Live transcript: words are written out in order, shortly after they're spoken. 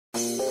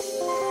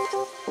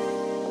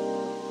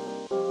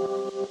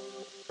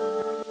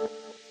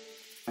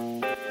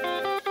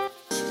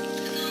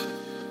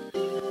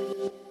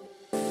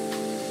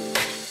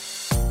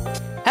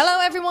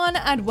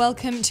everyone, and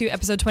welcome to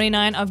episode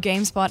 29 of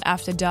GameSpot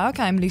After Dark.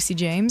 I'm Lucy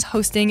James,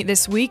 hosting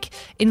this week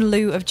in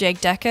lieu of Jake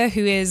Decker,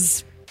 who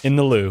is... In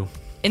the loo.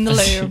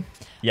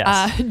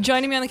 Yes.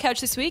 Joining me on the couch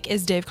this week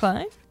is Dave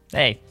Klein.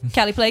 Hey.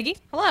 Callie Plaguey.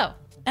 Hello.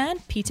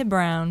 And Peter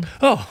Brown.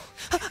 Oh.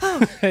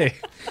 Hey.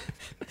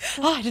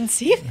 Oh, I didn't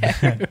see you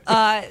there.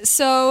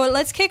 So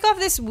let's kick off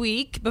this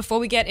week before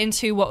we get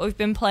into what we've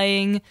been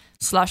playing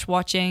 /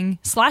 watching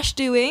 /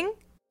 doing,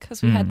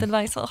 because we had the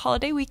nice little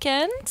holiday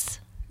weekend.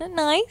 Isn't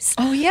that nice?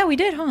 Oh, yeah, we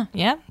did, huh?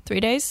 Yeah, 3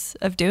 days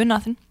of doing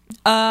nothing.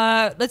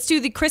 Let's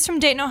do the Chris from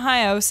Dayton,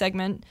 Ohio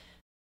segment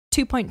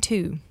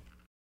 2.2.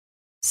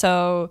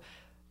 So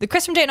the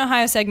Chris from Dayton,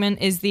 Ohio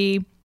segment is the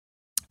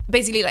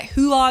basically like,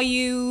 who are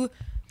you?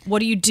 What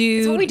do you do?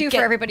 It's what we do for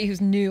everybody who's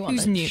new on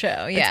the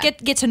show. Yeah,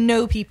 Let's get to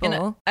know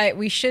people.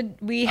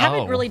 We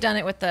haven't really done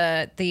it with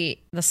the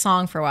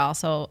song for a while.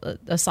 So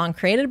a song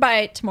created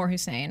by Timur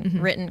Hussein,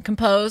 written,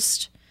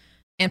 composed,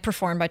 and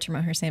performed by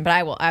Timur Hussein. But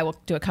I will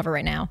do a cover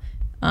right now.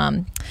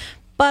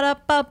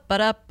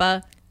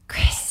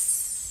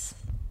 Chris.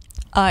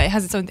 It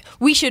has its own.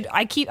 We should.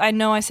 I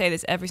know I say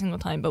this every single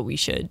time, but we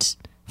should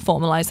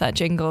formalize that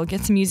jingle.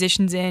 Get some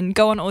musicians in.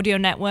 Go on Audio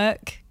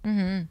Network.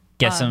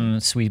 Get some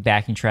sweet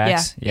backing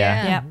tracks.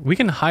 Yeah. We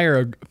can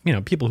hire,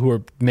 people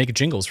who make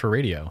jingles for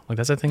radio. Like,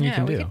 that's a thing you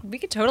can do. We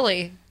could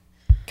totally.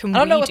 I I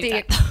don't know what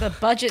the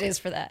budget is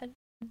for that.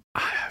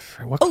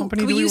 What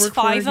company can do we we use work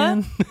for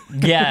Fiverr?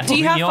 again? Yeah. Do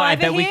you have I Fiverr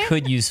bet we here?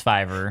 could use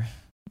Fiverr.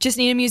 Just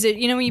need a music.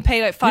 You know when you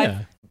pay like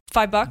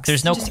 $5?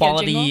 There's no just to get a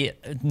jingle? quality,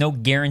 no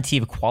guarantee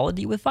of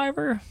quality with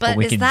Fiverr, but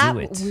we is can that do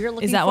what it. we're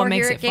looking Is that for what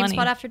makes here it at funny?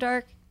 GameSpot After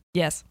Dark?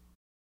 Yes.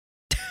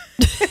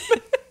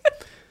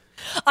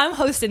 I'm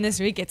hosting this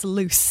week. It's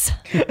loose.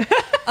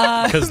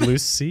 Because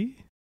Lucy?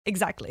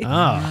 Exactly.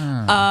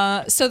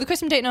 So the Chris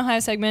from Dayton, Ohio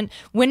segment.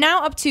 We're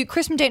now up to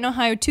Chris from Dayton,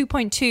 Ohio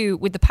 2.2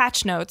 with the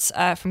patch notes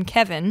from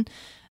Kevin,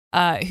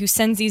 who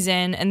sends these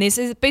in. And this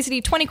is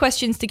basically 20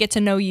 questions to get to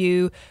know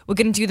you. We're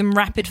going to do them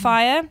rapid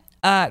fire.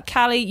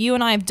 Callie, you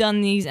and I have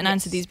done these and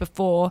answered these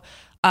before.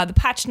 The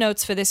patch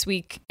notes for this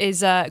week is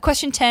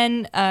question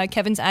 10,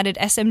 Kevin's added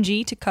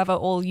SMG to cover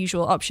all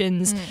usual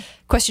options.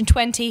 Question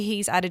 20,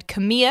 he's added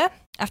Kamiya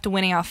after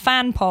winning our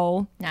fan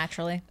poll.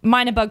 Naturally.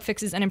 Minor bug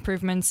fixes and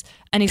improvements,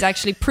 and he's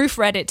actually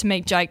proofread it to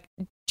make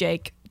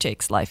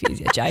Jake's life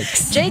easier.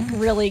 Jake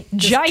really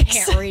just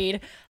Jikes. can't read.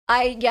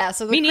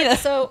 Me neither.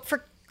 So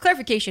for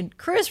clarification,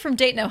 Chris from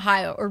Dayton,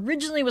 Ohio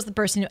originally was the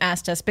person who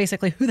asked us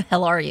basically, who the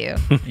hell are you?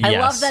 I Yes.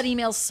 love that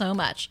email so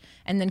much.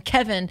 And then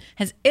Kevin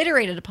has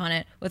iterated upon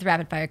it with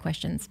rapid fire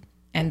questions.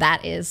 And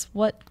that is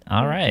what...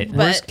 All right.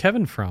 Where's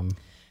Kevin from?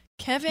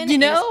 Kevin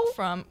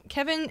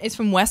is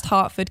from West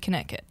Hartford,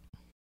 Connecticut.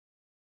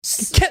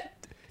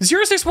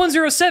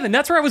 06107.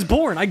 That's where I was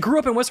born. I grew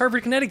up in West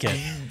Hartford, Connecticut.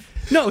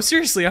 No,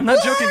 seriously, I'm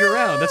not joking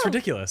around. That's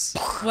ridiculous.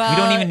 Well, We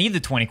don't even need the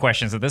 20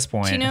 questions at this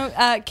point. do you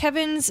know,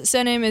 Kevin's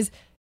surname is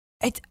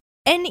Nejfelt.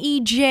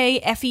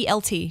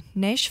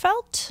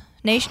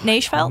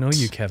 Nejfelt? I know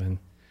you, Kevin.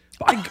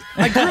 I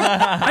grew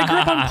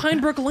up on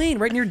Pine Brook Lane,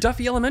 right near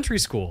Duffy Elementary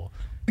School.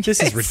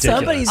 This is ridiculous.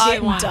 Somebody's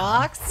getting want-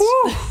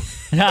 doxxed?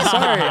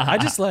 Sorry, I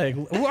just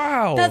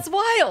wow. That's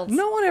wild.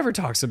 No one ever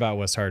talks about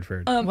West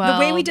Hartford. The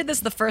way we did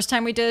this the first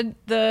time we did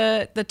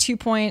the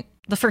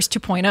first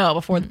 2.0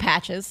 before the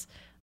patches,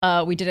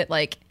 we did it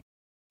like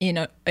in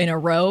a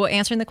row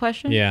answering the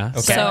question. Yeah.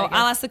 Okay. So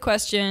I'll ask the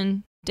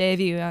question,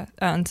 Dave, you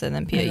answer, and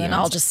then Peter, And you then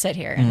I'll answer. just sit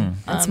here and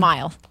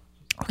smile.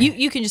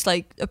 You can just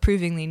like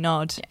approvingly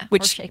nod, Yeah, or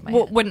which shake my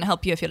head. wouldn't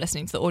help you if you're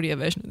listening to the audio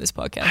version of this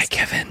podcast. Hi,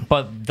 Kevin.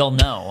 But they'll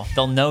know.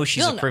 They'll know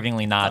she's You'll know.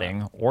 approvingly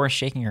nodding or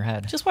shaking her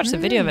head. Just watch the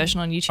video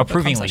version on YouTube.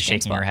 Approvingly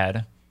shaking her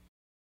head.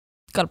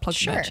 Got to plug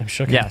the match. I'm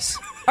shook. Yes.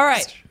 All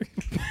right.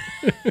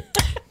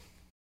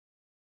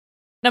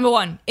 Number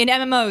 1. In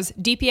MMOs,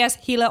 DPS,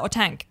 healer, or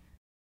tank?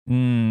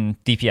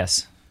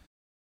 DPS.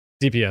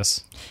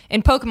 DPS.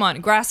 In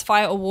Pokemon, grass,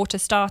 fire, or water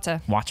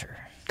starter? Water.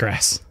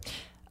 Grass.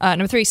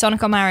 Number 3,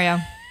 Sonic or Mario?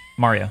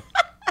 Mario.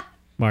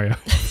 Mario.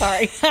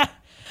 Sorry.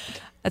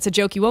 That's a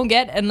joke you won't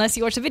get unless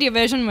you watch the video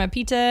version where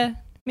Peter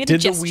made a Did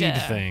the gesture. weed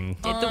thing.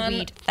 Did the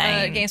weed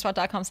thing.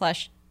 GameSpot.com/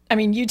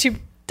 YouTube.com/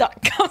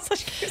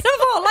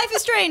 Number 4, Life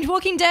is Strange,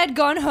 Walking Dead,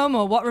 Gone Home,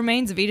 or What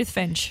Remains of Edith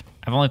Finch?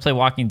 I've only played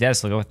Walking Dead,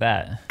 so I'll go with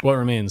that. What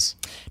remains?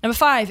 Number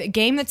 5, a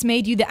game that's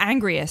made you the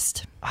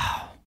angriest.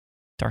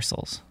 Dark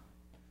Souls.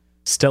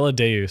 Stella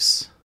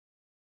Deus.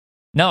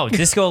 No,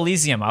 Disco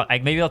Elysium.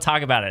 Maybe I'll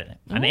talk about it.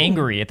 I'm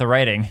angry at the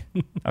writing.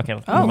 Okay,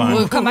 let's Oh, move on.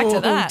 we'll come back to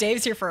that.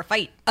 Dave's here for a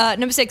fight.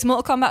 Number 6,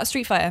 Mortal Kombat or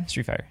Street Fighter?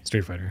 Street Fighter.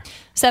 Street Fighter.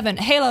 7,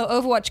 Halo,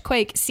 Overwatch,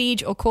 Quake,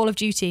 Siege, or Call of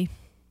Duty?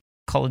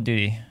 Call of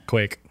Duty.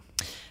 Quake.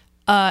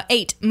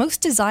 8,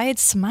 Most Desired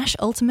Smash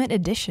Ultimate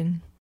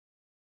Edition.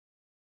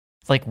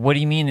 Like, what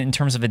do you mean in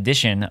terms of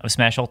edition of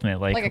Smash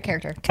Ultimate? Like a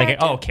character.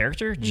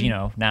 Character?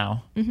 Gino,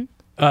 now.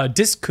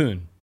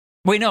 Disc-kun.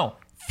 Wait, no.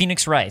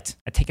 Phoenix Wright.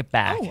 I take it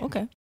back. Oh,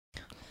 okay.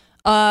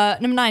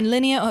 Number 9,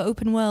 linear or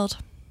open world?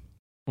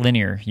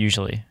 Linear,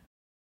 usually.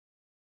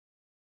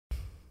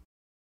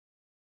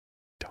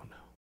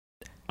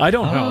 I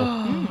don't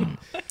know.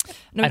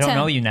 Number I don't 10.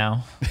 know you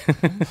now.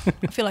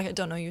 I feel like I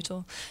don't know you at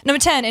all. Number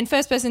 10, in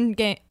first-person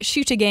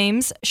shooter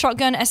games,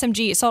 shotgun,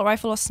 SMG, assault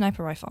rifle, or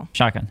sniper rifle.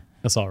 Shotgun.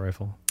 Assault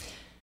rifle.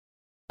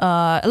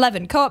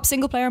 11, co-op,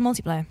 single-player,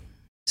 multiplayer.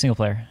 Single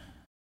player.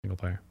 Single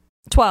player.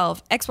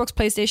 12, Xbox,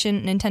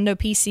 PlayStation, Nintendo,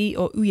 PC,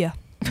 or Ouya.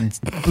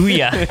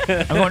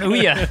 Ouya. I'm going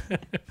Ouya.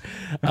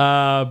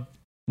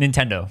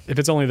 Nintendo. If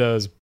it's only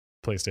those,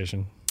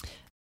 PlayStation.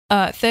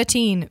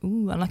 13,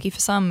 unlucky for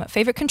some,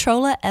 favorite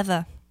controller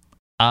ever.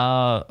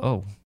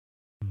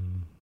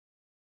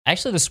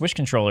 Actually, the Switch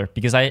controller,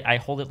 because I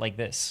hold it like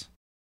this.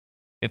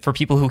 For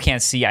people who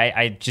can't see,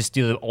 I just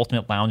do the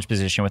ultimate lounge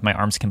position with my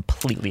arms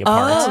completely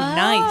apart. Oh,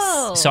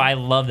 nice. So I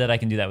love that I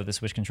can do that with the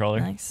Switch controller.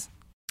 Nice.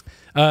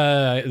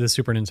 The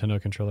Super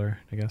Nintendo controller,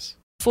 I guess.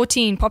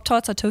 14,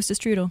 Pop-Tarts or toaster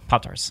strudel.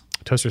 Pop-Tarts.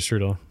 Toaster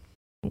strudel.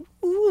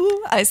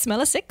 Ooh, I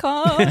smell a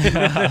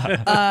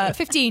sitcom.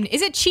 15,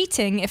 is it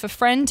cheating if a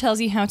friend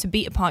tells you how to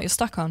beat a part you're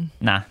stuck on?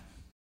 Nah.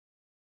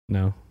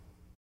 No.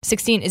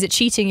 16, is it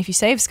cheating if you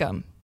save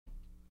scum?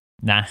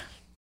 Nah.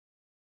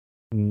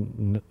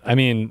 I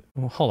mean,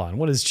 well, hold on.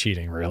 What is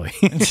cheating, really?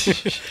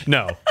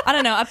 No. I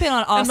don't know. I've been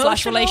on Emotional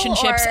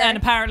r/relationships, or- and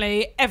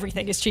apparently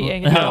everything is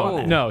cheating. and you don't want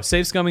that. No.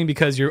 Save scumming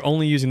because you're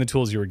only using the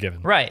tools you were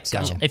given. Right.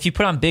 So- If you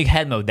put on big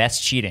head mode, that's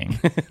cheating.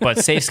 But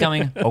safe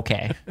scumming,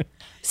 okay.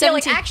 So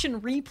like 17.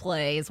 action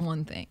replay is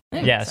one thing.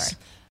 Yes.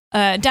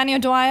 Danny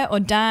O'Dwyer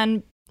or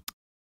Dan?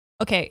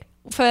 Okay,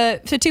 for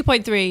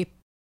 2.3,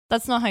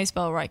 that's not how you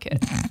spell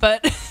Reichert,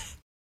 but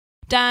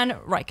Dan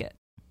Reichert.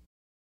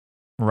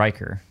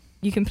 Riker.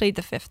 You can plead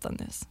the fifth on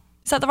this.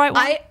 Is that the right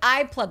one?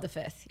 I pled the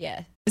fifth.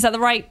 Yeah, Is that the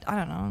right? I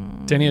don't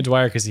know. Danny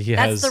O'Dwyer, because he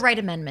that's has the right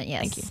amendment.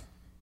 Yes.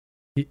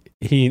 Thank you.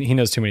 he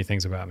knows too many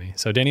things about me.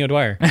 So Danny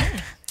O'Dwyer.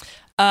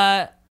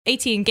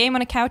 18, game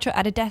on a couch or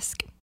at a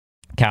desk?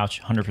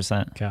 Couch,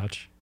 100%.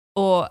 Couch.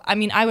 Or, I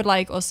mean, I would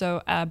like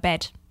also a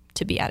bed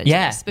to be added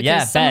Yeah, to this. Because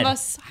yeah, some bed. of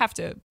us have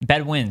to.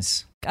 Bed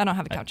wins. I don't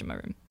have a couch in my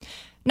room.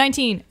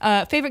 19,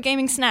 favorite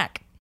gaming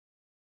snack?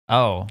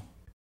 Oh.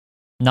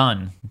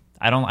 None.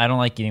 I don't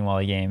like eating while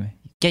I game.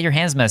 Get your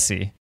hands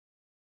messy.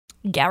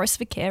 Garrus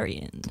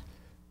Vicarian.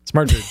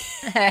 Smart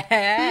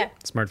food.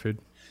 Smart food.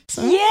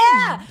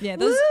 Yeah. Yeah,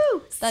 those,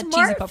 Woo! that cheesy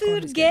Smart popcorn is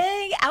food good.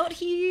 gang out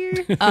here.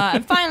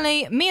 And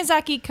finally,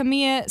 Miyazaki,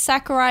 Kamiya,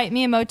 Sakurai,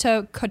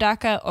 Miyamoto,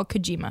 Kodaka, or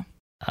Kojima?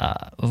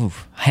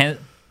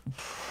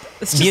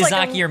 It's just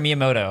like Miyazaki or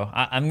Miyamoto.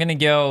 I'm going to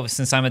go,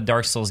 since I'm a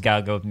Dark Souls guy,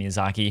 I'll go with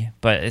Miyazaki.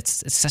 But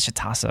it's such a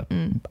toss-up.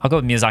 I'll go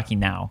with Miyazaki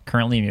now.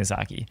 Currently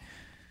Miyazaki.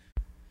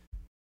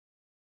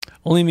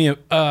 Only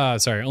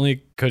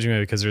Kojima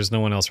because there's no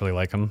one else really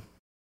like him.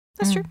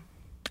 That's true.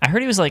 I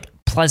heard he was like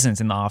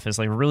pleasant in the office,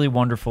 like really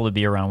wonderful to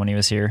be around when he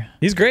was here.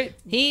 He's great.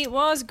 He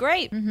was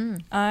great.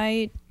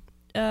 I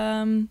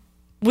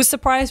was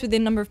surprised with the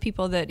number of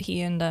people that he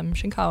and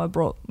Shinkawa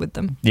brought with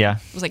them. Yeah.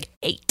 It was like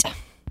 8.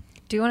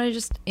 Do you want to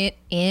just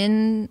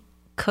in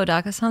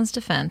Kodaka-san's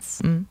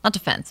defense, not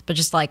defense, but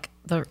just like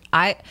the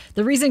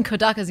reason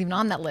Kodaka's even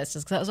on that list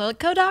is because I was like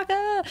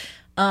Kodaka,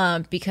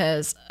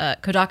 because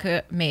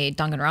Kodaka made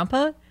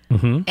Danganronpa,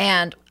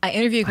 and I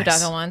interviewed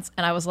Kodaka once,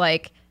 and I was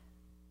like,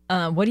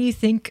 what do you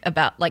think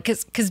about like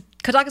because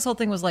Kodaka's whole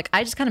thing was like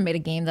I just kind of made a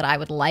game that I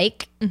would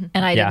like, and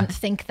I didn't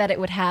think that it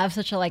would have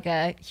such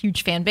a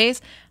huge fan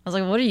base. I was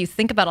like, what do you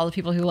think about all the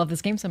people who love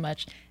this game so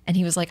much? And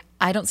he was like,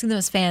 I don't see them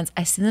as fans,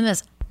 I see them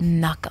as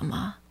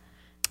nakama.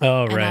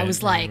 Oh, And right. I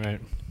was like,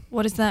 right.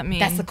 What does that mean?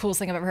 that's the coolest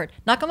thing I've ever heard.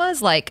 Nakama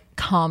is like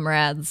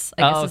comrades.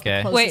 I guess is the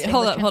okay. closest Wait,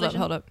 hold English up.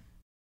 translation.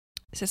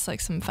 Is this like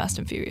some Fast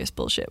and Furious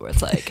bullshit where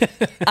it's like,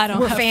 I don't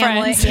We're have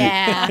family. friends.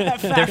 Yeah.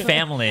 They're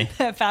family.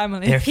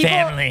 Family. They're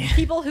family.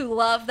 People who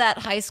love that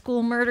high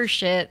school murder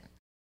shit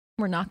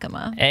were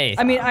nakama. Hey.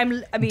 I mean,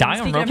 Danganronpa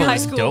speaking of high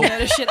was school dope.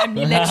 murder shit, I'm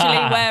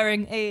literally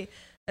wearing a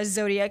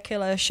Zodiac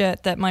Killer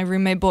shirt that my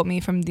roommate bought me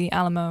from the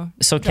Alamo.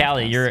 So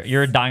Callie, Draft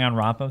you're a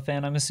Danganronpa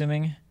fan, I'm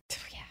assuming?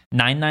 Yeah.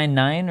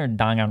 999 or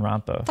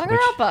Danganronpa?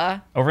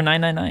 Danganronpa. Over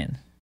 999.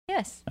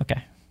 Yes.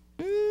 Okay.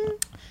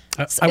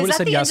 I is would have that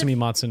said the end Yasumi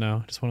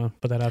Matsuno. Just want to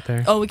put that out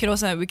there. Oh, we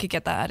could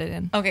get that added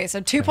in. Okay, so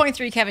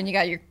 2.3, Kevin, you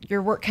got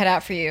your work cut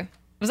out for you.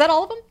 Was that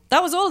all of them?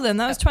 That was all of them.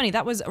 That was 20.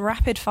 That was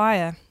rapid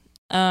fire.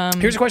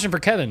 Here's a question for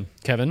Kevin.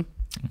 Kevin,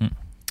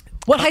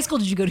 What high school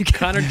did you go to?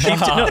 Connor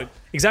Chieftain. No,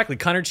 exactly.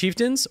 Connor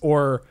Chieftains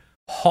or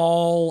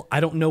Hall. I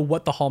don't know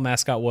what the Hall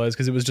mascot was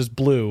because it was just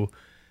blue.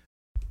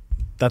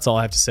 That's all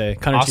I have to say.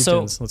 Connor Also-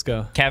 Chieftains. Let's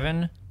go.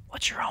 Kevin,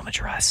 what's your home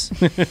address?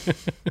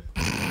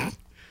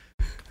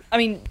 I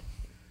mean,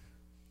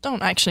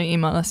 don't actually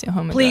email us your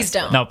home Please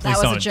address. don't. No, please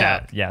that don't. was a joke.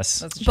 That, yes.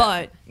 That's a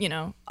joke.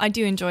 But, I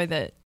do enjoy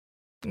that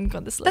we've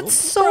got this little That's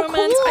so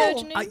romance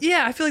cool. progeny.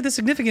 Yeah, I feel like the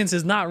significance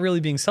is not really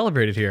being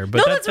celebrated here. But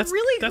No, that's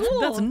really cool.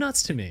 That's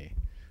nuts to me.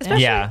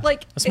 Especially Yeah.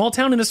 like A small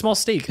town in a small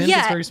state.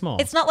 Connecticut's very small.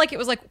 It's not like it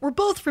was like we're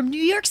both from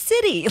New York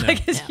City.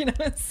 Like it's,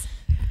 it's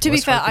To be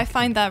West fair, Hartford. I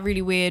find that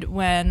really weird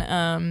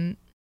when,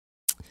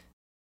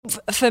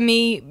 for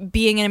me,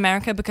 being in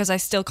America, because I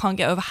still can't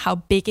get over how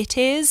big it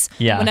is.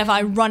 Yeah. Whenever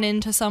I run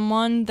into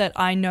someone that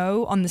I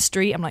know on the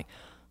street, I'm like,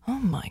 oh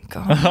my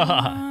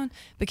God.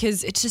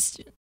 Because it's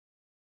just,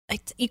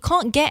 you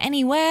can't get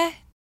anywhere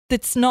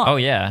that's not Oh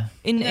yeah.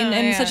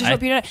 in such a short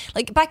period.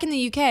 Like back in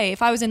the UK,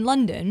 if I was in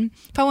London,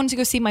 if I wanted to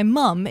go see my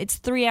mum, it's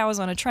 3 hours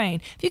on a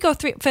train. If you go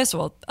first of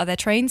all, are there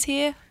trains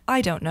here?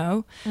 I don't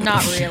know.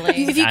 Not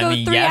really. If you I go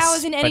mean, 3 yes,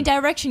 hours in any but-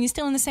 direction, you're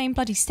still in the same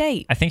bloody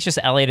state. I think just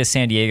LA to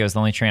San Diego is the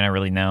only train I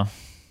really know.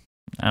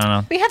 I don't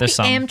know. We have There's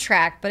the some.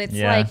 Amtrak, but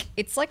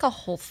it's like a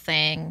whole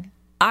thing.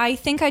 I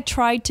think I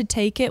tried to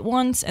take it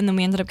once, and then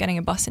we ended up getting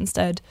a bus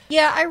instead.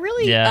 Yeah, I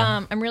really,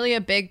 Yeah.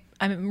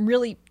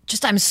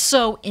 I'm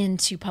so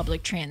into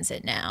public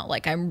transit now.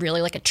 Like, I'm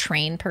really like a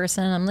train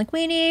person. I'm like,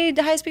 we need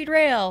high speed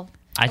rail.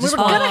 I And just we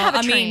were want. gonna have a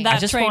I mean, train. that I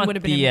just train want would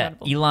have been the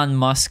incredible. Elon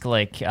Musk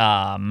like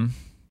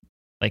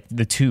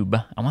the tube.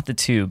 I want the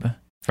tube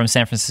from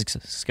San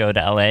Francisco to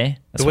LA. That's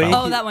The way- what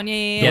I- Oh, that one, yeah.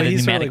 Yeah, The way the he's sort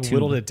of pneumatic like tube.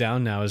 whittled it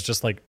down now is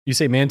just like you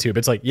say man tube.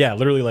 It's like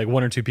literally like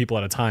 1 or 2 people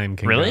at a time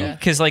can Really? go.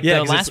 Because like Yeah, the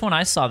 'cause last it's- one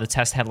I saw, the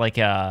test had like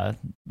a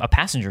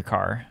passenger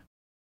car.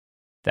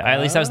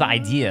 At least that was the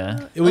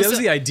idea. That was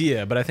the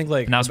idea, but I think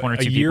like Now it's 1 or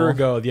 2 a year people.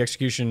 ago, the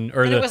execution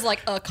or And the it was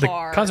like a the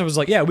car. concept was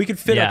like, yeah, we could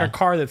fit Yeah. like a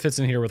car that fits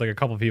in here with like a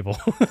couple people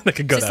that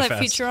could go Just that like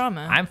fast.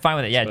 Futurama. I'm fine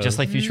with it. Yeah, just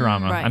like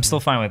Futurama. Right. I'm still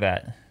fine with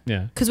that.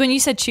 Yeah. Because when you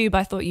said tube,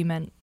 I thought you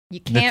meant You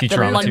can't.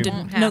 Futurama tube. London.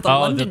 Won't have- No, the Oh,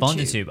 London the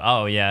London tube. tube.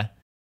 Oh yeah.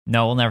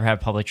 No, we'll never have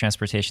public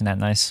transportation that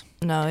nice.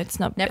 No, it's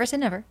not. Never say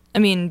never. I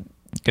mean,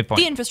 Good point.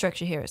 the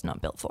infrastructure here is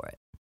not built for it.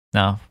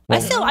 No. I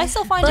Well,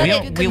 still find But we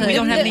it. don't, we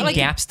don't have any like,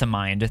 gaps to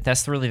mind.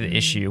 That's really the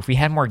issue. If we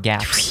had more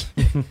gaps,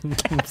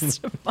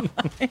 All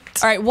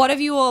right, what have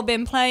you all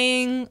been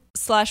playing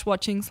 /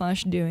 watching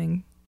 /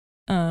 doing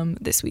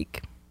this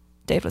week?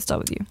 Dave, let's start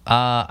with you.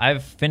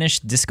 I've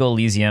finished Disco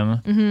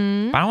Elysium. But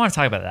I don't want to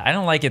talk about that. I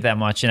don't like it that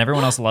much, and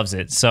everyone else loves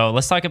it. So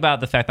let's talk about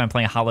the fact that I'm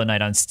playing Hollow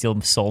Knight on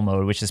Steel Soul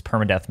mode, which is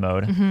permadeath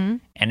mode,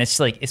 and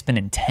it's been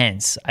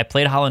intense. I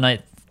played Hollow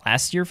Knight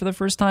last year for the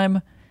first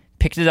time.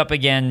 Picked it up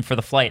again for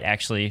the flight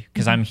actually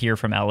because I'm here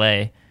from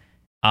LA.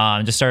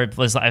 I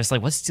was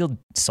like, what's Steel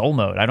Soul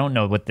mode? I don't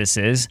know what this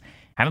is.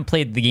 I haven't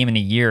played the game in a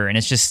year, and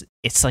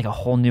it's like a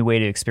whole new way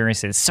to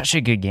experience it. It's such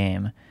a good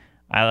game.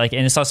 And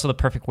it's also the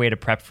perfect way to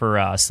prep for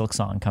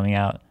Silksong coming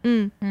out.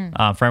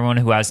 For everyone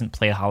who hasn't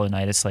played Hollow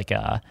Knight, it's like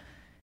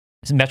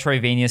it's a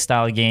Metroidvania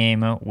style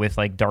game with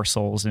like Dark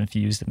Souls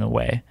infused in a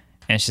way,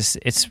 and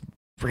it's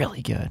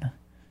really good.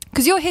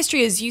 Because your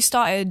history is you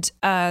started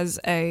as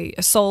a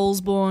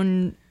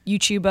Soulsborne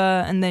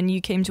YouTuber, and then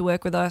you came to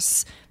work with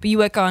us. But you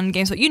work on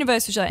GameSpot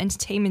Universe, which is our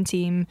entertainment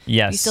team.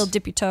 Yes. You still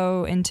dip your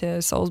toe into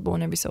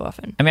Soulsborne every so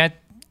often. I mean,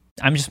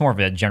 I'm just more of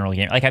a general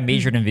game. Like I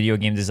majored in video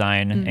game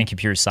design and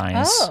computer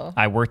science. Oh.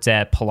 I worked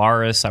at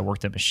Polaris. I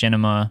worked at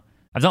Machinima.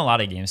 I've done a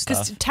lot of game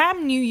Because stuff.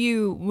 Tam knew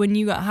you when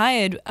you got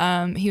hired.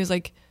 He was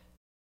like,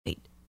 "Wait,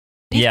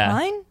 Dave Yeah.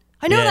 Klein?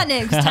 I know Yeah. that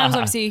name." Because Tam's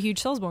obviously a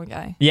huge Soulsborne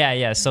guy.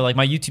 Yeah. So like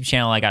my YouTube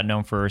channel, I got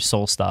known for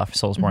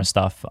Soulsborne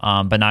stuff.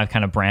 But now I've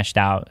kind of branched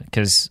out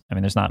because I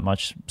mean, there's not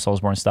much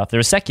Soulsborne stuff.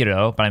 There's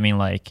Sekiro, but I mean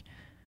like,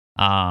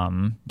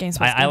 GameSpot's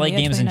I like Game of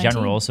the Year games in 2019.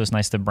 general, so it's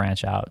nice to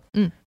branch out.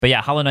 But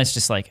yeah, Hollow Knight's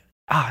just like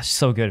it's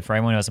so good for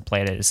anyone who hasn't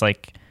played it. It's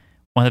like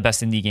one of the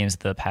best indie games of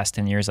the past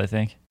 10 years, I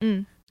think.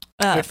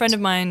 A friend of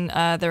mine,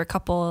 they're a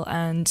couple,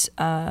 and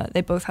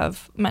they both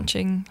have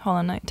matching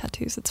Hollow Knight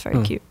tattoos. It's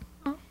very cute.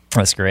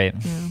 That's great.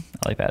 I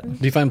like that.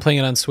 Do you find playing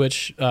it on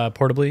Switch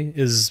portably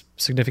is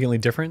significantly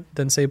different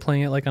than say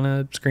playing it like on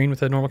a screen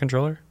with a normal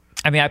controller?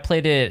 I mean, I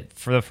played it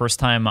for the first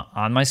time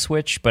on my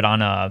Switch, but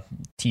on a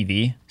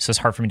TV, so it's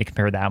hard for me to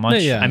compare that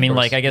much. Yeah, I mean, of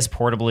course. like, I guess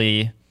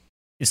portably,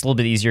 it's a little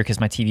bit easier because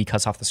my TV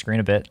cuts off the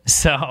screen a bit.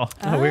 So,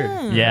 Oh,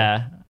 weird.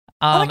 yeah.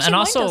 Oh, actually, and mine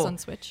also, does on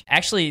Switch.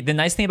 actually, the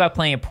nice thing about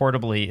playing it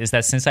portably is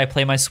that since I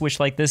play my Switch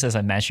like this, as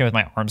I mentioned, with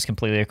my arms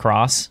completely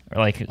across or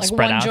like spread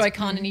one out.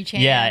 Joy-Con in each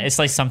hand. Yeah, it's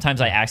like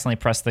sometimes I accidentally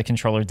press the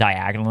controller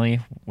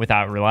diagonally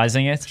without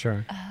realizing it.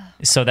 Sure.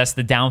 So that's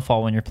the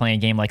downfall when you're playing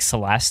a game like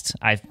Celeste.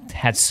 I've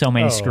had so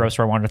many screw-ups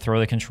where I wanted to throw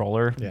the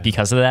controller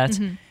because of that.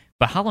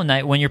 But Hollow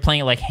Knight, when you're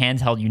playing it like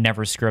handheld, you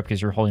never screw up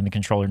because you're holding the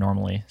controller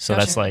normally. So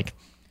that's like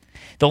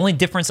the only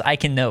difference I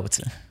can note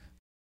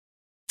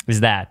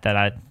is that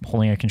I'm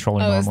holding a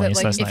controller Oh, is normally. that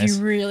So like that's if nice.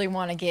 you really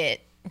want to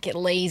get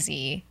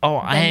lazy,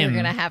 Oh, then you're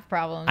gonna have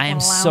problems. I am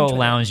wanna so lounge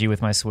with it. loungy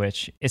with my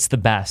Switch. It's the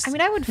best. I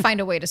mean, I would find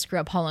a way to screw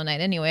up Hollow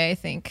Knight anyway. I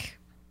think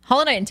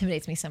Hollow Knight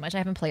intimidates me so much. I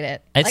haven't played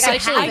it. It's like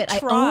actually- I have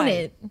it. I own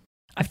it.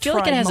 I feel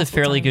like it tried has a multiple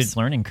fairly times. good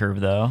learning curve,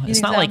 though. It's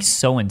think not so? like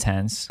so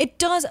intense. It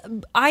does.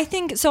 I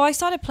think so. I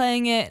started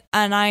playing it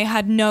and I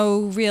had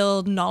no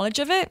real knowledge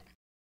of it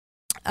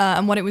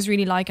and what it was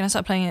really like. And I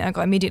started playing it. I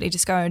got immediately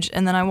discouraged.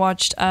 And then I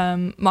watched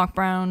Mark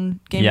Brown,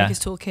 Game Yeah. Maker's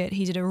Toolkit.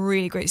 He did a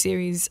really great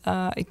series.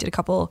 He did a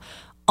couple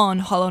on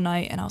Hollow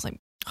Knight, and I was like,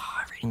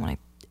 I really want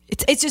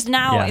to. It's just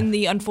now Yeah. in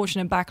the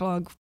unfortunate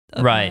backlog.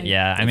 Of Right, my-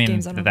 yeah. I of mean,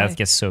 games I don't that play.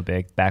 gets so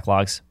big.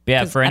 Backlogs. But yeah,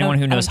 'Cause for I anyone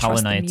don't- who knows I don't Hollow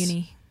trust the Knight.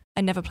 Muni.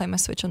 I never play my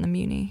Switch on the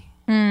Muni.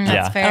 Yeah.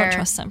 That's I fair. don't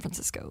trust San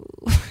Francisco.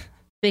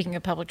 Speaking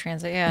of public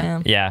transit, yeah.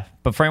 Yeah. Yeah,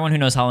 but for anyone who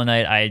knows Hollow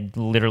Knight, I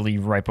literally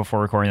right before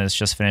recording this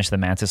just finished the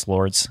Mantis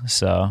Lords.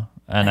 So,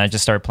 and I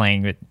just started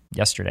playing it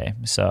yesterday.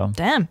 So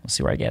Damn. we'll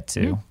see where I get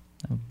to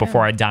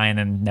before I die and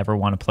then never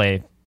want to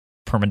play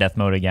permadeath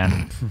mode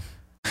again.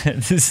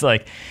 This is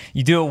like,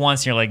 you do it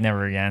once and you're like,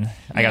 never again.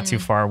 I got too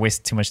far,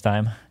 wasted too much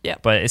time. Yeah.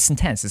 But it's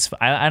intense.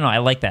 I don't know. I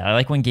like that. I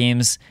like when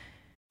games,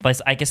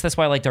 but I guess that's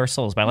why I like Dark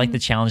Souls, but I like the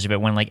challenge of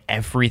it when like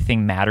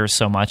everything matters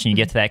so much and you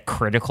get to that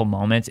critical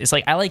moment. It's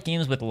like, I like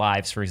games with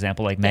lives, for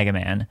example, like Mega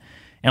Man.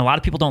 And a lot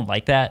of people don't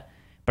like that,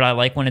 but I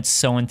like when it's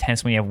so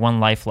intense when you have one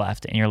life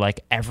left and you're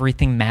like,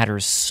 everything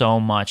matters so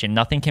much and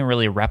nothing can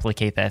really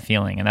replicate that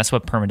feeling. And that's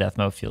what permadeath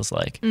mode feels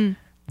like.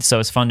 So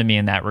it's fun to me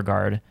in that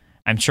regard.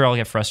 I'm sure I'll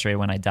get frustrated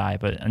when I die,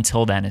 but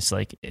until then, it's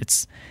like,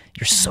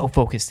 you're so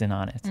focused in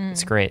on it.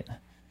 It's great.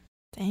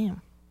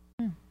 Damn.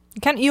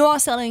 You are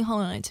selling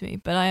Hollow Knight to me,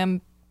 but I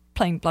am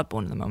playing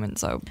Bloodborne at the moment,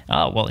 so.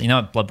 Oh, well, you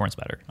know what? Bloodborne's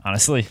better,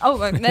 honestly. Oh,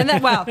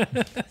 then, wow.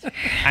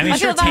 I mean, I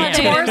sure, feel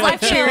validated. Tam. I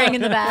cheering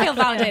in the back. I feel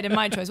validated in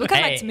my choice. Well,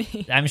 come back to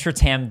me. I'm sure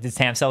did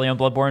Tam sell you on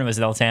Bloodborne? Was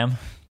it El Tam?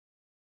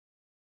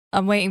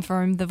 I'm waiting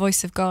for him, the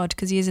voice of God,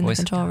 because he is in the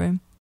control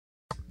room.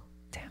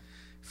 Damn.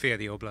 Fear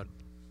the old blood.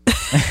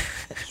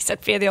 He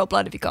said, "Fear the old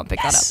blood." If you can't pick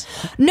that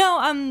up, no.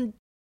 My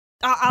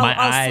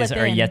I'll eyes slip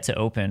are in. yet to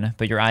open,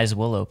 but your eyes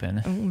will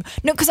open.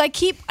 No, because I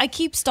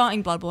keep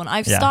starting Bloodborne.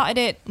 I've started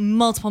it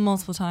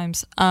multiple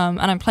times, and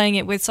I'm playing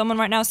it with someone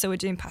right now. So we're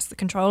doing past the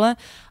controller.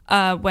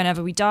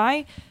 Whenever we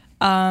die,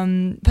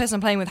 person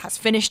I'm playing with has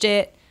finished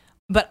it,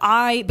 but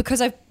because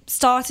I've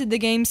started the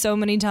game so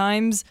many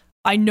times,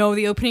 I know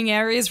the opening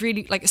areas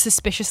really like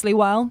suspiciously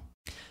well.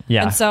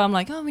 Yeah. And so I'm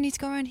like, oh, we need to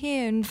go around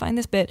here and find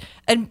this bit.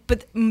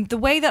 But the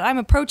way that I'm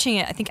approaching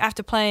it, I think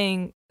after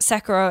playing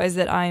Sekiro, is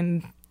that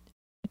I'm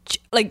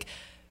like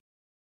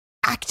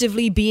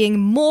actively being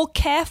more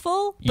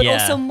careful, but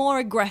also more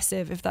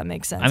aggressive, if that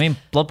makes sense. I mean,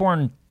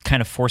 Bloodborne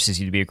kind of forces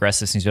you to be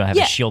aggressive since you don't have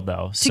a shield,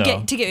 though. To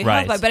get your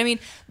health back. But I mean,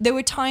 there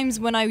were times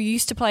when I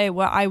used to play it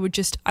where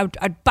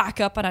I'd back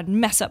up and I'd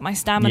mess up my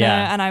stamina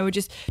and I would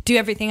just do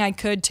everything I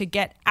could to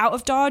get out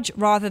of dodge,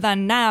 rather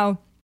than now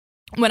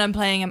when I'm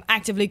playing, I'm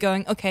actively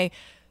going, okay,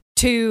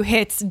 2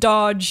 hits,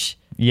 dodge.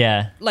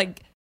 Yeah.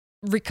 Like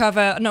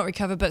not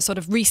recover, but sort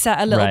of reset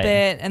a little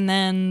bit. And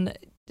then,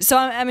 so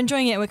I'm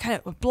enjoying it. We're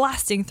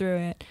blasting through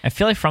it. I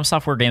feel like From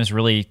Software games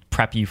really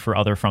prep you for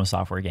other From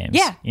Software games.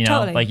 Yeah, you know,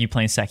 totally. like you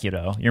playing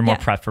Sekiro. You're more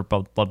prepped for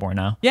Bloodborne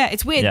now. Yeah,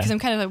 it's weird because I'm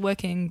kind of like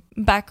working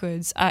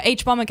backwards.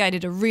 H Bomber Guy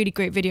did a really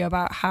great video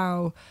about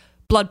how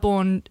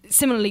Bloodborne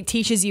similarly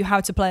teaches you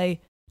how to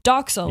play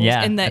Dark Souls,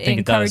 in that it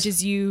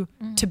encourages you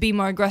to be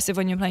more aggressive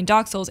when you're playing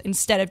Dark Souls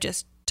instead of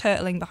just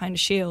turtling behind a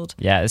shield.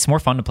 Yeah, it's more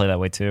fun to play that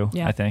way too,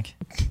 I think.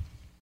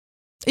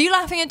 Are you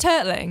laughing at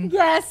turtling?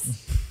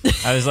 Yes.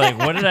 I was like,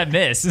 what did I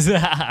miss?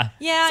 Yeah,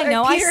 I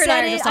know. Peter I and I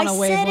said are it. just on a I said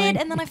wavelength.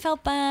 it, and then I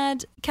felt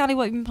bad. Callie,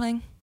 what have you been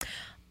playing?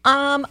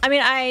 I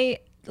mean,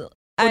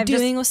 Or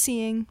doing or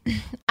seeing?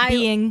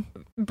 Being.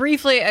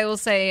 Briefly, I will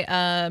say,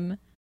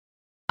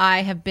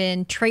 I have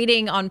been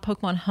trading on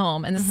Pokemon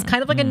Home, and this is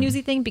kind of like a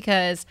newsy thing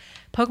because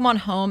Pokemon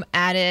Home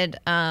added,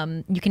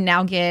 you can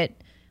now get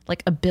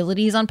like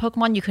abilities on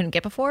Pokemon you couldn't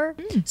get before.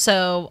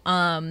 So,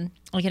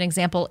 like an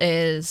example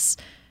is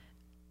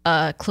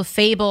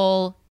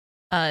Clefable.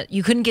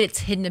 You couldn't get its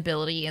hidden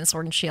ability in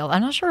Sword and Shield.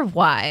 I'm not sure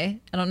why.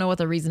 I don't know what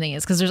the reasoning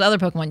is because there's other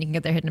Pokemon you can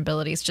get their hidden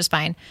abilities just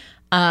fine.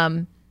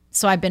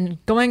 So I've been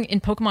going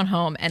in Pokemon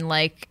Home and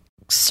like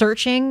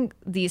searching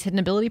these hidden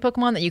ability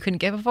Pokemon that you couldn't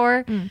get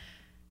before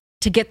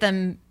to get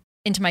them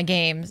into my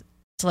games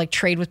to like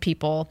trade with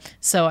people.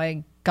 So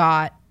I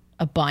got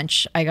a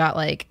bunch. I got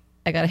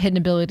a hidden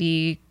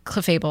ability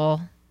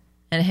Clefable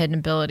and a hidden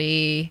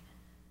ability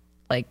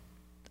like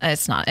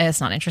it's not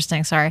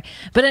interesting, sorry.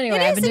 But anyway,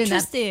 I've been doing that.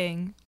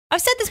 Interesting.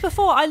 I've said this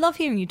before. I love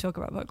hearing you talk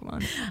about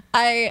Pokemon.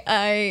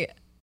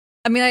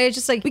 I mean, I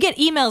just like we get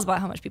emails about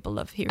how much people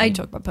love hearing you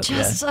talk about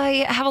Pokemon.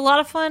 I have a lot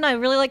of fun. I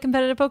really like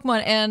competitive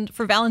Pokemon, and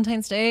for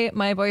Valentine's Day,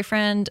 my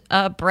boyfriend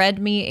bred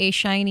me a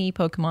shiny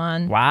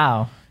Pokemon.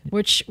 Wow.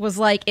 Which was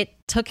like it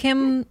took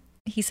him.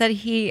 He said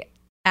he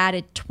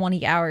added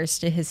 20 hours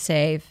to his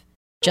save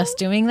just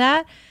doing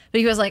that. But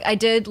he was like, I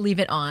did leave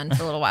it on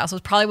for a little while, so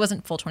it probably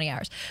wasn't full 20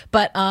 hours.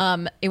 But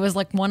it was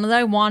like one that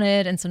I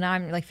wanted, and so now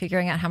I'm like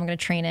figuring out how I'm going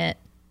to train it.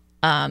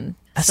 So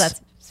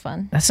that's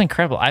fun. That's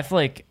incredible. I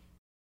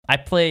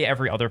play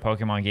every other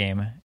Pokemon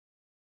game,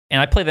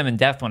 and I play them in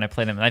depth when I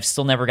play them, and I've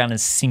still never gotten a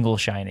single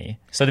shiny.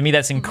 So to me,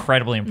 that's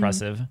incredibly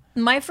impressive.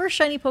 My first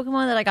shiny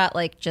Pokemon that I got,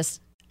 like,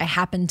 just I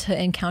happened to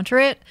encounter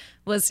it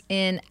was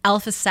in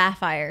Alpha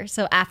Sapphire.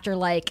 So after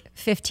like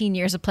 15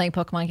 years of playing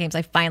Pokemon games,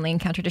 I finally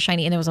encountered a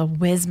shiny, and it was a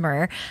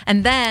Whismur.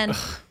 And then,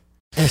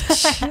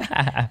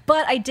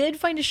 but I did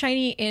find a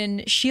shiny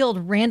in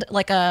Shield.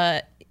 Like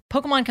a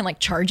Pokemon can like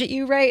charge at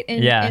you, right?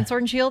 In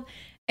Sword and Shield.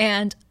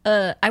 And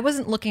I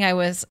wasn't looking. I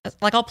was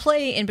like, I'll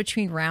play in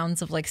between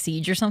rounds of like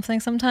Siege or something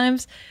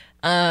sometimes,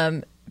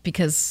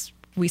 because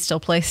we still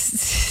play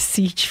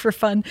Siege for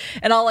fun.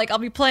 And I'll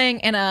be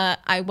playing, and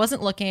I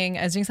wasn't looking.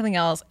 I was doing something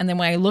else, and then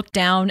when I looked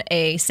down,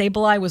 a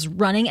Sableye was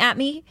running at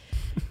me,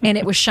 and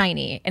it was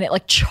shiny, and it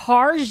like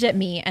charged at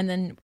me, and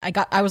then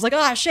I was like,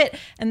 ah, shit,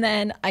 and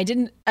then I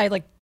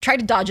like tried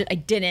to dodge it, I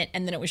didn't,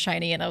 and then it was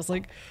shiny, and I was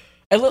like,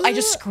 I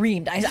just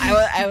screamed. I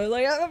was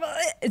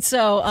like,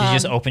 so. Did you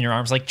just open your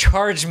arms like,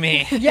 charge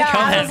me? Yeah,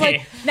 Come I at was me.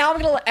 like, now I'm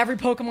gonna let every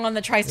Pokemon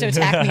that tries to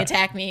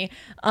attack me.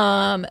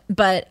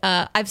 But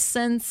I've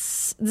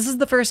since this is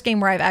the first game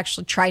where I've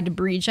actually tried to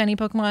breed shiny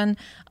Pokemon.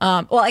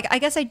 I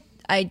guess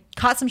I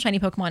caught some shiny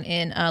Pokemon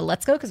in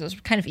Let's Go because it was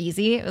kind of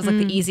easy. It was like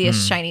the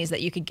easiest shinies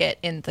that you could get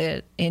in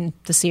the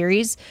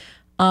series.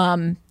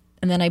 And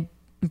then I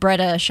bred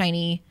a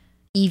shiny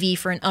Eevee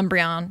for an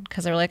Umbreon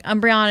because they were like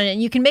Umbreon,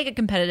 and you can make it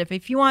competitive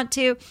if you want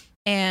to.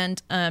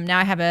 And now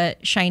I have a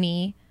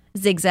shiny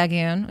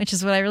Zigzagoon, which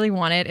is what I really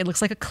wanted. It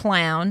looks like a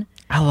clown.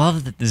 I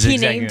love the Zigzagoon. He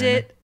named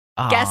it.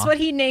 Guess what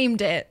he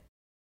named it?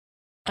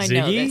 I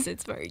know Ziggy? this.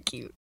 It's very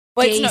cute.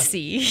 Well, it's not-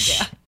 Gacy.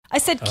 yeah. I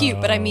said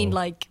cute, but I mean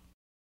like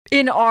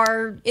In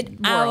our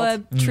our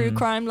world. true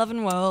crime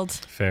loving world.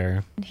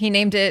 Fair. He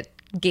named it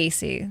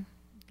Gacy,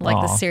 like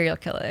the Aw. serial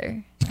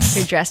killer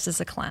who dressed as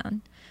a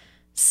clown.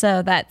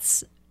 So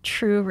that's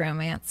true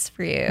romance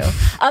for you.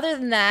 Other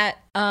than that,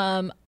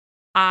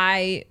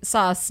 I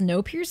saw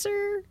Snowpiercer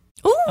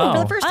Ooh, Oh. for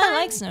the first time. I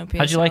like Snowpiercer.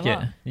 How'd you like a it?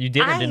 lot. You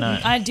did or did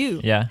not? I do.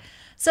 Yeah.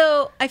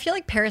 So I feel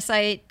like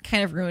Parasite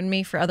kind of ruined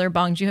me for other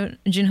Bong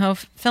Joon-ho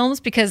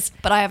films because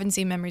But I haven't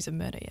seen Memories of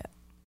Murder yet.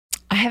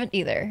 I haven't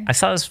either. I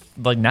saw this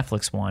like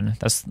Netflix one.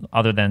 That's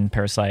other than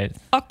Parasite.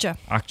 Okja.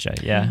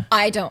 Akja, yeah.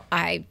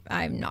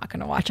 I'm not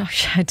gonna watch.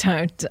 I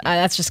don't.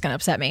 That's just gonna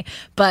upset me.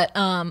 But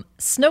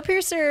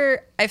Snowpiercer,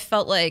 I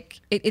felt like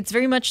it's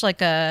very much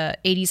like a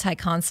 '80s high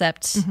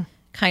concept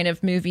kind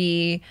of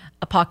movie,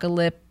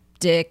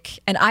 apocalyptic,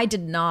 and I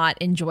did not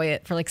enjoy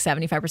it for like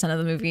 75% of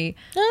the movie.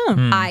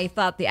 I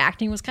thought the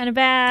acting was kind of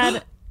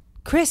bad.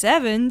 Chris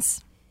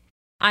Evans.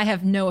 I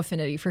have no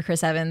affinity for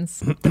Chris Evans.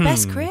 The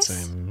best Chris.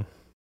 Same.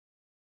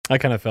 I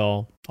kind of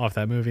fell off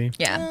that movie.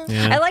 Yeah.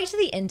 Yeah. I liked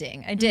the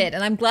ending. I did,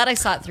 and I'm glad I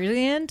saw it through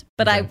the end.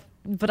 But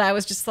I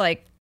was just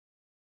like,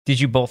 Did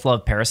you both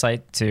love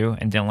Parasite too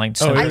and didn't like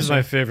Oh, it Snowpiercer? was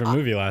my favorite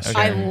movie last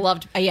Okay. year. I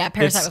loved.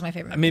 Parasite It's- was my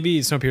favorite. Maybe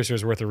Snowpiercer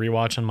is worth a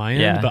rewatch on my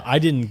end, Yeah. but I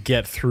didn't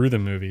get through the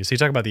movie. So you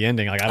talk about the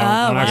ending, like I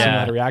don't actually know wow.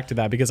 how to react to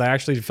that because I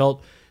actually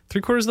felt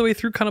 3/4 of the way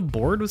through kind of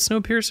bored with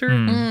Snowpiercer,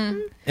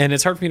 and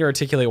it's hard for me to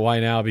articulate why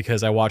now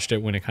because I watched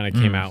it when it kind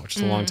of came out, which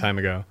is a long time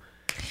ago.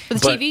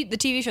 But But- the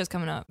TV show's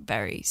coming up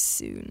very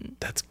soon.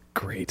 That's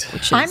great.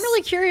 I'm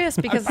really curious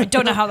because I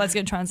don't know how that's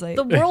going to translate.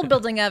 the world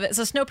building of it.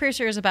 So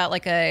Snowpiercer is about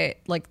like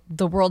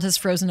the world has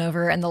frozen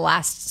over and the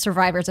last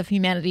survivors of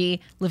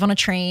humanity live on a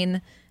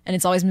train and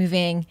it's always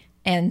moving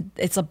and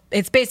it's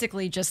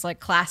basically just like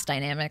class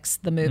dynamics,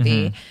 the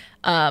movie,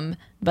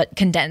 but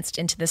condensed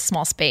into this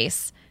small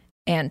space.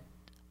 And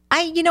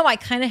I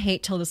kind of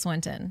hate Tilda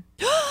Swinton.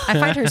 I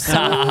find her so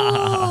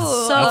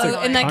That's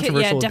a in that case,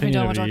 controversial definitely opinion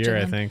don't of watch the Okja year, I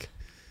then. think.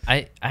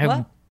 I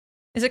What?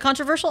 Is it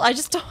controversial? I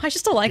just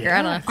don't like her.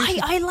 I don't know.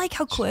 I like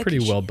how quick. Pretty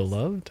well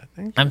beloved, I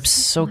think. I'm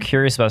so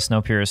curious about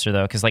Snowpiercer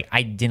though, because like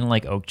I didn't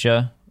like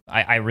Okja.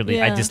 I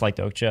Yeah. disliked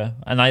Okja,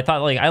 and I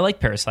thought like I liked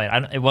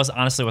Parasite. It was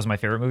honestly wasn't my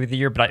favorite movie of the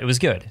year, but it was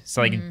good.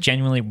 So like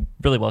genuinely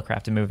really well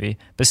crafted movie.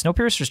 But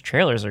Snowpiercer's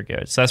trailers are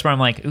good, so that's where I'm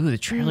like, ooh, the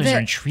trailers are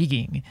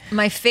intriguing.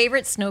 My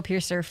favorite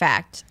Snowpiercer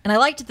fact, and I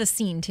liked the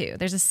scene too.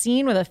 There's a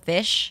scene with a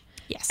fish.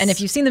 Yes. And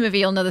if you've seen the movie,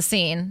 you'll know the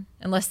scene,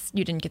 unless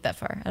you didn't get that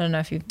far. I don't know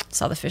if you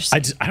saw the fish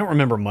scene. I don't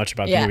remember much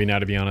about the Yeah. movie now,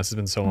 to be honest. It's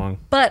been so long.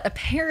 But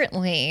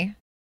apparently,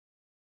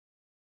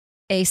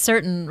 a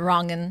certain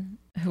Rongan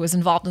who was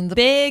involved in the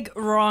big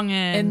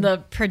wrongin'. in the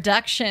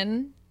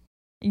production.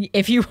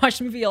 If you watch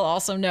the movie, you'll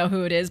also know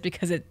who it is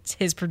because it's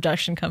his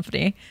production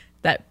company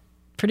that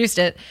produced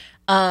it.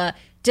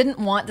 Didn't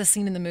want the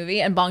scene in the movie,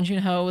 and Bong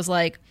Joon-ho was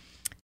like,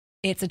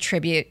 "It's a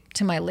tribute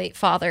to my late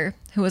father,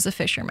 who was a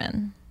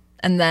fisherman."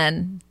 And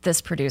then this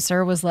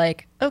producer was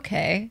like,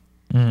 "Okay,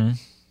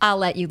 I'll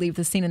let you leave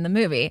the scene in the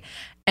movie."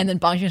 And then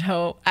Bong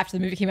Joon-ho, after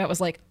the movie came out,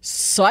 was like,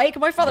 "Psych,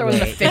 my father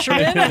wasn't a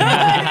fisherman."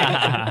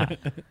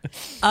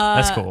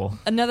 That's cool.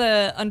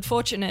 Another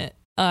unfortunate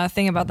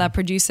thing about that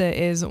producer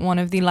is one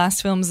of the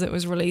last films that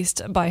was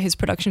released by his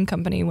production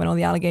company when all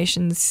the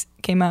allegations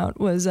came out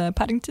was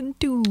Paddington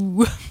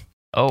 2.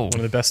 Oh, One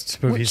of the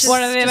best movies.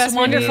 One of the Just best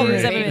wonderful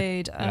movies movie. ever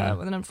made, Yeah.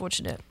 with an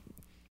unfortunate.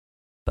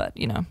 But,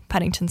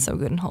 Paddington's so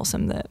good and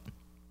wholesome that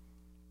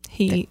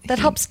that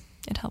helps.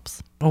 It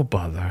helps. Oh,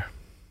 bother.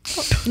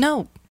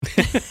 No.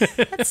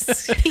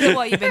 Peter,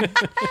 what have you been...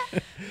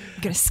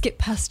 I'm going to skip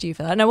past you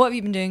for that. Now, what have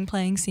you been doing,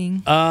 playing,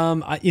 seeing?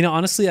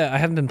 Honestly, I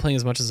haven't been playing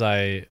as much as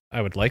I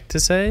would like to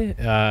say.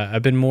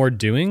 I've been more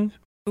doing,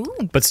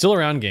 Ooh. but still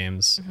around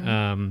games.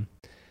 I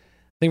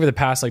think for the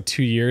past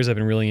 2 years, I've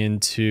been really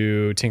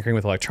into tinkering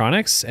with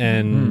electronics,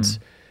 and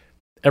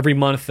every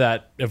month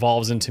that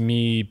evolves into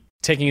me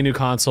taking a new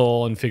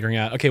console and figuring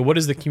out, okay, what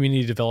is the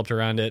community developed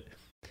around it?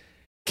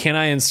 Can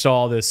I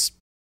install this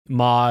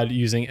mod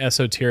using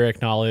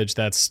esoteric knowledge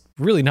that's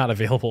really not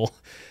available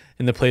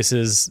in the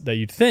places that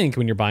you'd think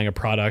when you're buying a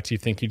product? You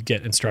think you'd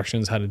get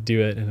instructions how to do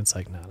it, and it's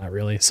like, no, not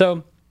really.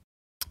 So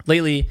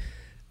lately,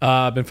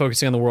 I've been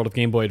focusing on the world of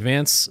Game Boy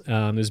Advance.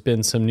 There's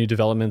been some new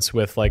developments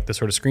with the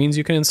sort of screens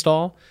you can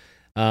install.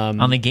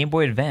 on the Game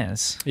Boy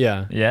Advance.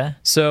 Yeah. Yeah.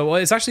 So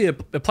it's actually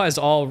it applies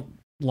to all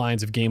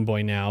lines of Game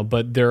Boy now,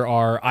 but there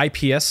are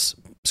IPS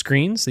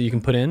screens that you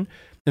can put in.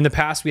 In the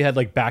past, we had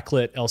like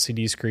backlit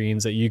LCD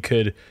screens that you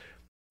could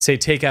say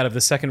take out of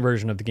the second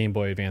version of the Game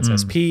Boy Advance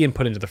SP and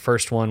put into the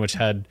first one, which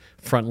had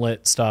front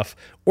lit stuff,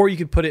 or you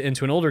could put it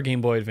into an older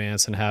Game Boy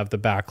Advance and have the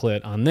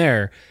backlit on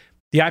there.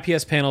 The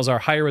IPS panels are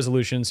higher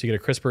resolution, so you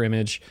get a crisper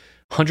image,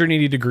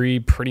 180 degree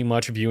pretty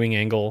much viewing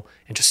angle,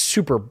 and just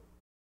super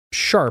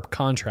sharp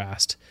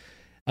contrast.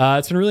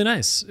 It's been really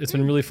nice. It's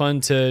been really fun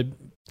to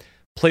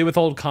play with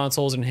old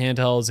consoles and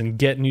handhelds and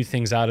get new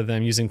things out of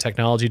them using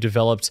technology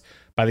developed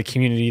by the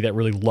community that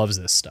really loves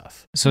this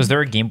stuff. So is there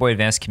a Game Boy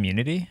Advance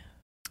community?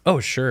 Oh,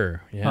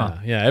 sure. Yeah.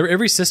 Yeah.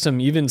 Every system,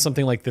 even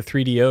something like the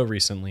 3DO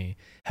recently,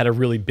 had a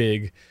really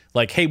big,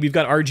 like, hey, we've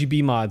got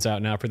RGB mods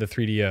out now for the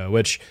 3DO,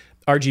 which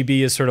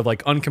RGB is sort of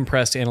like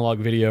uncompressed analog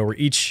video where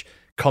each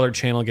color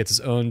channel gets its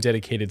own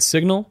dedicated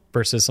signal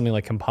versus something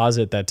like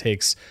composite that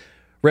takes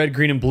red,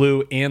 green, and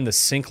blue and the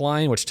sync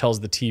line, which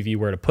tells the TV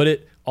where to put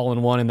it all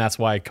in one. And that's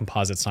why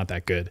composite's not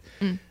that good.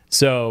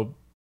 So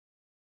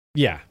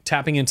yeah,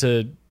 tapping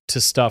into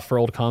stuff for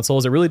old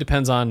consoles, it really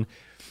depends on,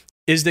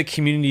 is the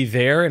community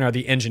there and are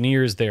the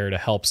engineers there to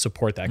help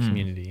support that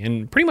community?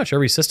 And pretty much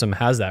every system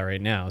has that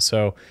right now.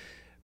 So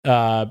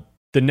the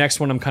next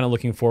one I'm kind of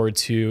looking forward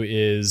to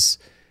is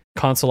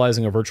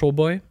consoleizing a Virtual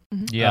Boy.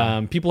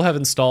 Yeah. People have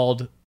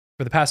installed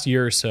for the past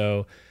year or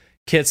so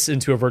kits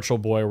into a Virtual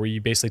Boy where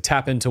you basically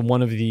tap into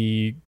one of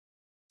the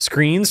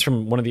screens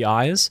from one of the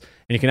eyes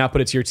and you can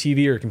output it to your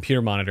TV or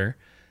computer monitor.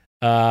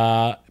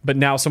 But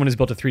now someone has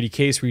built a 3D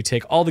case where you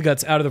take all the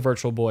guts out of the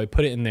Virtual Boy,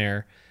 put it in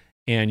there,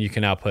 and you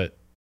can output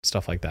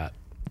stuff like that.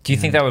 Do you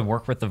think that would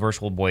work with the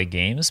Virtual Boy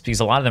games? Because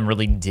a lot of them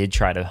really did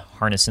try to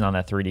harness in on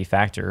that 3D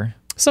factor.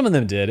 Some of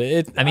them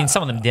did. I mean,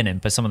 some of them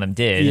didn't, but some of them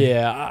did.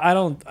 Yeah, I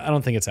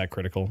don't think it's that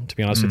critical, to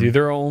be honest with you.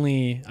 There are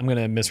only, I'm going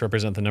to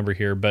misrepresent the number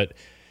here, but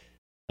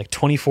like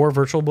 24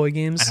 Virtual Boy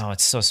games. I know,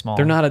 it's so small.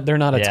 They're not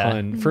a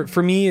ton.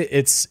 For me,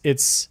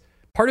 it's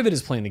part of it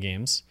is playing the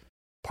games.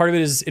 Part of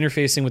it is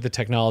interfacing with the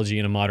technology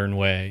in a modern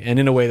way and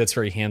in a way that's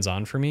very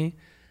hands-on for me.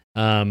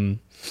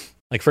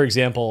 Like, for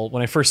example,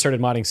 when I first started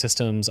modding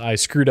systems, I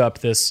screwed up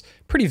this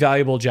pretty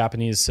valuable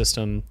Japanese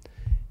system,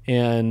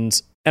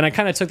 and I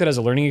kind of took that as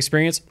a learning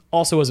experience,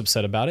 also was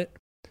upset about it.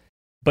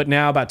 But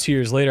now, about 2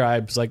 years later, I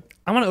was like,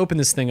 I want to open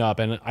this thing up,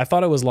 and I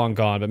thought it was long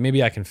gone, but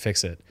maybe I can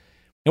fix it.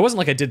 It wasn't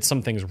like I did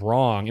some things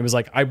wrong. It was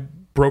like I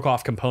broke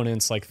off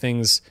components, like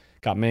things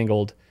got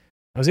mangled.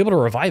 I was able to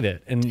revive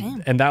it.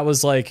 And that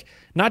was like,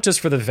 not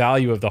just for the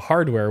value of the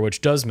hardware,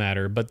 which does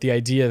matter, but the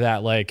idea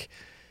that like,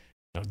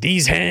 you know,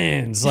 these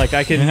hands, like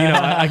I can,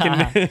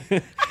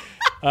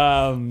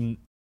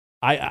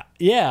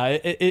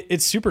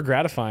 it's super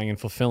gratifying and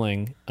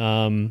fulfilling.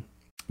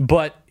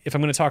 But if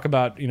I'm going to talk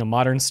about,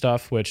 modern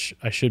stuff, which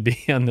I should be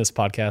on this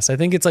podcast, I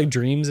think it's like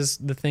Dreams is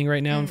the thing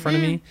right now in front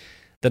of me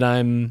that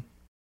I'm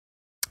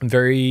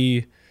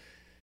very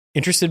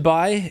interested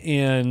by,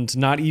 and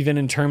not even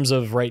in terms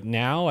of right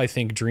now. I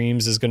think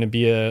Dreams is going to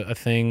be a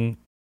thing.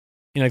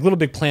 Like Little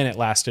Big Planet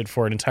lasted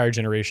for an entire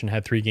generation,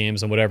 had 3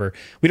 games and whatever.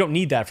 We don't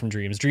need that from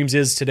Dreams. Dreams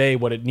is today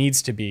what it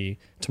needs to be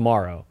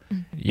tomorrow.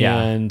 Yeah.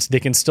 And they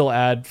can still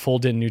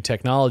fold in new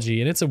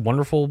technology. And it's a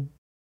wonderful,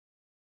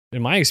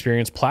 in my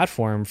experience,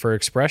 platform for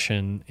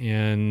expression.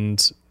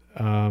 And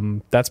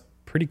that's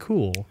pretty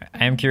cool.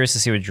 I am curious to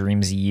see what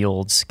Dreams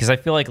yields, because I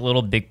feel like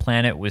Little Big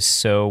Planet was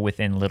so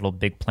within Little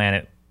Big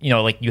Planet.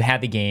 Like you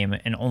had the game,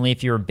 and only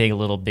if you're a big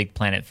Little Big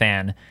Planet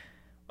fan,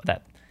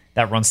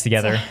 that runs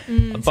together.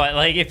 But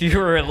like if you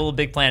were a Little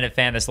Big Planet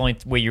fan, that's the only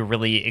way you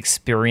really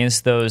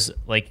experience those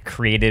like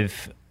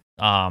creative,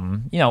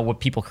 what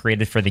people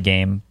created for the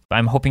game.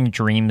 I'm hoping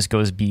Dreams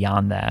goes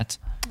beyond that.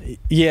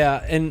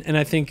 Yeah, and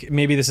I think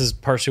maybe this is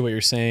partially what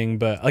you're saying,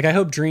 but like I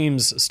hope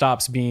Dreams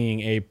stops being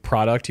a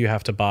product you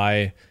have to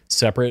buy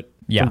separate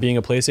from being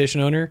a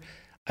PlayStation owner.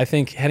 I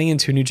think heading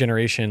into a new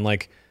generation,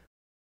 like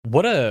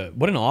what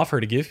an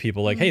offer to give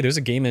people, like, hey, there's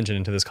a game engine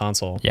into this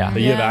console that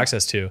you have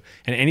access to,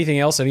 and anything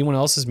else anyone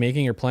else is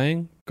making or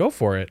playing, go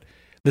for it.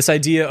 This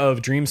idea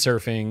of dream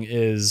surfing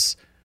is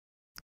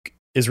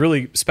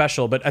really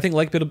special, but I think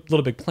like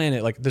Little Big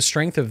Planet, like the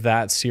strength of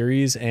that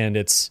series and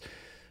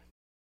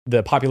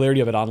the popularity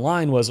of it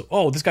online was,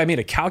 oh, this guy made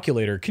a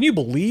calculator. Can you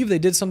believe they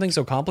did something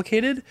so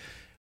complicated?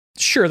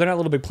 Sure, they're not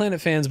Little Big Planet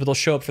fans, but they'll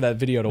show up for that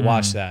video to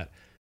watch that.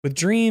 With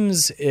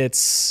Dreams, it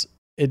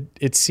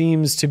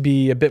seems to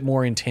be a bit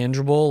more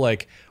intangible.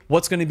 Like,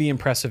 what's going to be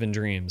impressive in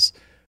Dreams?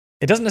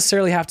 It doesn't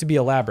necessarily have to be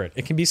elaborate.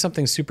 It can be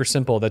something super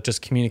simple that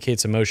just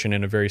communicates emotion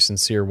in a very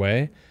sincere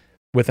way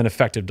with an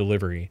effective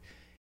delivery.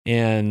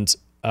 And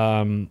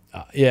I've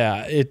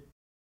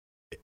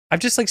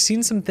just like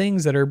seen some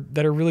things that are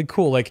really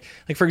cool. Like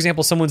for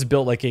example, someone's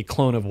built like a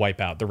clone of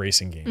Wipeout, the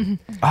racing game.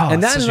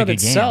 And that in and of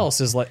itself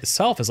is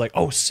like,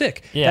 oh,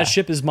 sick. Yeah. That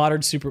ship is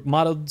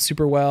modeled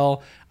super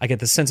well. I get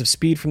the sense of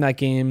speed from that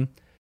game.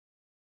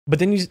 But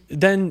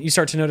then you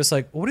start to notice,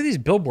 like, what are these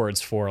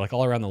billboards for, like,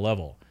 all around the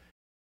level?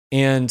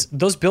 And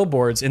those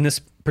billboards in this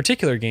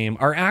particular game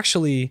are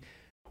actually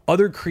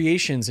other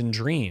creations and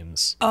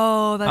dreams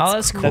Oh,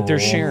 that's cool. that they're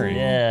sharing.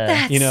 Yeah.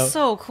 That's You know,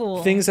 so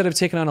cool. things that have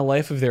taken on a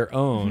life of their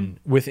own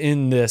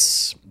within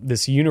this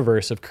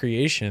universe of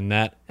creation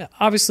that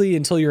obviously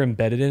until you're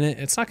embedded in it,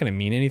 it's not going to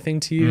mean anything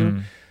to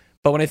you.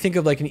 But when I think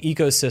of like an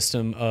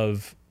ecosystem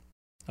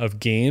of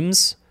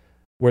games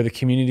where the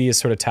community is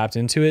sort of tapped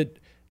into it,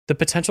 the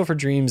potential for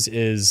dreams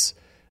is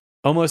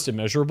almost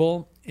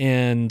immeasurable.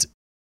 And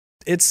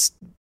it's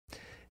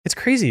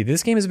crazy.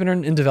 This game has been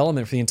in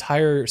development for the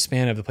entire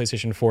span of the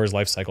PlayStation 4's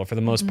life cycle for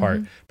the most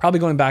part, probably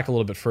going back a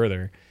little bit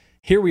further.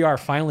 Here we are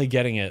finally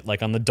getting it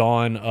like on the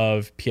dawn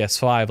of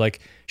PS5. Like,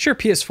 sure,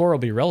 PS4 will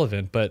be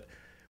relevant, but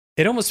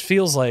it almost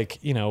feels like,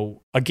 you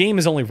know, a game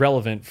is only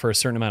relevant for a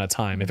certain amount of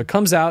time. If it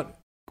comes out,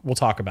 we'll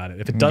talk about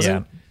it. If it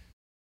doesn't,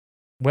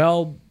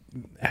 well,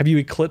 have you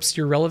eclipsed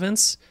your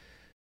relevance?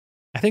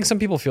 I think some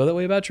people feel that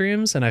way about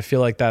Dreams, and I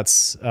feel like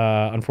that's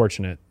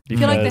unfortunate. I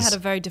feel like they had a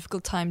very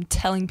difficult time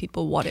telling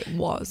people what it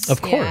was.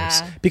 Of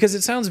course. Because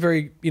it sounds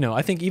very, you know,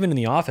 I think even in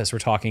the office we're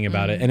talking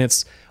about it, and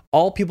it's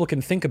all people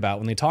can think about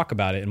when they talk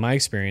about it, in my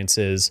experience,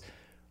 is,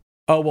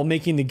 oh, well,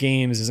 making the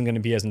games isn't going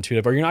to be as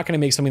intuitive, or you're not going to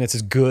make something that's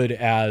as good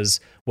as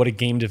what a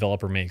game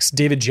developer makes.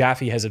 David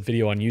Jaffe has a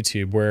video on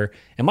YouTube where,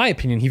 in my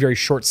opinion, he very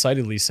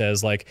short-sightedly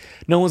says, like,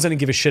 no one's going to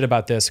give a shit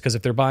about this because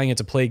if they're buying it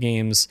to play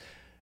games,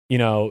 you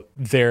know,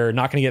 they're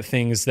not going to get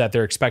things that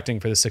they're expecting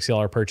for the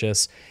 $60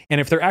 purchase. And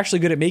if they're actually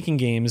good at making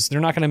games, they're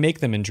not going to make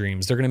them in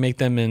Dreams. They're going to make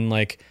them in,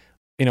 like,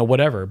 you know,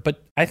 whatever.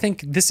 But I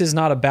think this is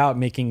not about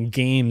making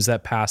games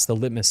that pass the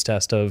litmus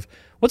test of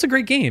what's a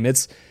great game.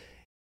 It's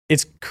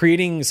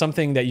creating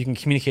something that you can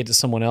communicate to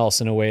someone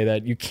else in a way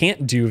that you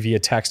can't do via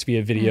text,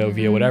 via video,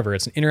 via whatever.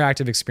 It's an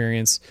interactive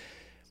experience.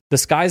 The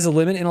sky's the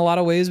limit in a lot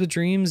of ways with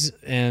Dreams.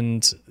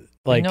 And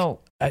like,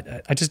 I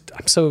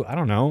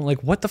don't know,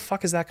 like, what the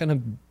fuck is that going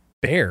to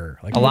bear?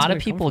 Like, a lot of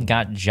people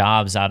got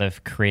jobs out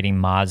of creating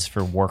mods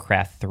for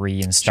Warcraft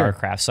 3 and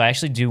StarCraft. So I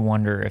actually do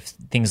wonder if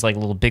things like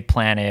Little Big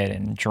Planet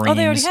and Dreams. Oh,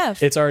 they already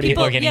have. It's already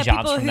people are getting jobs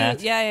people from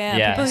that.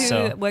 Yeah.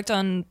 People who worked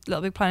on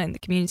Little Big Planet in the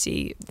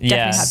community definitely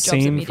have jobs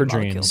same at Media for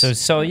Molecules.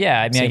 Dreams. So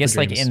yeah, I mean, Same I guess for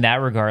like Dreams. in that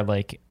regard,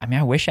 like, I mean,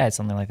 I wish I had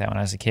something like that when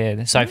I was a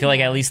kid. So I feel like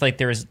at least like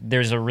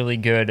there's a really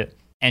good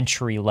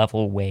entry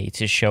level way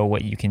to show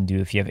what you can do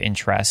if you have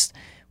interest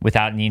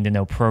without needing to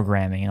know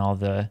programming and all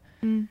the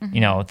you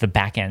know, the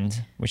back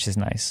end, which is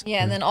nice.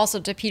 Yeah, and then also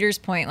to Peter's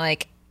point,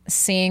 like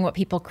seeing what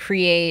people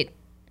create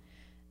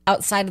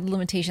outside of the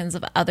limitations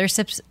of other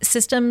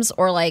systems,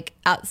 or like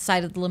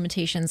outside of the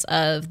limitations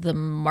of the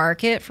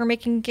market for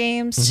making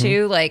games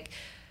too. Like,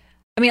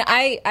 I mean,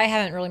 I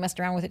haven't really messed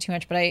around with it too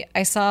much, but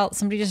I saw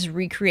somebody just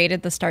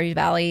recreated the Stardew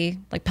Valley,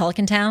 like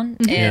Pelican Town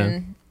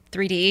in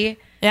 3D.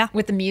 Yeah.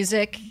 With the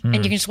music, and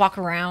you can just walk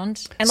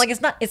around, and like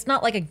it's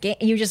not like a game.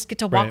 You just get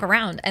to walk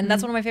around, and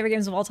that's one of my favorite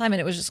games of all time.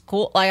 And it was just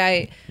cool.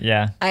 Like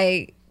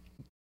that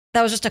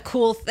was just a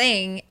cool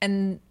thing.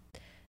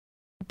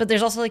 But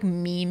there's also like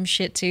meme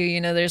shit too. You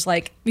know, there's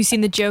like, Have you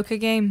seen the Joker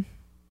game?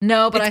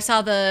 no, but I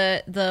saw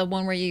the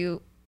one where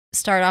you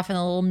start off in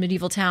a little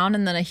medieval town,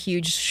 and then a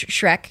huge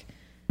Shrek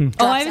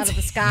drops out of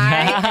the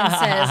sky and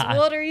says,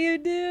 "What are you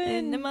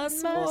doing In my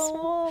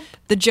swamp?"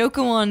 The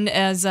Joker one,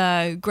 as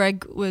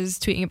Greg was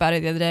tweeting about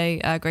it the other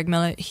day, Greg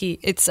Millett,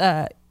 it's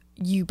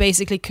you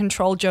basically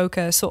control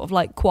Joker sort of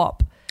like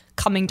Quap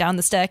coming down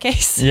the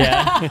staircase.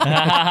 Yeah.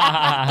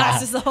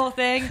 That's just the whole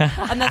thing.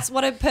 And that's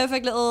what a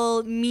perfect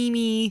little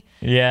meme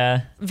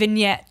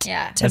vignette to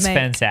That's make.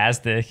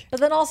 fantastic.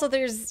 But then also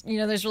there's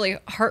really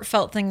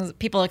heartfelt things,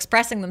 people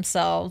expressing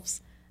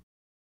themselves.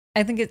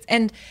 I think it's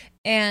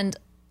and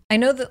I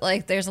know that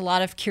like there's a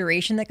lot of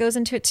curation that goes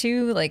into it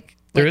too. Like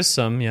there is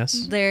some,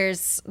 yes.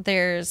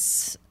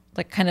 There's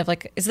like kind of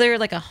like, is there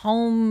like a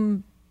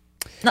home,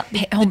 not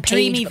home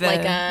page, but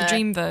like the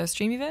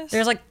Dreamverse.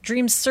 There's like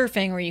dream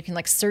surfing where you can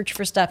like search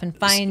for stuff and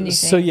find new things.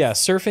 So yeah,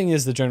 surfing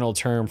is the general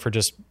term for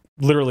just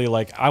literally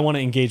like, I want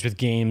to engage with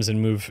games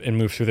and move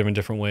through them in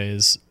different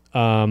ways.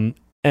 And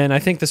I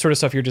think the sort of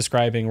stuff you're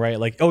describing, right?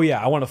 Like, oh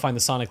yeah, I want to find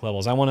the Sonic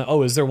levels. I want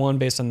to, is there one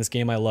based on this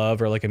game I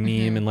love, or like a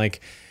meme? And like,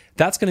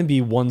 that's going to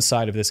be one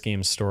side of this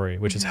game's story,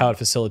 which is how it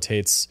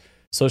facilitates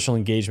social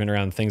engagement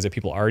around things that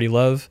people already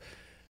love.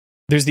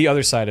 There's the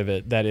other side of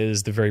it that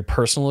is the very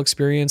personal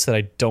experience that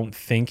I don't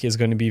think is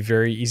going to be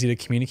very easy to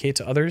communicate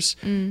to others,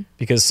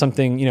 because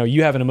something, you know,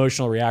 you have an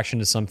emotional reaction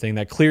to something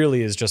that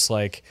clearly is just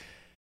like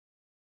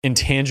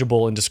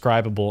intangible,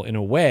 indescribable in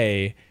a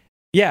way.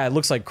 Yeah, it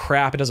looks like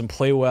crap. It doesn't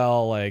play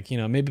well. Like, you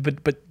know, maybe,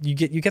 but you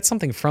get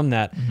something from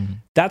that.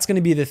 That's going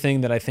to be the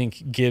thing that I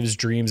think gives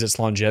Dreams its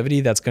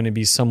longevity. That's going to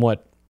be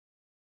somewhat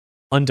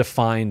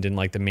undefined in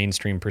like the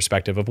mainstream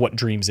perspective of what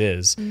Dreams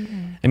is.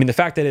 I mean, the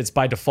fact that it's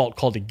by default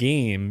called a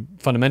game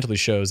fundamentally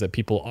shows that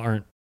people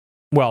aren't,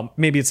 well,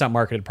 maybe it's not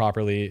marketed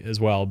properly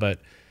as well, but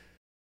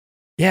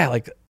yeah,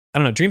 like, I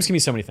don't know, Dreams can be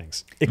so many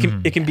things. It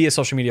can be a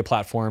social media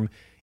platform.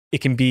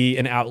 It can be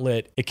an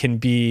outlet. It can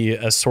be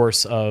a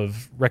source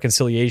of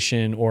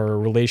reconciliation or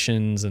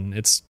relations. And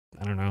it's,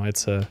 I don't know,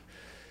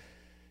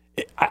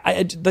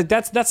 like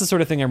that's the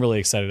sort of thing I'm really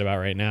excited about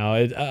right now.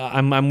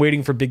 I'm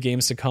waiting for big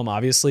games to come,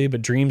 obviously,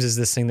 but Dreams is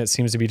this thing that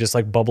seems to be just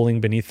like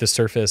bubbling beneath the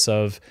surface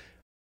of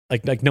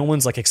like no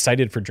one's like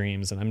excited for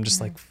Dreams, and I'm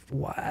just like,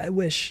 why? I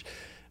wish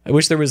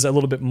there was a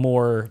little bit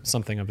more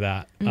something of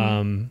that.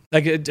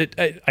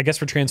 I guess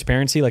for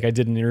transparency, like I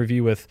did an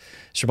interview with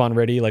Siobhan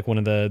Reddy, like one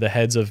of the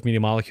heads of Media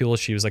Molecule.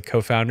 She was like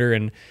co-founder,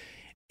 and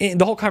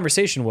the whole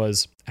conversation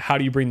was, how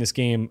do you bring this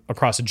game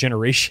across a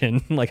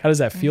generation? Like, how does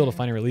that feel to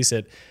finally release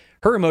it?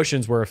 Her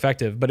emotions were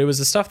effective, but it was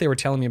the stuff they were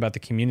telling me about the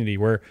community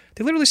where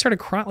they literally started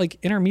crying. Like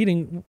in our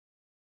meeting,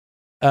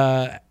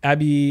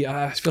 Abby,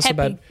 I feel so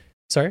bad.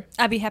 Sorry?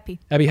 Abby Happy.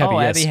 Abby Happy,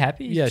 yes. Abby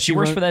Happy? Yeah, she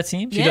works for that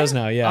team? She does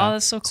now, yeah. Oh,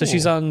 that's so cool. So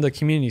she's on the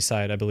community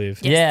side, I believe.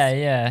 Yes.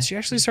 Yeah. She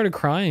actually started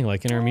crying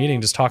like in our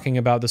meeting, just talking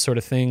about the sort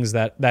of things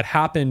that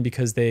happen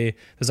because there's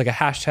like a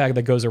hashtag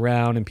that goes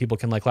around and people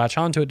can like latch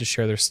onto it to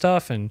share their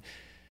stuff. And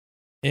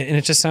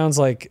it just sounds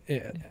like,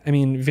 I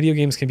mean, video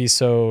games can be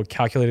so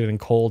calculated and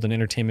cold and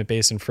entertainment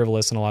based and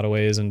frivolous in a lot of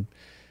ways, and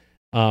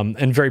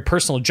very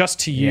personal just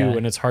to you. Yeah.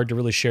 And it's hard to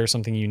really share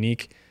something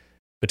unique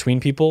between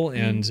people.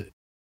 And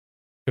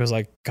it was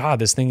like, God,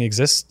 this thing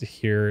exists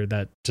here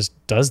that just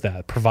does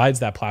that, provides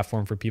that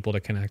platform for people to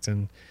connect.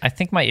 And I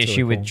think my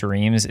issue with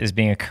Dreams is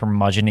being a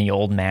curmudgeon-y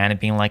old man and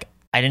being like,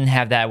 I didn't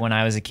have that when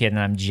I was a kid, and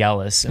I'm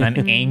jealous, and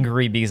I'm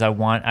angry because I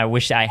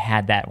wish I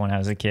had that when I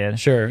was a kid.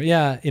 Sure.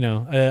 Yeah. You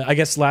know, I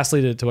guess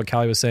lastly to what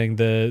Callie was saying,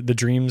 the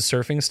Dreams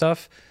surfing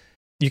stuff,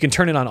 you can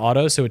turn it on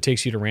auto so it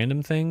takes you to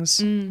random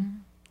things.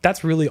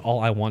 That's really all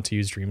I want to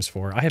use Dreams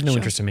for. I have no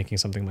interest in making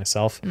something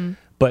myself,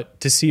 but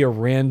to see a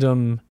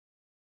random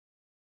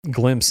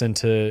glimpse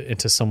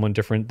into someone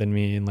different than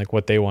me and like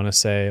what they want to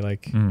say,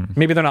 like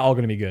maybe they're not all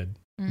going to be good,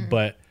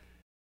 but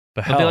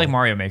They'll be like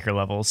Mario Maker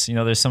levels. You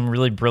know, there's some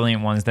really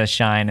brilliant ones that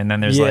shine, and then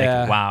there's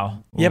like,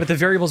 wow. Yeah, but the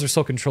variables are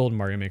so controlled in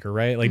Mario Maker,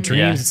 right? Like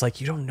Dreams, it's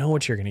like you don't know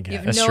what you're going to get. You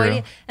have That's no true.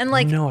 idea. And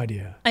like, no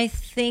idea. I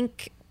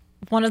think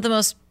one of the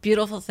most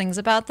beautiful things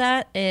about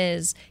that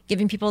is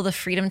giving people the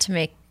freedom to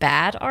make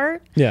bad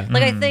art. Yeah.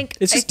 Like I think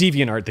It's just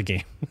DeviantArt, the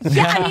game.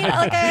 yeah, I mean,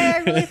 like I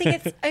really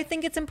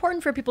think it's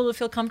important for people to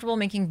feel comfortable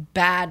making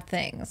bad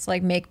things,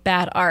 like make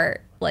bad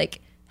art,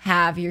 like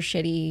have your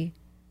shitty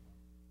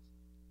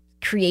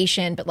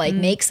creation, but like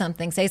make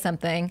something, say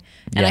something.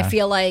 And I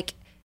feel like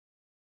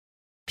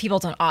people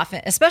don't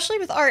often, especially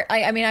with art.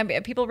 I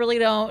mean, people really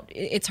don't.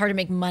 It's hard to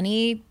make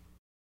money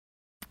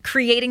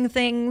creating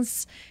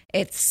things.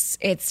 It's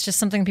just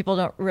something people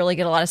don't really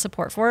get a lot of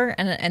support for,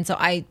 and so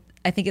I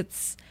think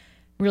it's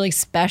really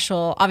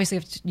special. Obviously,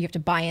 you have to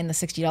buy in the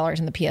 $60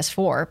 in the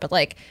PS4, but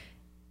like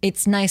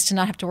it's nice to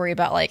not have to worry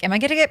about like, am I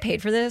going to get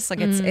paid for this? Like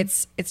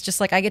it's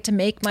just like I get to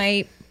make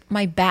my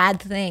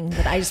bad thing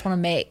that I just want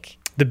to make.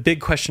 The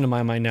big question in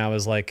my mind now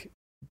is like,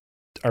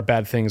 are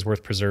bad things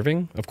worth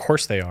preserving? Of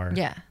course they are.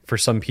 Yeah. For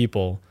some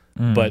people,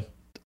 but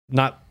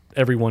not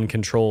everyone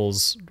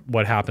controls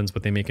what happens,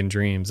 what they make in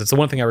Dreams. It's the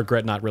one thing I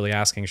regret not really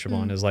asking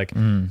Siobhan is like,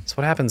 so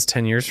what happens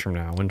 10 years from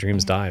now when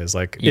Dreams dies?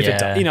 Like, if it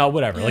dies, you know,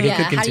 whatever. Like, it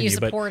could continue. How do you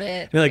support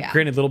it? I mean, like,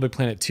 granted, Little Big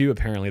Planet 2,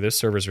 apparently, those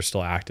servers are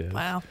still active.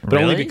 Wow. But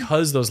only Really?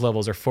 because those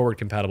levels are forward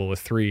compatible with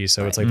 3.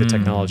 So it's like the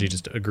technology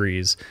just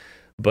agrees.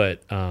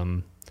 But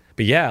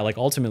yeah, like,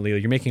 ultimately,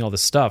 you're making all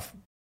this stuff.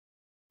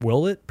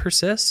 Will it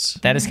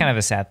persist? That is kind of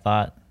a sad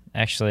thought,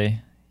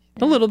 actually.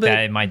 A little bit.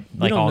 That it might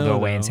like all go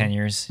away in 10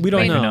 years. We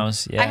don't know. Who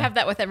knows? Yeah. I have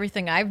that with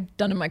everything I've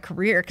done in my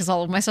career because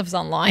all of my stuff is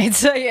online.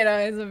 So, you know,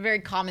 it's a very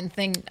common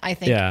thing, I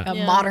think,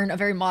 a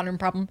very modern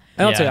problem.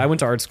 And I'll tell you, I went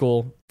to art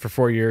school for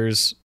 4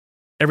 years.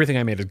 Everything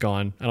I made is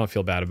gone. I don't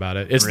feel bad about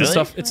it. It's Really?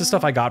 the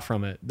stuff I got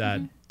from it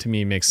that to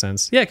me makes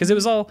sense. Yeah, because it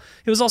was all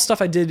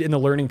stuff I did in the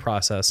learning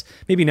process.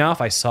 Maybe now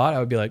if I saw it, I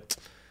would be like,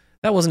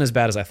 that wasn't as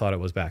bad as I thought it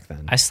was back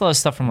then. I still have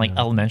stuff from like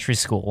elementary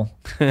school,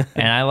 and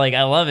I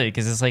love it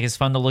because it's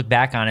fun to look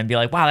back on and be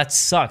like, wow, that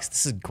sucks.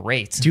 This is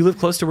great. Do you live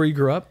close to where you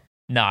grew up?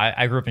 No,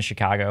 I grew up in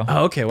Chicago.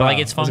 Oh, okay. But Wow. like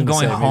it's I was fun gonna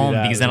going say, maybe home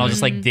that because then was I'll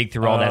just like dig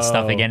through all that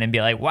stuff Oh. again and be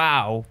like,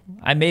 wow,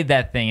 I made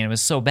that thing and it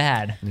was so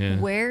bad. Yeah.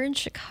 Where in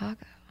Chicago?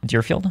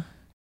 Deerfield,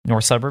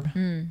 North Suburb.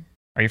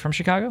 Are you from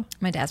Chicago?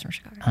 My dad's from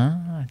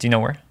Chicago. Do you know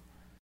where?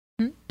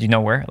 Do you know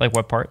where? Like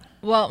what part?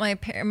 Well,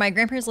 my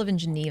grandparents live in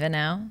Geneva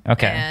now.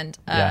 Okay. And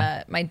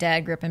Yeah. my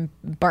dad grew up in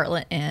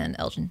Bartlett and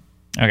Elgin.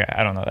 Okay,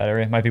 I don't know that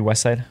area. It might be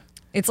West Side.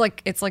 It's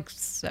like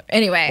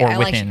anyway, Or I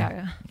like within.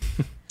 Chicago.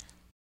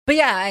 But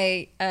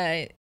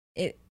yeah,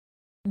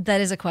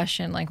 that is a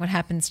question, like what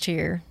happens to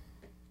your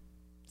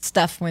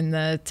stuff when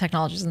the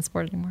technology isn't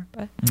supported anymore.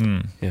 But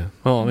Yeah.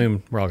 Well, I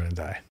mean, we're all gonna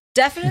die.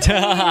 definitely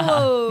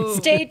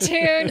stay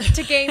tuned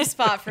to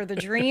GameSpot for the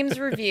Dreams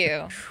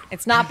review.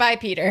 It's not by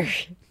Peter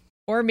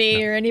or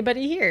me or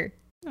anybody here.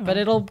 But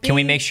it'll be, Can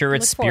we make sure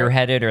it's look forward.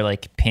 spearheaded or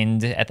like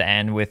pinned at the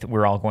end with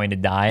 "We're all going to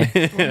die"?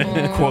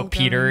 Quote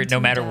Peter, no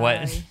matter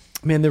what.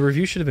 Man, the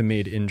review should have been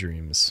made in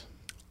Dreams.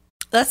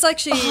 That's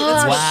actually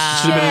Wow.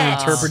 Should have been an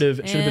interpretive.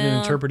 Yeah. Should have been an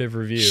interpretive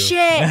review.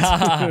 Shit.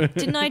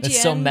 Didn't IGN?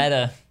 That's so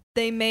meta.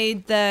 They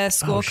made the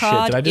Oh shit!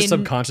 scorecard. Did I just in-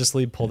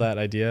 subconsciously pull that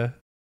idea?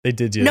 They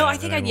did do No, that. I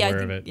think and I'm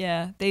aware of it.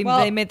 They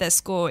Well- made that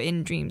score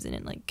in Dreams and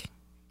it like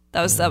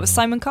That was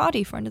Simon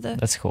Cardy, friend of the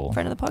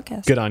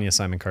podcast. Good on you,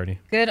 Simon Cardy.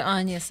 Good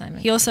on you, Simon.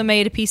 He also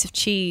made a piece of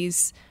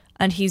cheese,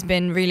 and he's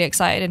been really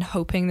excited and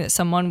hoping that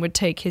someone would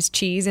take his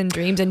cheese in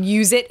Dreams and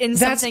use it in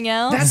something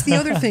else. That's the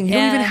other thing. You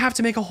Yeah. don't even have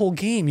to make a whole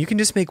game. You can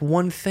just make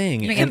one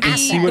thing Make and an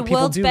see asset. what The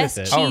people world's do best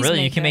with it. cheese Oh,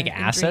 really? You can maker make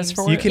in assets Dreams.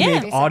 for You it? can Yeah.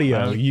 make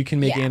audio. You can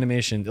make Yeah.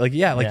 animation.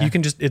 You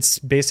can just. It's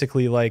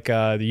basically like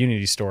the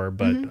Unity store,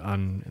 but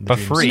on the But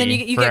Dreams. free. And then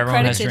you for get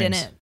everyone who has credited in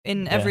dreams. it.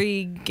 In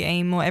every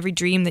game or every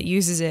dream that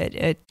uses it,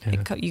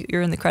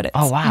 you're in the credits.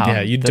 Oh wow!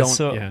 Yeah, you That's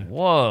don't- yeah.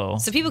 Whoa!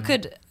 So people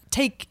could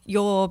take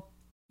you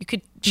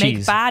could Cheese.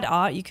 make bad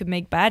art, you could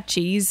make bad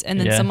cheese, and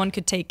then Yeah. someone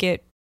could take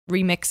it,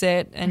 remix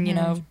it, and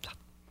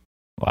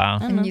Wow.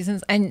 and using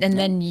and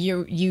then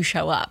you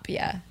show up.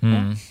 Yeah,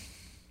 Hmm.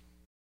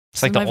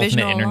 It's like So the my vision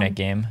ultimate all internet along.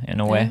 game in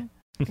a way.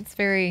 it's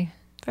very.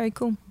 very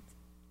cool.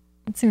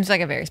 It seems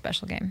like a very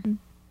special game.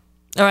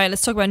 All right,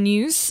 let's talk about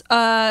news.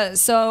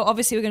 So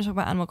obviously we're going to talk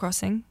about Animal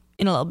Crossing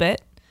in a little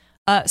bit.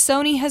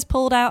 Sony has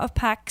pulled out of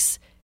PAX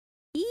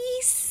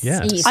East.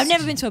 Yeah. East. I've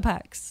never been to a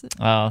PAX.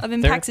 I've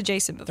been They're- PAX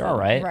adjacent before. all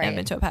right. I haven't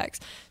been to a PAX.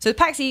 So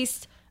PAX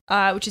East,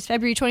 which is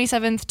February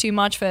 27th to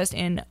March 1st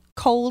in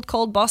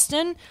cold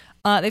Boston.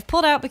 They've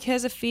pulled out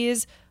because of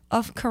fears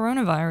of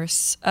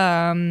coronavirus,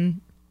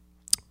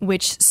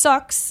 which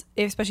sucks,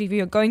 especially if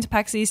you're going to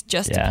PAX East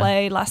just to Yeah.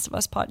 play Last of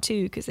Us Part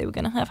 2 because they were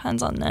going to have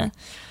hands on there.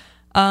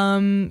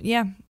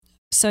 Sony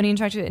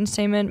Interactive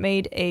Entertainment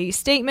made a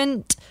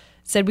statement,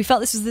 said, "We felt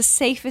this was the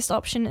safest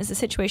option as the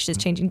situation is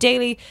changing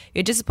daily. We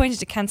are disappointed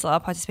to cancel our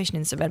participation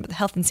in this event, but the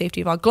health and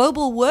safety of our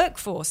global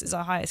workforce is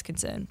our highest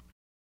concern."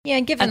 Yeah,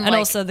 given And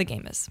also the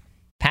gamers.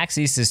 PAX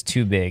East is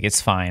too big.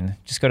 It's fine.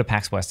 Just go to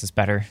PAX West. It's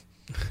better.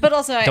 but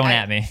also Don't I,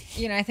 at me.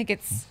 You know, I think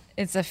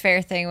it's a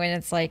fair thing when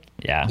it's like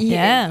Yeah.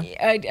 Yeah.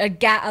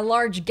 a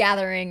large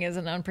gathering is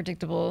an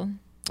unpredictable.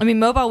 I mean,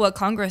 Mobile World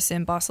Congress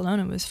in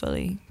Barcelona was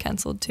fully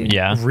cancelled too.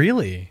 Yeah.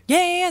 Really?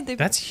 Yeah.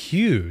 That's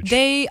huge.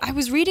 I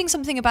was reading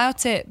something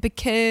about it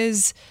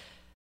because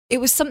it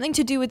was something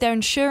to do with their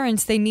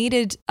insurance. They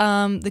needed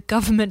the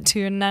government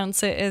to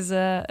announce it as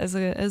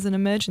an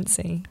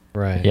emergency.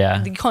 right.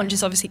 Yeah. You can't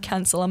just obviously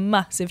cancel a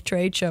massive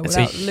trade show It's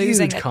a without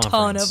losing huge a ton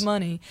conference. of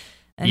money.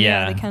 And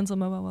Yeah. they cancelled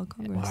Mobile World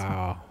Congress.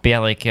 Wow. But yeah,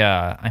 like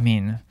I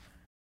mean,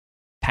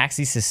 PAX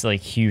East is like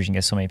huge and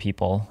gets so many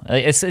people.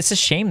 It's a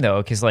shame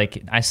though, because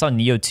like I saw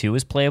Neo 2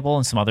 was playable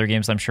and some other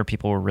games I'm sure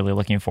people were really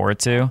looking forward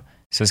to.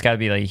 So it's got to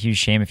be like a huge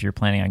shame if you're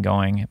planning on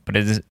going, but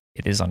it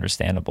is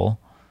understandable.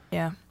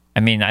 Yeah. I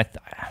mean,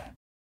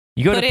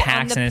 you go Put to it on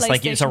PAX the and it's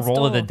like it's a PlayStation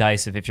roll of the Store.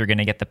 dice if you're going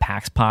to get the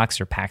PAX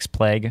Pox or PAX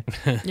Plague.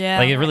 Yeah.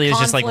 Like it really is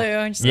just like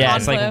Conflu, yeah,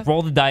 it's conflu. like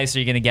roll the dice. Are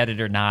you going to get it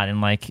or not?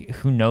 And like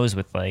who knows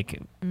with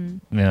like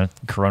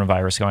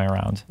coronavirus going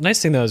around.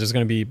 Nice thing though is there's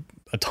going to be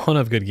a ton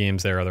of good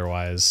games there.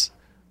 Otherwise,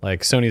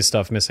 like Sony's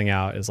stuff missing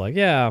out is like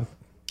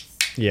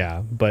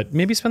yeah, but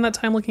maybe spend that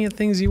time looking at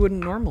things you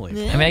wouldn't normally.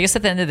 I mean, I guess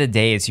at the end of the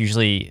day, it's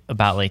usually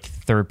about like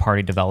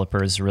third-party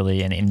developers,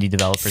 really, and indie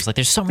developers. Like,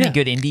 there's so many Yeah.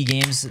 good indie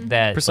games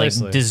that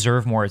Precisely. like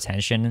deserve more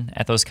attention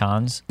at those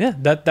cons. Yeah,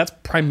 that's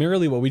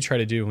primarily what we try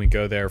to do when we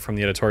go there from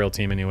the editorial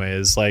team anyway,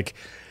 is like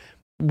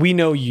we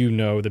know you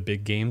know the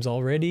big games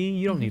already.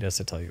 You don't need us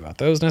to tell you about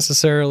those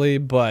necessarily,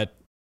 but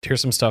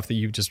here's some stuff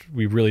that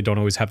we really don't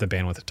always have the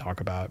bandwidth to talk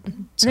about.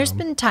 So, There's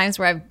been times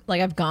where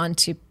I've gone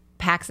to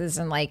PAXs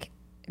and like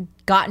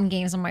gotten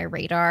games on my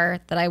radar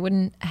that I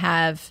wouldn't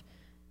have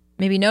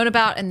maybe known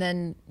about, and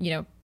then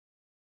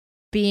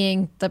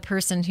being the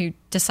person who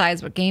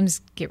decides what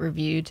games get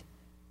reviewed,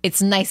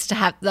 it's nice to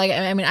have like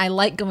I mean I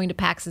like going to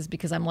PAXs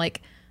because I'm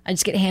like I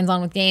just get hands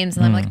on with games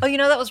and I'm like, oh,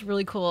 that was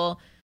really cool.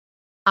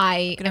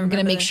 I'm going to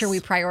remember make sure we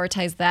this.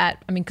 prioritize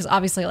that. I mean, because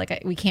obviously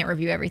we can't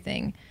review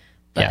everything.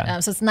 But Yeah.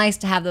 so it's nice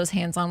to have those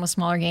hands on with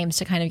smaller games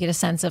to kind of get a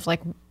sense of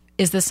like,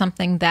 is this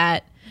something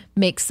that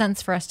makes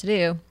sense for us to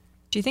do?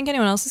 Do you think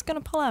anyone else is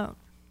going to pull out?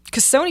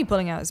 Because Sony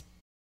pulling out is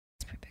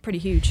pretty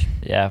huge.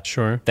 Yeah,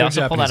 sure. they They're a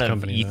also pulled out Japanese of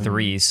company, though.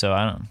 E3, so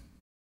I don't.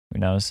 Who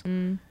knows?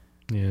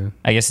 Yeah.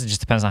 I guess it just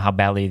depends on how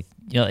badly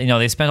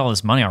they spent all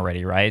this money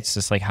already, right? It's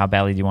just like how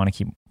badly do you want to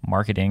keep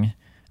marketing?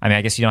 I mean,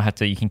 I guess you don't have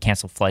to. You can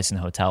cancel flights and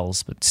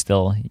hotels, but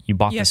still, you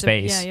bought the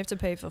space. You have to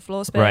pay for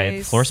floor space.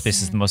 Right, floor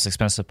space is the most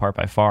expensive part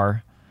by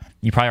far.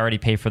 You probably already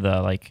pay for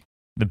the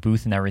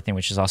booth and everything,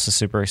 which is also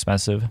super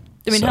expensive.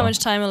 I mean, So, how much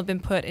time will have been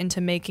put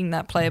into making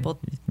that playable,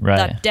 right?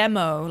 that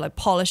demo, like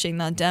polishing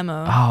that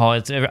demo? Oh,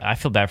 I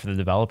feel bad for the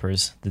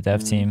developers, the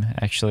dev team,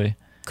 actually.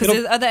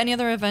 Because are there any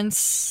other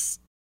events?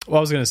 Well,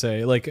 I was gonna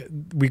say, like,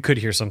 we could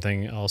hear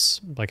something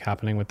else like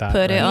happening with that.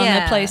 Put it right? on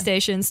Yeah. the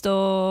PlayStation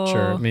Store.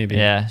 Sure, maybe.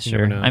 Yeah, You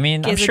never sure. know. I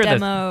mean, I'm Here's a sure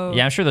demo.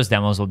 I'm sure those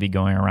demos will be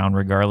going around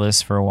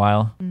regardless for a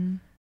while.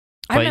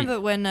 I But- remember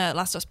when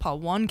Last of Us Part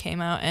 1 came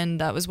out, and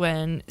that was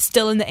when,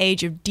 still in the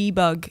age of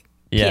debug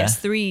Yeah.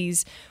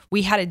 PS3s,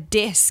 we had a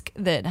disc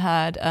that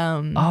had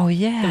Oh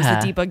yeah. it was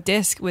the debug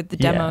disc with the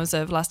Yeah. demos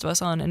of Last of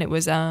Us on, and it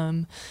was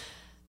the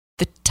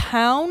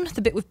town,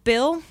 the bit with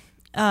Bill,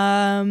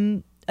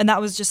 and that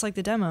was just like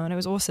the demo, and it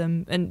was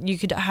awesome, and you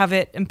could have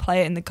it and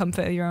play it in the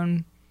comfort of your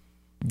own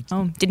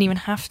home. Didn't even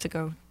have to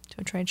go to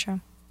a trade show.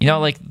 You know,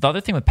 like the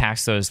other thing with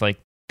PAX though is like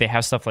they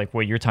have stuff like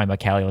what you're talking about,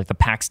 Callie, like the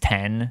PAX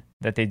 10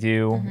 that they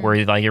do,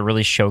 where like it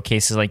really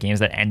showcases like games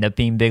that end up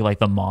being big. Like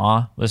the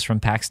Maw was from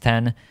PAX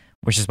 10,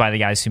 which is by the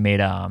guys who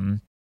made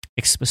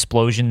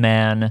Explosion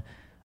Man.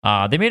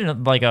 They made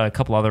like a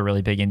couple other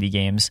really big indie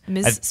games.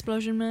 Ms.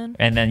 Explosion Man.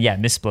 And then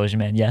Miss Explosion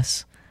Man,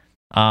 yes.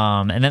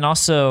 And then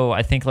also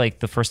I think like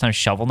the first time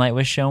Shovel Knight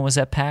was shown was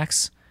at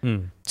PAX.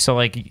 So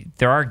like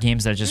there are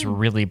games that just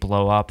really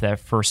blow up that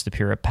first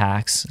appear at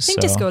PAX. I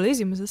think Disco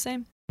Elysium was the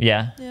same.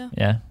 Yeah.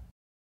 10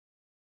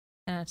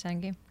 out of 10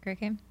 game. Great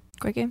game.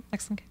 Great game.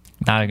 Excellent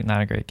game.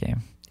 Not a great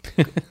game.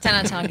 10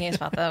 out of 10 game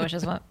spot though, which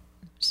is what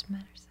just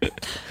matters.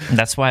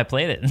 That's why I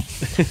played it.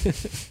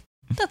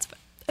 That's fine.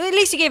 At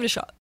least you gave it a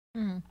shot.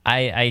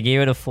 I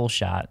gave it a full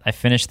shot. I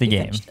finished the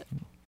game. Finished it.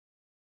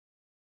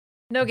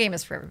 No game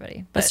is for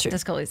everybody, but That's true.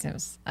 Disco Elysium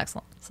was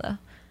excellent. So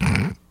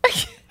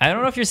I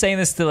don't know if you're saying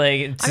this to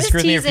like just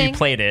screw me if you teasing.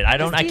 played it. I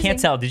just can't teasing.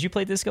 tell. Did you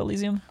play Disco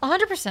Elysium?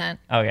 100%.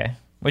 Okay.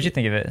 What'd you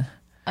think of it?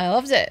 I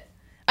loved it.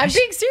 I'm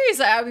being serious.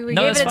 I mean, we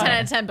No, gave it a that's 10 fine.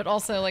 out of 10, but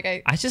also like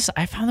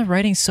I found the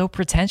writing so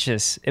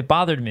pretentious. It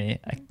bothered me.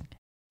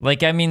 I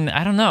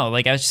don't know.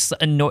 Like I was just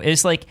annoyed.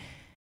 It's like,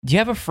 do you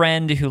have a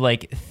friend who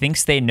like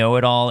thinks they know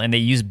it all and they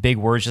use big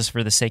words just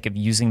for the sake of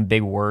using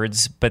big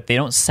words, but they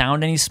don't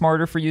sound any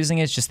smarter for using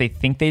it? It's just they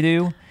think they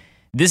do.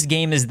 This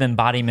game is the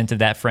embodiment of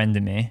that friend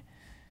to me.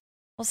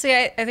 Well, see,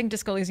 I think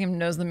Disco Elysium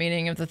knows the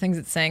meaning of the things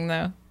it's saying,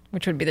 though,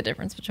 which would be the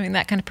difference between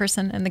that kind of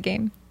person and the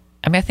game.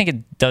 I mean, I think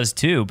it does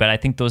too, but I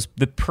think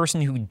the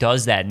person who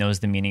does that knows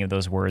the meaning of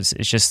those words.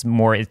 It's just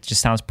more, it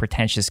just sounds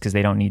pretentious because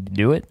they don't need to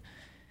do it.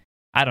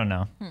 I don't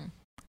know.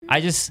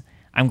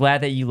 I'm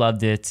glad that you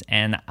loved it,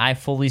 and I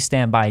fully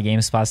stand by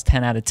GameSpot's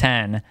 10 out of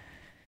 10.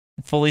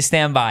 Fully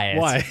stand by it.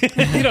 Why? You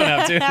don't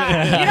have to. You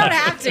don't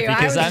have to.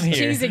 Because I I'm was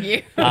here. teasing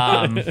you.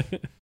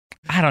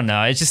 I don't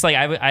know. It's just like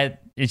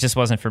it just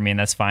wasn't for me, and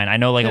that's fine. I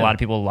know like a lot of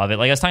people love it.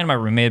 Like I was talking to my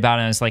roommate about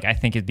it, and I was like, I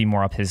think it'd be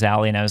more up his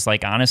alley. And I was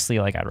like, honestly,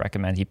 like I'd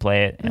recommend he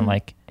play it. And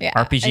like Yeah,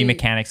 RPG I-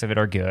 mechanics of it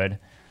are good.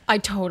 I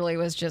totally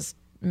was just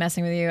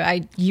messing with you.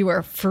 You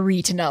were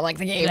free to not like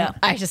the game. Yeah.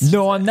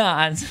 No, I'm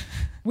not.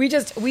 We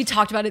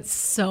talked about it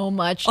so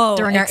much Oh,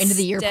 during our end of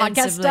the year podcast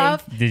extensively.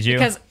 stuff. Did you?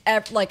 Because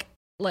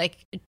like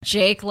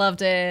Jake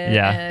loved it.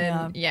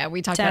 Yeah. And yeah,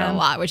 we talked about it a Damn.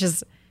 lot, which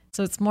is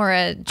so it's more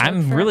a joke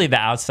I'm for- really the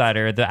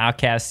outsider, the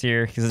outcast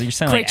here, because you're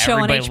saying Great like show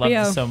on everybody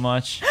loved HBO. it so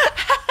much.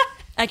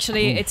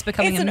 Actually, it's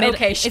becoming It's a an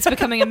okay show. it's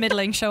becoming a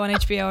middling show on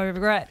HBO. I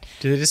regret.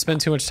 Do they just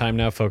spend too much time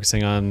now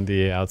focusing on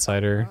the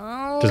outsider,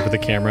 just with the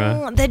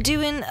camera? They're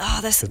doing. They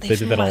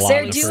did that a lot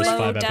They're in the first doing-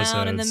 5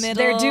 down in the episodes.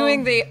 middle. They're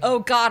doing the oh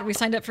god, we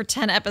signed up for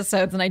 10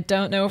 episodes and I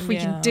don't know if we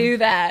Yeah. can do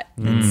that.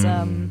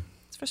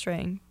 It's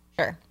frustrating.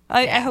 Sure.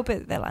 I hope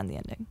they land the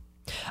ending.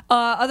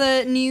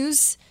 Other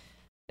news.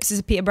 This is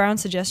a Peter Brown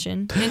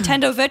suggestion.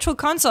 Nintendo Virtual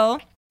Console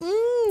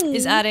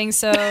is adding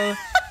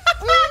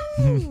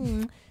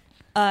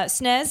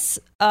SNES.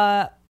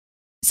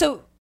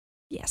 So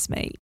yes,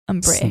 mate. I'm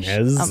British.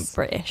 SNES? I'm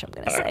British. I'm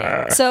gonna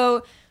say it.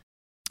 So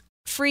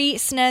free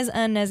SNES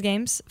and NES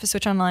games for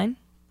Switch Online.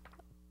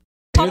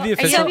 You know the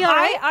official- So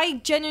I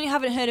genuinely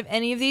haven't heard of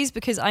any of these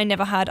because I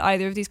never had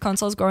either of these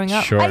consoles growing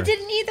up. Sure. I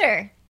didn't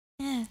either.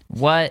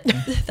 What?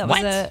 That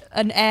was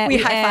an air. We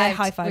air high-fived.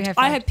 high five. We I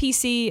high-fived. had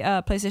PC,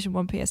 PlayStation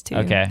 1, PS2.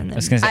 Okay. and I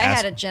was then- gonna say, I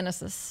had a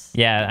Genesis.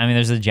 yeah, I mean,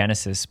 there's the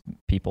Genesis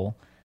people.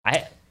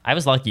 I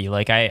was lucky.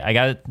 Like I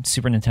got a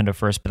Super Nintendo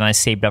first, but then I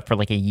saved up for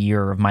like a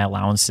year of my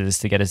allowances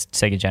to get a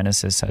Sega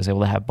Genesis. I was able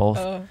to have both.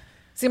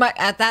 See,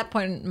 at that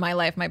point in my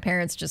life, my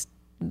parents just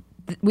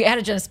we had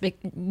a Genesis.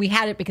 We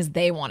had it because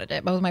they wanted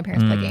it. Both of my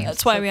parents play games.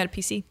 That's why we had a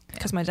PC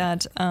because my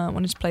dad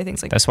wanted to play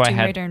things like That's why I Tomb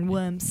had- Raider and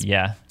Worms.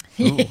 Yeah.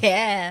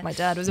 Yeah. My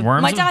dad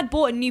Worms my is- dad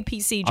bought a new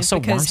PC just Also,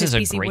 because Worms his is a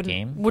PC great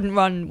game. wouldn't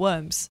run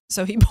Worms,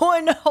 so he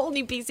bought a whole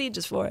new PC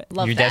just for it.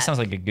 Love Your that. dad sounds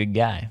like a good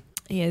guy.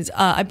 He is.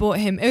 I bought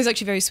him. It was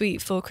actually very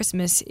sweet for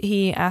Christmas.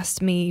 He asked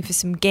me for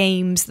some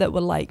games that were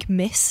like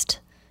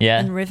Myst Yeah.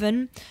 and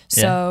Riven.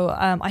 So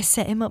I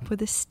set him up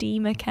with a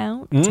Steam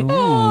account.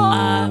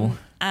 Ooh.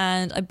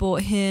 And I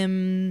bought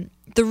him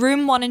The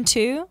Room 1 and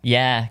 2.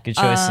 Yeah. Good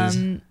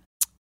choices.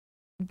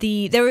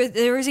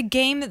 There is a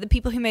game that the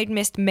people who made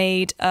Myst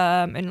made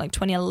in like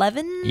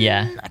 2011.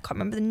 Yeah. I can't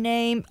remember the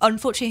name.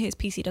 Unfortunately, his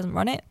PC doesn't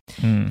run it.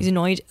 Mm. He's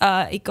annoyed.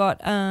 He got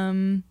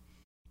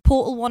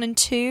Portal 1 and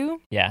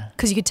 2 Yeah.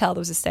 because you could tell there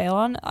was a sale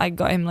on. I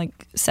got him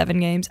like 7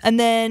 games. And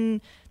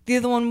then the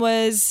other one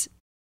was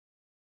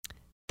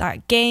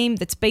that game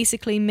that's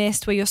basically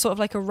Myst where you're sort of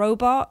like a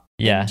robot.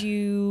 Yeah. And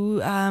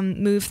you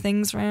move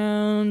things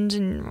around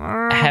and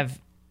Have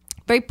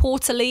very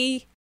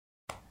portally.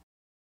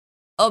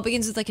 Oh, it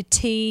begins with like a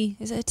T.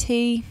 Is it a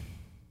T?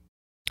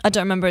 I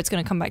don't remember. It's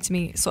going to come back to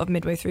me sort of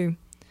midway through.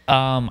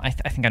 I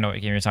think I know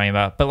what game you're talking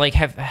about. But like,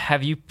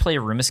 have you played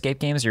room escape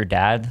games? Your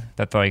dad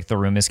that like the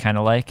room is kind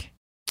of like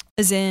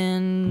As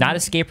in... not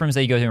escape rooms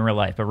that you go to in real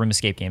life, but room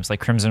escape games like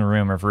Crimson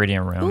Room or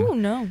Viridian Room. Oh,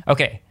 no.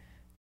 Okay.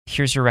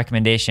 here's your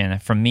recommendation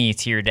from me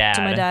to your dad.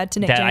 To my dad, to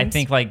Nick that I James.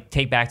 think like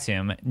take back to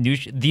him.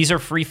 These are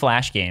free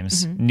Flash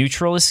games.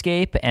 Neutral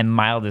Escape and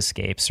Mild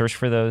Escape. Search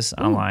for those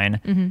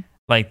online.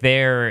 Like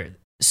they're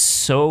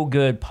so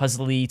good,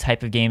 puzzly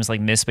type of games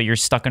like Myst, but you're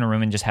stuck in a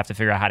room and just have to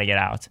figure out how to get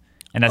out.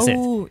 And that's it.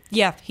 Oh,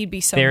 yeah, he'd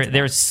be so.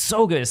 They're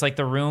so good. It's like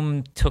The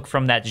Room took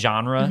from that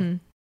genre.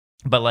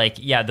 But like,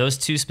 yeah, those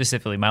two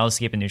specifically, Mild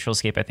Escape and Neutral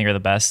Escape, I think are the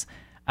best.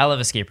 I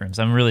love escape rooms.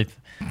 I'm really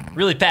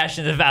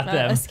passionate about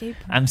them. Escape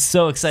room. I'm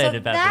so excited So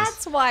about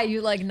that's this. why you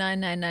like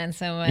 999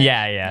 so much.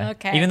 Yeah.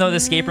 Okay. Even though the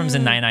escape rooms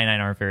in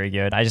 999 aren't very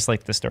good, I just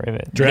like the story of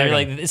it. Drag They're 'em.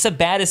 like, it's a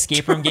bad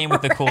escape room game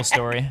with a cool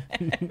story.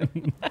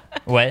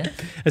 What?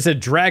 I said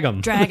drag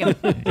 'em. Dragon.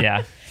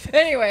 Yeah.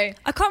 Anyway,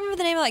 I can't remember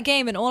the name of that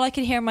game, and all I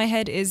could hear in my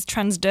head is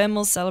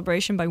Transdermal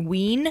Celebration by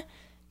Ween,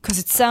 because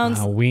it sounds.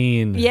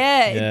 Halloween.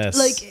 Yeah, Yes.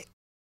 like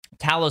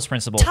Talos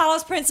Principle.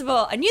 Talos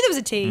Principle. I knew there was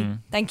a T.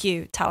 Thank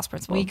you, Talos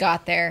Principle. we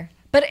got there.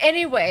 But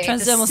anyway, the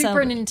Transdermal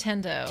Super Celebrate.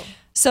 Nintendo.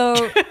 So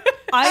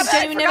I've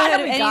genuinely never forgot heard how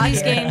of we any of got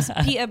these here. games.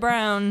 Peter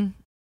Brown,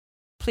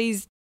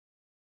 please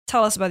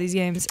tell us about these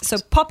games. So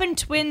Poppin'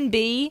 Twin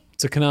B.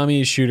 It's a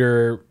Konami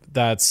shooter.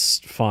 That's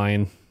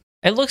fine.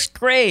 It looks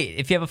great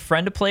if you have a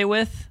friend to play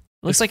with.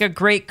 Looks like a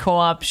great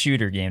co-op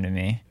shooter game to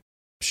me.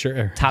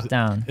 Sure. Top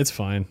down. It's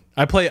fine.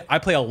 I play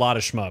a lot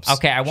of shmups.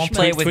 Okay, I won't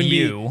play it with Twin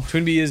you. B,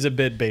 Twin B is a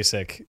bit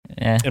basic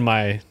Eh. in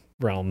my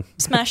realm.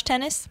 Smash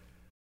Tennis.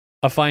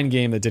 A fine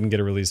game that didn't get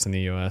released in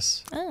the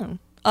US. Oh.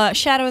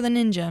 Shadow of the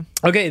Ninja.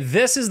 Okay,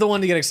 this is the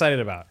one to get excited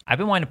about. I've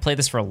been wanting to play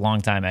this for a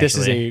long time, actually. This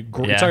is a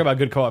talk about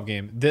good co-op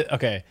game.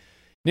 Okay.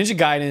 Ninja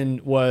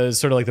Gaiden was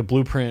sort of like the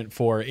blueprint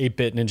for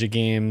 8-bit ninja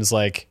games.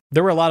 Like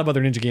there were a lot of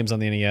other ninja games on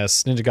the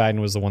NES. Ninja Gaiden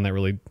was the one that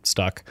really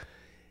stuck.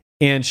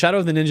 And Shadow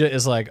of the Ninja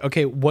is like,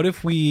 okay, what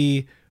if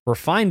we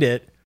refined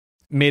it,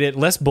 made it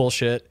less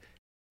bullshit,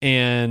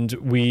 and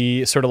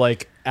we sort of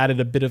like added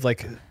a bit of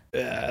like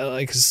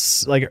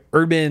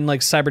urban,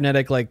 like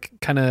cybernetic, like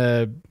kind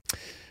of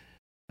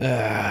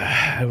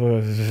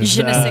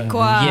Je ne sais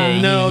quoi.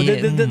 yeah. no,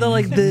 the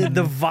like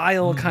the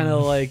vile kind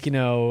of like, you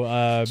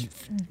know,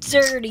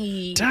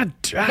 Dirty.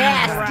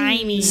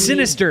 Grimy.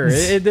 sinister.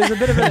 There's a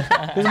bit of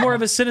there's more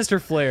of a sinister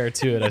flair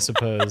to it, I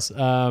suppose.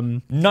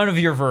 None of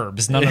your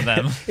verbs, none of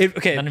them.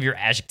 Okay, None of your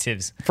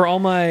adjectives. for all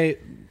my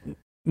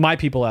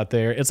people out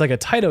there, it's like a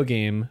Taito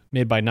game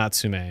made by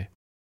Natsume.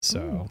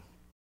 So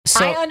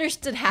So, I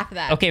understood half of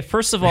that. okay,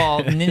 first of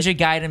all, Ninja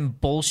Gaiden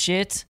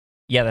bullshit.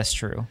 Yeah, that's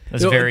true.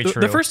 That's very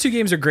true. The first two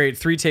games are great.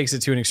 3 takes it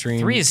to an extreme.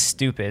 3 is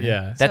stupid.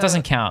 Yeah. That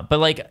doesn't count. But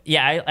like,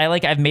 yeah,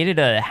 I've made it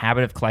a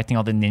habit of collecting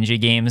all the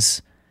ninja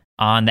games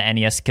on the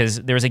NES because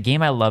there was a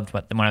game I loved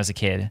when I was a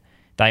kid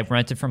that I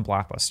rented from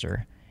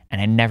Blockbuster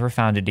and I never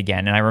found it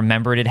again. And I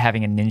remembered it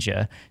having a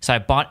ninja. So I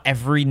bought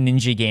every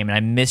ninja game and I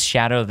missed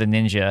Shadow of the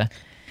Ninja.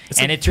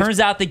 And like it turns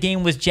out the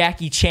game was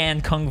Jackie Chan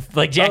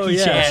Jackie Oh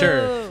yeah, Chan. sure.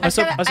 A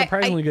gotta-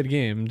 surprisingly good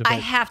game. I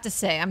have to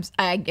say,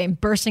 I'm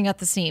bursting at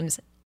the seams.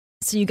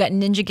 So you got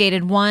Ninja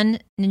Gaiden 1,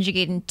 Ninja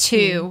Gaiden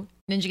 2,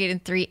 Ninja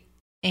Gaiden 3,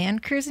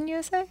 and Cruis'n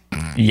USA?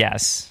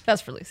 Yes.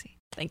 That's for Lucy.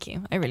 Thank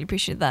you. I really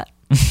appreciate that.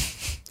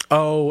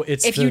 Oh,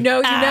 it's If you know,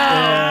 you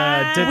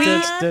know.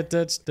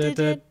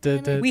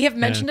 We have Yeah.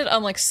 mentioned it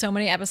on like so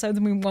many episodes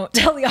and we won't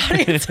tell the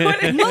audience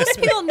what it is. Most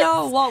people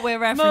know what we're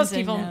referencing. Most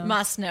people now.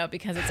 must know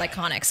because it's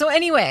iconic. So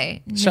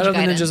anyway, Shadow of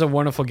the Gaiden. Ninja is a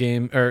wonderful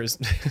game. Or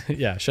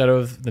yeah, Shadow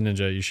of the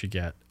Ninja you should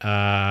get.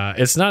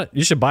 It's not.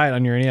 You should buy it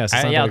on your NES.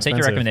 It's not Yeah, that I'll take your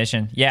expensive.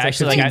 recommendation. Yeah, It's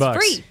like actually, like $15.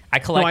 free. I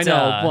collect. No,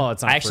 I know. Well,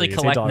 it's not I actually free.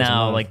 It's collect $8 a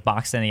now month. like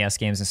boxed NES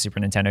games and Super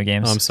Nintendo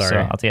games. Oh, I'm sorry. So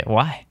I'll take it.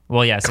 Why?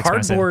 Well, yeah, it's Cardboard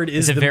expensive.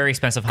 is It's a the- very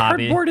expensive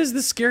hobby. Cardboard is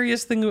the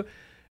scariest thing.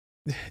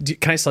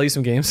 Can I sell you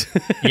some games?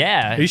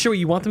 Yeah. Are you sure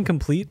you want them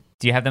complete?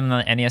 Do you have them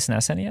on the NES and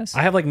SNES?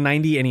 I have like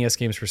 90 NES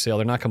games for sale.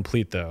 They're not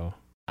complete though.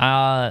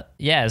 Yeah,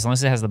 as long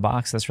as it has the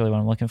box, that's really what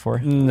I'm looking for.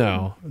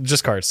 No,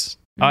 just carts.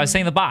 Oh, I was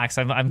saying the box.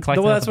 I'm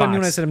collecting Well, the that's what I box. mean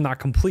when I said I'm not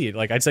complete.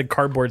 Like I said,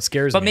 cardboard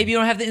scares But me. maybe you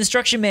don't have the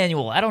instruction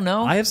manual. I don't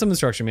know. I have some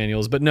instruction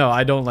manuals, but no,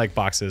 I don't like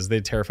boxes.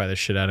 They terrify the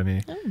shit out of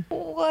me.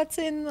 What's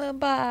in the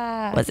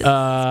box? What's it?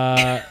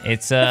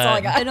 It's That's all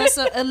I got. And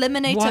also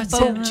Eliminator What's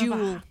in Boat the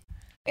Duel.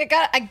 I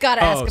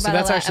gotta ask Oh, about so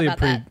that's that. actually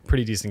a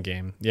pretty decent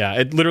game. Yeah,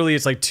 it literally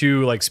it's like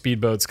 2 like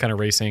speedboats kind of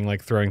racing,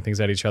 like throwing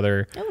things at each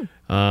other.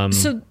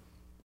 So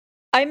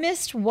I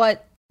missed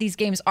what these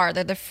games are.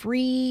 They're the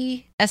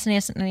free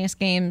SNES and NES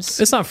games.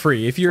 It's not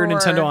free. If you're a For-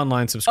 Nintendo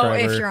Online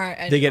subscriber, you're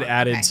they get okay.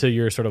 added to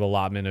your sort of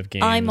allotment of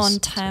games. I'm on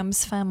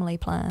Tam's family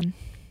plan.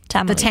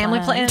 The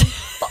Tamley plan.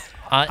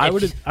 I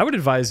would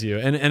advise you,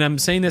 and I'm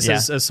saying this Yeah.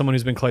 as someone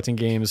who's been collecting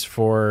games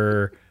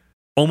for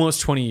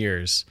almost 20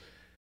 years.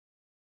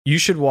 You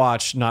should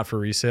watch Not for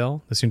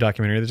Resale, this new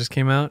documentary that just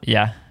came out.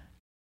 Yeah.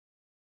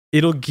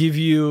 It'll give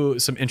you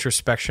some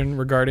introspection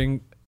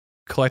regarding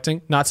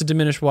collecting, not to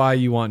diminish why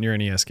you want your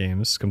NES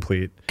games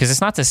complete, Because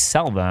it's not to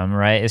sell them,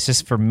 right? It's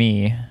just for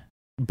me.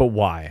 but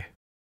why?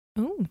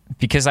 Ooh.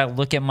 Because I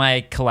look at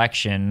my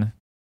collection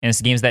and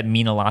it's games that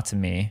mean a lot to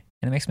me.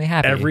 and it makes me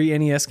happy. Every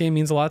NES game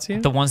means a lot to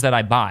you? The ones that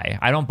I buy.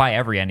 I don't buy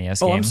every NES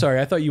game. Oh, I'm sorry.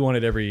 I thought you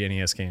wanted every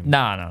NES game.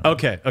 No.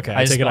 Okay.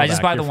 I take it all just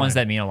back. buy the You're ones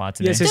fine. that mean a lot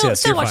to me. Yes, Still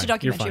you're watch fine. the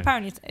documentary. You're fine.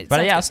 Apparently, it's But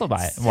yeah, like- I'll still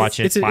buy it. Watch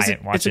it. Buy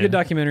it. Watch It's a good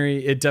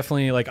documentary. It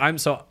definitely I'm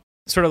so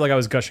sort of like I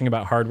was gushing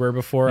about hardware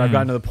before. I've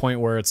gotten to the point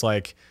where it's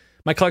like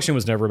my collection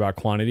was never about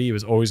quantity. It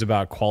was always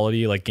about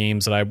quality, like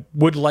games that I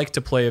would like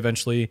to play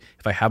eventually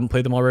if I haven't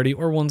played them already,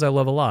 or ones I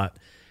love a lot.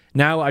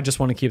 Now I just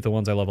want to keep the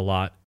ones I love a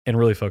lot and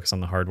really focus on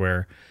the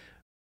hardware.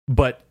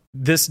 But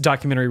this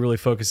documentary really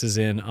focuses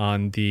in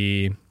on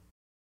the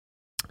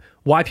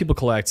why people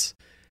collect,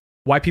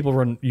 why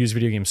people use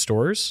video game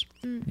stores,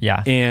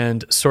 Yeah.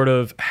 and sort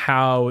of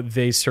how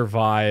they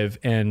survive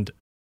and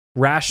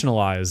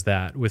rationalize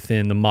that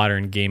within the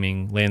modern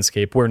gaming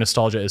landscape where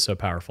nostalgia is so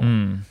powerful.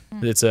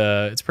 It's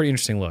a pretty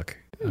interesting look.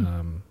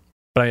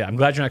 But yeah, I'm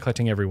glad you're not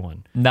collecting every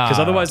one. Nah. Because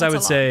otherwise I That's would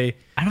a lot. say,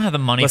 I don't have the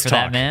money Let's for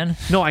talk. that, man.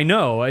 no, I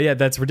know. Yeah,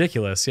 that's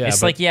ridiculous. Yeah, It's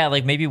but-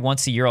 like maybe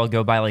once a year I'll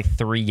go buy like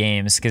 3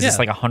 games because it's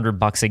Yeah. like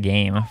 $100 a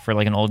game for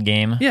like an old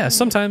game. yeah,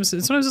 sometimes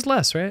it's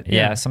less, right?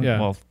 Yeah,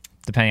 well,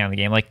 depending on the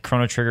game. Like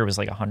Chrono Trigger was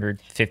like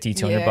 150,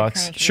 200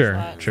 bucks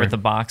Sure. with the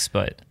box,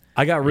 but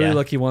I got really Yeah.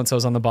 lucky once. I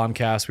was on the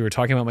Bombcast. We were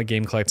talking about my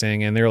game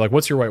collecting, and they were like,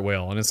 "What's your white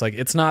whale?" And it's like,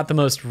 it's not the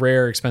most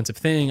rare, expensive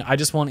thing. I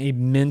just want a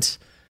mint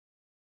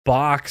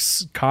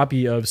box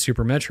copy of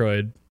Super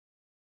Metroid.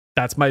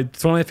 It's one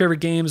of my favorite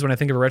games. When I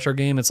think of a retro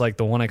game, it's like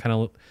the one I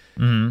kind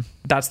of.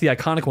 That's the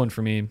iconic one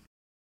for me.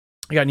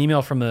 I got an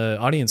email from an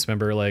audience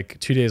member like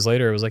 2 days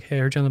later. It was like, "Hey,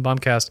 I heard you on the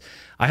Bombcast.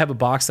 I have a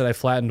box that I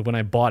flattened when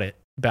I bought it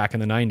back in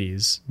the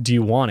 90s. Do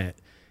you want it?"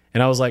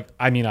 And I was like,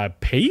 "I mean, I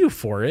pay you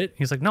for it."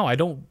 He's like, "No, I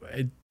don't."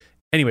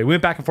 Anyway, we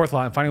went back and forth a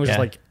lot, and finally was just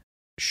like,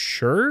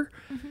 "Sure."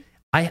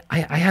 I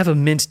have a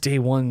mint day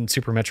one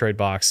Super Metroid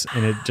box,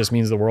 and it just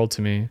means the world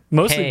to me.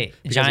 Mostly, hey,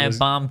 because it Giant was-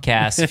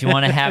 Bombcast, if you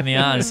want to have me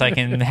on so I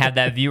can have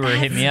that viewer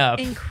hit me up.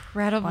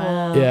 Incredible.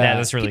 Wow. Yeah,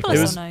 that's really People cool. are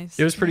It was so nice.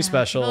 it was pretty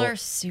special. People are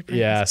super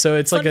Yeah, nice. so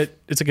it's Fun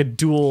like a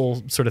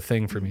dual sort of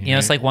thing for me. You know,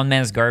 it's like one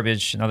man's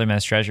garbage, another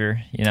man's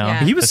treasure. You know,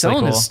 Yeah. he was That's really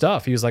selling cool. his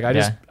stuff. He was like,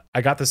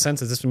 I got the sense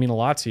that this would mean a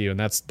lot to you, and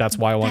that's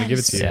why I want to That give it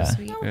is to you. so Yeah.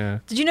 sweet. Yeah.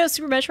 Did you know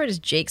Super Metroid is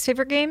Jake's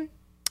favorite game?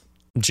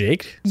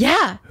 Jake?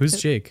 Yeah.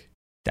 Who's Jake?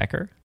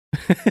 Decker.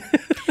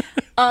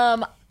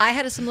 I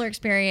had a similar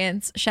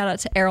experience. Shout out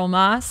to Errol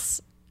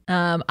Moss.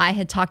 I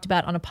had talked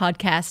about on a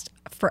podcast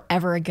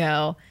forever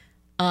ago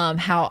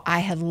how I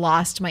had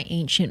lost my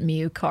Ancient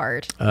Mew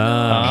card. And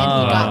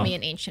he got me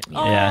an Ancient Mew.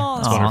 Yeah, Oh,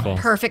 That's Aw. wonderful.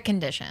 Perfect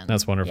condition.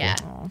 That's wonderful. Yeah.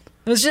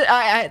 It was just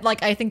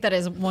I think that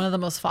is one of the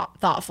most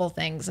thoughtful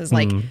things is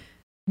like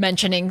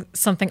mentioning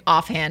something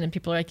offhand and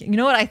people are like, you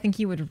know what, I think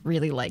you would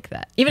really like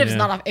that. Even if it's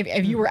Yeah. not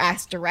if you were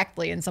asked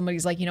directly and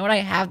somebody's like, you know what, I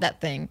have that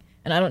thing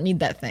and I don't need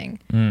that thing.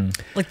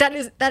 Like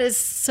that's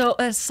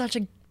such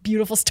a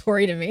beautiful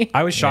story to me.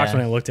 I was shocked Yeah.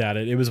 when I looked at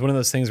it. It was one of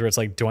those things where it's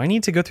like, do I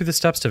need to go through the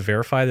steps to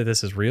verify that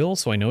this is real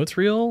so I know it's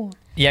real?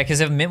 Yeah, because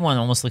the mint one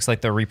almost looks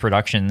like the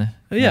reproduction.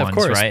 Yeah, ones,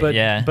 of course. right? But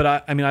yeah,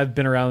 but I mean, I've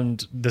been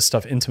around this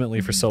stuff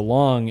intimately for so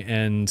long,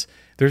 and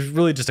there's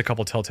really just a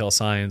couple telltale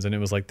signs, and it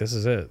was like, this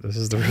is it. This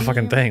is the real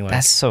fucking thing. Like,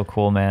 that's so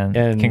cool, man.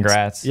 and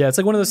Congrats. Yeah, it's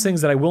like one of those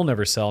things that I will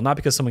never sell, not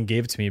because someone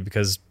gave it to me,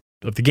 because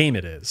of the game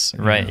it is.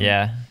 you Right. know?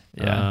 Yeah.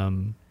 Yeah. I I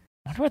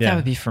wonder what yeah. that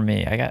would be for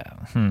me. I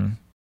got.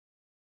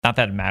 Not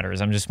that it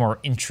matters. I'm just more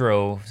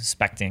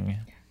introspecting.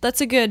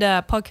 That's a good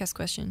podcast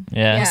question.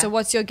 Yeah. Yeah. So,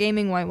 what's your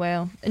gaming white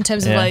whale in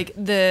terms of Yeah. like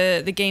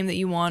the game that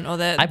you want or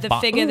the I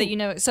figure that ooh. you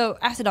know? So,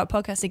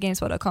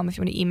 after.podcast@gamespot.com if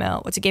you want to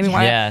email. What's a gaming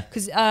white Yeah. whale?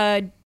 Because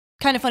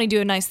kind of funny do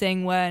a nice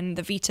thing when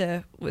the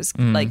Vita was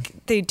like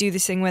they do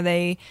this thing where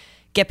they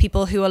get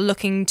people who are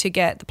looking to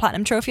get the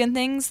platinum trophy and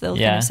things. They'll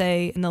kind Yeah. of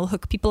say and they'll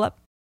hook people up.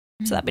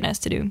 So that'd be nice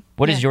to do.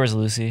 What is Yeah. yours,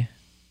 Lucy?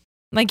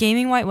 My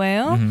gaming white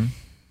whale. Mhm.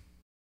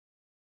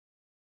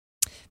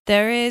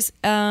 There is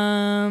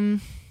I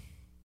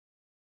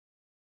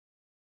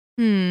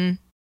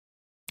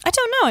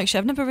don't know actually.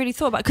 I've never really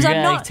thought about it because I'm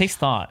Yeah, not it takes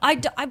thought.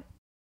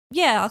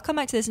 yeah, I'll come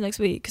back to this next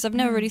week because I've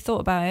never really thought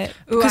about it.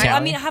 Ooh, Because I- I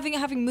mean,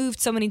 having moved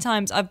so many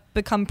times, I've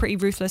become pretty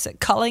ruthless at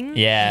culling.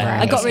 Yeah.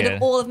 Right. I got that's rid good.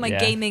 of all of my Yeah.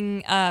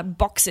 gaming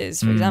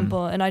boxes, for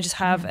example, and I just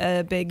have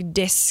a big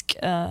disc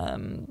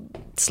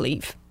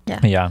sleeve.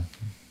 Yeah.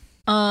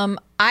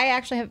 I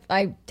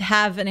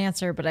have an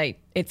answer, but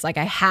it's like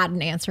I had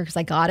an answer because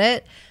I got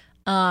it.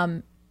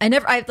 I've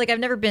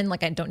never been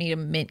like I don't need a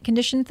mint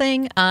condition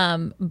thing.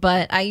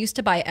 But I used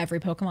to buy every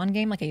Pokemon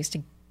game.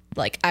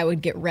 I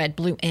would get red,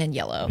 blue, and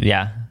yellow.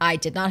 Yeah. I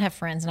did not have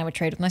friends, and I would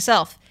trade with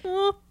myself.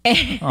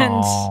 And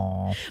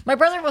Aw. my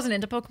brother wasn't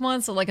into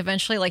Pokemon, so like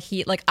eventually,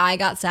 I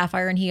got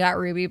Sapphire and he got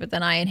Ruby, but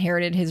then I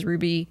inherited his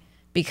Ruby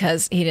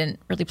because he didn't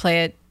really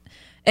play it.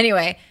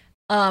 Anyway,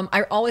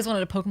 I always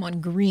wanted a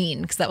Pokemon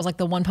Green because that was like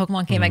the one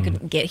Pokemon game I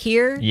couldn't get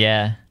here.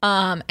 Yeah.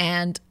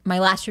 And my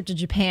last trip to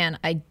Japan,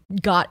 I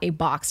got a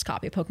boxed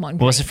copy of Pokemon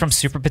Green. Was it from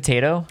Super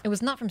Potato? It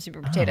was not from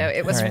Super Potato.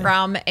 It was alright.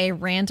 from a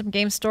random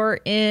game store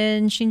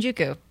in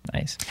Shinjuku.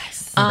 Nice.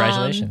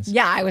 Congratulations.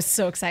 Yeah, I was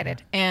so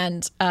excited.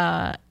 And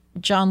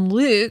John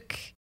Luke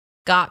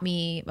got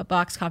me a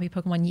box copy of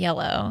Pokemon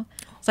Yellow.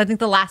 So I think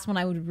the last one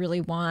I would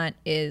really want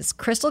is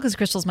Crystal, because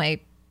Crystal's my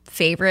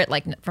favorite,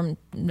 like from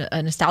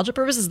a nostalgia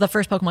purposes. The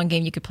first Pokemon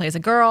game you could play as a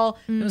girl.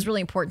 It was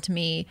really important to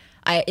me.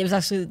 It was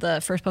actually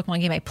the first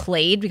Pokemon game I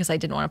played because I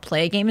didn't want to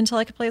play a game until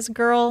I could play as a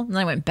girl. And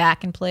then I went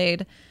back and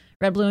played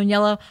Red, Blue, and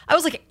Yellow. I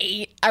was like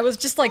 8. I was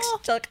just like,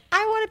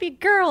 I want to be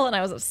girl, and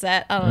I was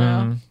upset. I don't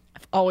know.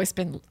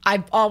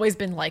 I've always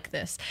been like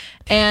this.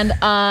 And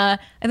I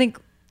think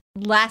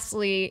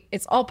lastly,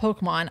 it's all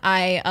Pokemon.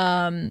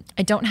 I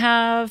don't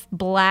have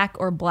Black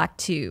or Black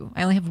 2.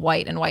 I only have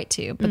White and White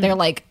 2, but they're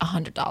like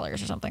 $100 or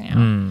something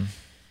now.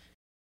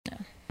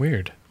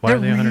 Weird. Why are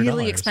they $100?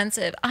 Really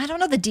expensive. I don't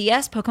know. The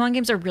DS Pokemon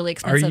games are really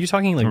expensive. Are you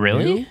talking like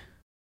Really? new?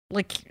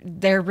 Like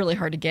they're really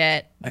hard to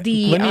get. Let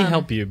me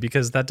help you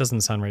because that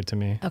doesn't sound right to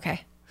me.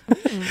 Okay.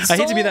 I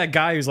hate to be that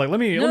guy who's like, let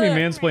me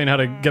mansplain how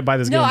to get by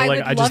this game. No, But I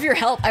like, would love your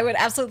help. I would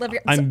absolutely love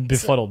your I'm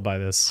befuddled by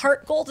this.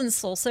 Heart Gold and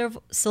Soul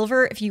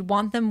Silver, if you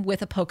want them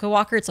with a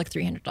Pokewalker, it's like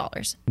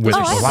 $300. With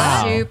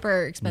Wow.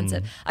 Super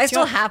expensive. I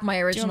still have my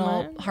original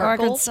Or I Heart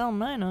could Gold. sell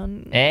mine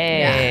on.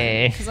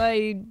 Hey. Because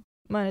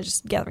mine is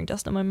just gathering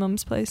dust at my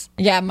mum's place.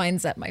 Yeah,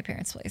 mine's at my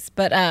parents' place.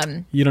 But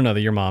You don't know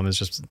that your mom is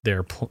just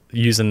there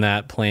using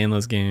that, playing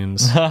those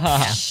games.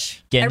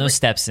 Getting those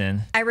steps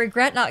in. I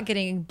regret not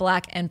getting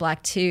Black and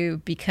Black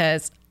 2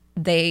 because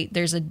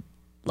there's a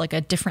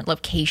different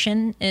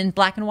location in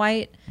Black and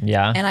White.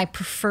 Yeah. And I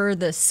prefer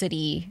the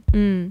city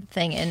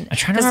thing. And I'm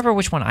trying to remember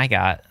which one I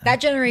got. that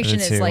generation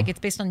The is two. like, it's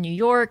based on New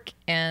York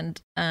and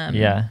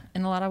Yeah.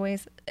 in a lot of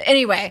ways.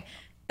 Anyway,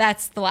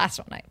 that's the last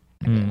one I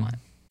really want.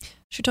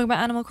 Should we talk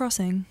about Animal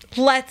Crossing?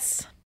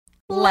 Let's.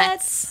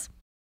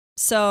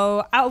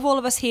 So, out of all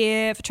of us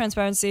here, for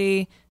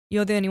transparency,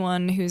 you're the only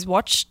one who's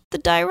watched the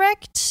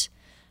direct.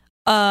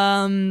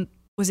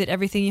 Was it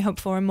everything you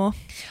hoped for and more?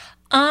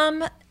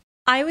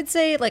 I would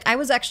say, like, I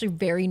was actually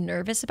very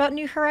nervous about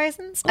New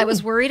Horizons. I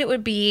was worried it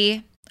would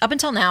be, up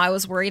until now, I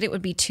was worried it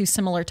would be too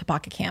similar to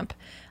Pocket Camp.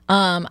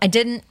 I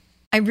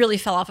really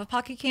fell off of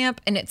Pocket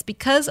Camp, and it's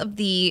because of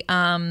the,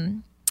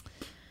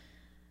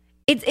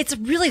 it's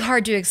really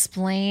hard to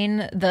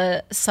explain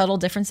the subtle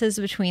differences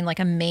between like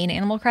a main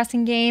Animal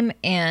Crossing game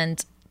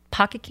and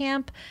Pocket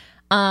Camp.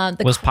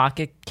 Was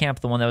Pocket Camp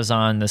the one that was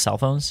on the cell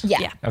phones?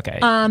 Yeah. Okay.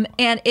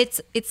 And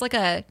it's like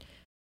a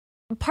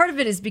part of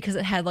it is because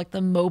it had like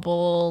the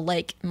mobile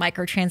like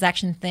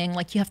microtransaction thing.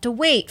 Like you have to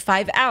wait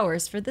 5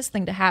 hours for this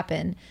thing to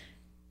happen,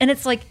 and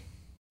it's like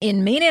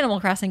in main Animal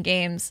Crossing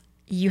games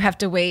you have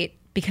to wait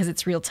because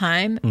it's real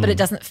time, but it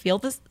doesn't feel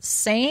the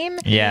same.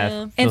 Yeah, it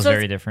feels and so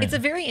very different. It's a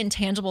very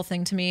intangible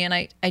thing to me, and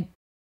I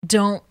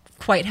don't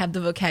quite have the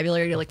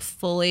vocabulary to like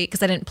fully,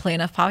 because I didn't play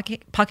enough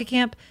Pocket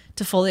Camp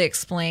to fully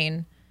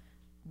explain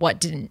what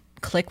didn't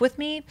click with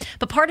me.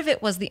 But part of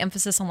it was the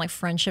emphasis on like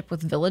friendship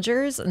with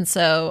villagers, and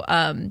so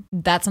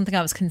that's something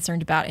I was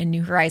concerned about in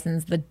New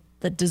Horizons, the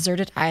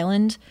deserted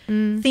island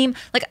theme.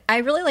 Like I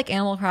really like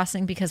Animal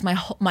Crossing because my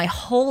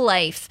whole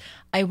life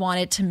I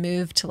wanted to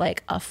move to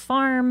like a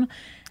farm,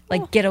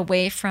 like get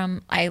away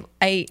from I'm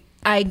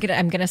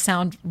gonna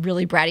sound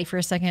really bratty for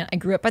a second. I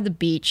grew up by the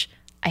beach.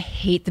 I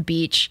hate the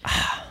beach.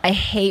 I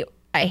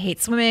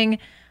hate swimming.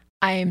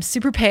 I am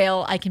super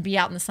pale. I can be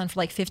out in the sun for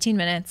like 15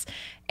 minutes.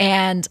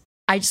 And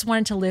I just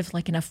wanted to live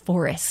like in a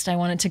forest. I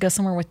wanted to go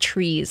somewhere with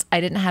trees.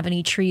 I didn't have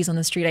any trees on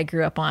the street I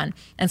grew up on.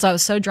 And so I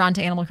was so drawn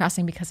to Animal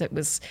Crossing because it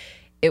was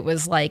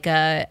like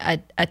a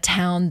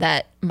town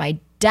that my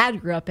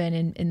dad grew up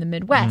in the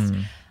Midwest.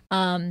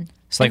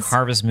 So like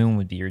Harvest Moon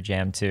would be your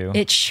jam too.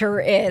 It sure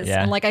is.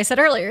 Yeah. And like I said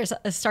earlier,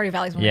 Stardew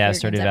Valley is one of my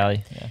favorite Stardew games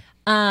Valley. ever.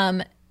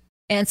 Yeah.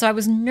 And so I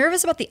was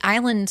nervous about the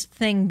island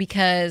thing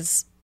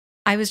because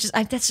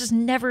I've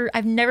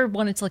never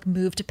wanted to like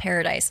move to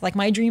paradise. Like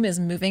my dream is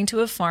moving to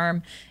a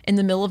farm in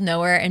the middle of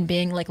nowhere and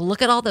being like,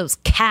 look at all those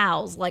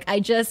cows. Like I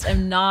just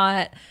I'm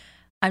not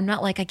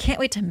like, I can't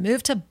wait to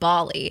move to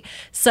Bali.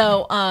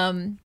 So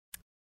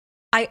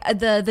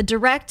the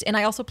direct, and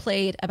I also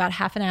played about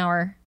half an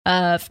hour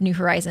of New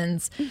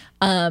Horizons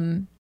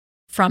from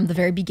the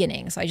very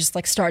beginning. So I just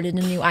like started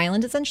a new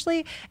island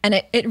essentially, and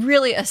it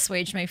really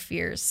assuaged my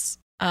fears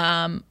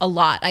a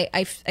lot.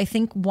 I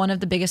think one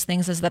of the biggest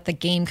things is that the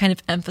game kind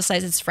of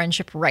emphasizes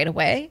friendship right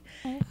away,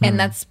 and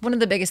that's one of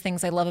the biggest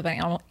things I love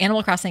about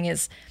Animal Crossing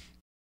is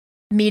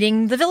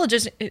meeting the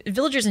villagers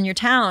in your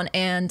town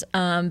and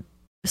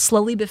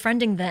slowly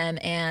befriending them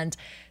and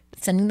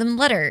sending them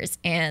letters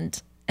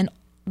and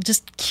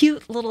just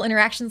cute little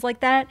interactions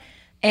like that.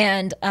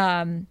 And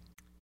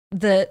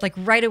the like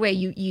right away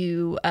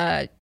you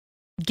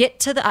get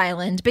to the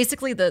island.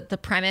 Basically the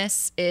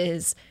premise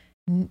is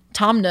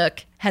Tom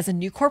Nook has a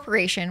new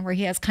corporation where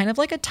he has kind of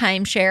like a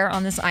timeshare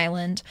on this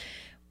island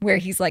where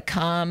he's like,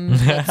 come,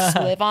 let's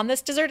live on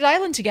this deserted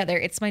island together.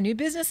 It's my new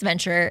business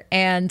venture.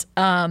 And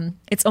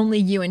it's only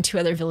you and 2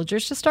 other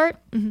villagers to start,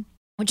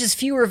 which is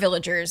fewer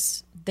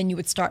villagers than you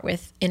would start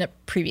with in a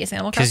previous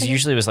Animal Crossing. Because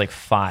usually it was like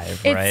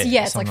 5, right?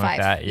 Yeah, it's Something like 5.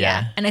 that.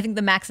 Yeah. And I think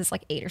the max is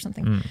like 8 or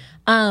something.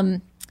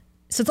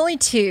 So it's only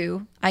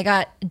 2. I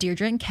got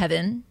Deirdre and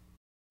Kevin.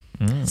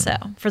 So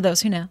for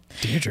those who know.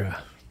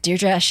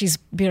 Deirdre, She's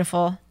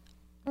beautiful.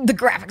 the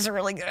graphics are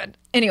really good.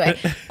 Anyway,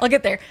 I'll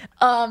get there.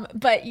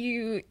 But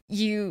you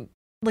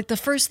like the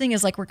first thing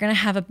is like we're gonna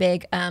have a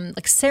big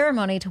like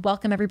ceremony to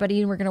welcome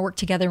everybody, and we're gonna work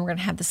together, and we're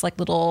gonna have this like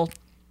little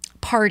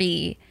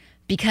party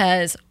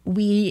because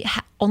we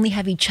only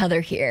have each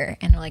other here,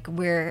 and like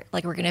we're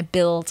gonna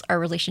build our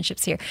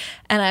relationships here.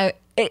 And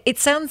it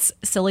sounds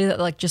silly that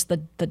like just the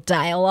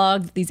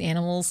dialogue that these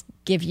animals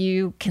give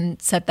you can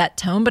set that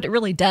tone, but it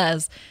really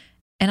does.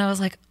 And I was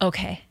like,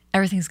 okay,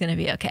 everything's gonna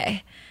be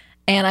okay.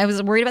 And I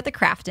was worried about the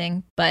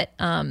crafting, but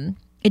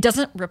it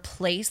doesn't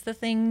replace the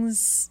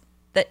things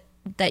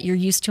that you're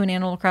used to in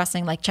Animal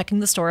Crossing, like checking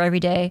the store every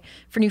day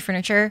for new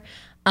furniture.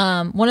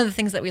 One of the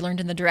things that we learned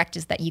in the direct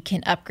is that you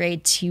can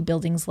upgrade to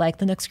buildings like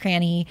the Nook's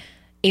Cranny,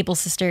 Able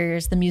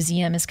Sisters, the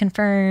museum is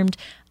confirmed,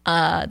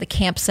 the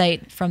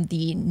campsite from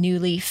the New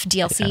Leaf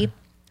DLC.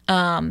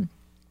 The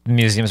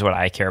museum is what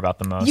I care about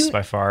the most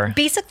by far.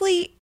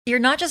 Basically, you're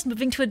not just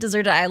moving to a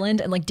deserted island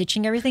and like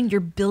ditching everything,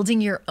 you're building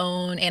your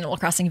own Animal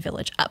Crossing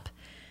village up.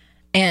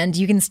 And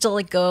you can still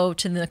like go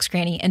to the Nook's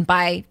Cranny and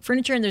buy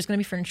furniture, and there's going to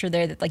be furniture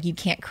there that like you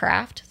can't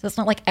craft. So it's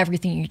not like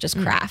everything you just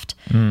craft,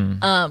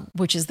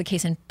 which is the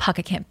case in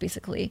Pucka Camp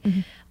basically.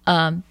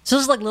 So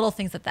there's like little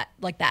things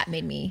that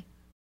made me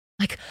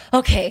like,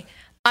 okay,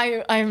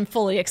 I'm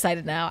fully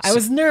excited now. I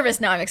was nervous,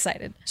 now I'm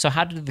excited. So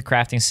how did the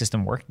crafting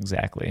system work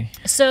exactly?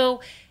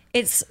 So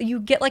you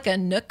get like a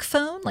Nook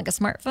phone, like a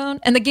smartphone,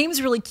 and the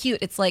game's really cute.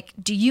 It's like,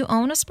 do you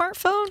own a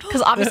smartphone?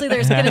 Because obviously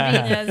there's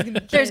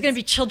gonna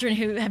be children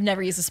who have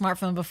never used a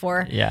smartphone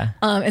before. Yeah.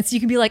 And so you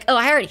can be like, oh,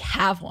 I already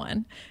have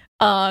one.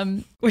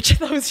 Which I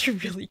thought was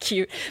really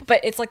cute. But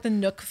it's like the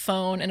Nook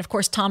phone, and of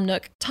course Tom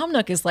Nook. Tom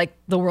Nook is like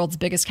the world's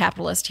biggest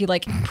capitalist. He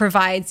like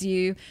provides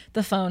you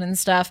the phone and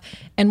stuff.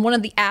 And one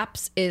of the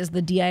apps is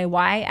the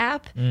DIY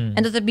app.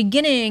 And at the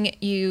beginning,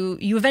 you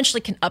eventually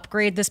can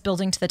upgrade this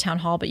building to the town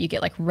hall, but you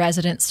get like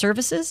resident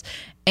services.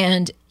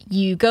 And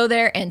you go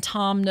there, and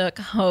Tom Nook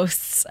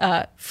hosts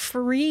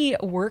free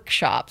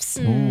workshops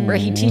where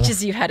he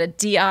teaches you how to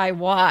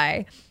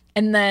DIY.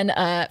 And then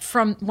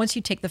from once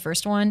you take the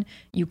first one,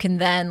 you can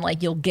then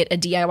like you'll get a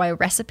DIY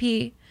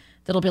recipe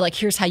that'll be like,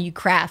 here's how you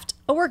craft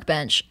a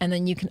workbench, and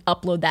then you can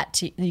upload that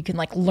to you can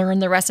like learn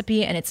the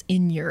recipe, and it's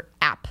in your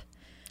app.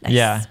 Nice.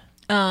 Yeah.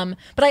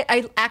 But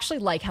I actually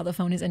like how the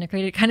phone is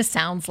integrated. It kind of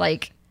sounds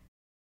like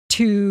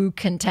too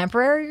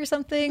contemporary or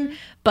something,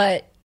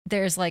 but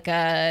there's like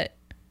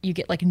you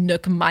get like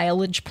Nook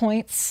mileage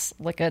points,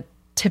 like a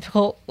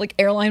typical like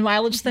airline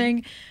mileage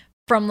thing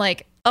from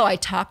like, oh, I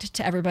talked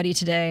to everybody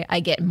today, I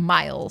get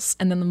miles.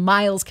 And then the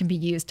miles can be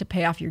used to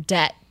pay off your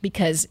debt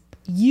because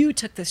you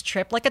took this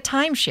trip like a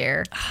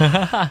timeshare.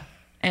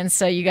 And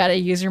so you got to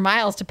use your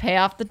miles to pay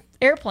off the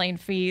airplane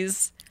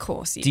fees. Of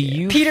course you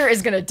do. Peter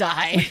is going to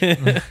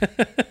die.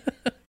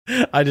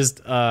 I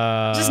just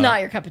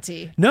not your cup of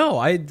tea. No,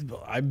 I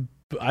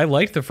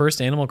liked the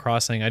first Animal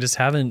Crossing. I just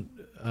haven't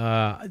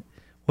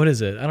what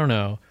is it? I don't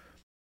know.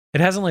 It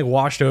hasn't like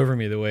washed over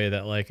me the way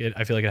that like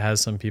I feel like it has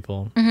some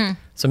people.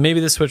 So maybe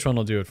the Switch one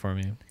will do it for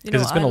me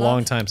because it's been a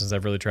long time since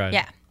I've really tried.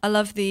 Yeah, I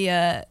love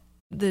the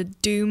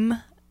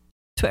Doom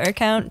Twitter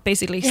account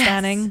basically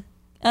standing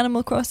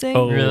Animal Crossing.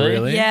 Oh,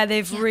 really? Yeah,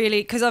 they've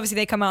really, because obviously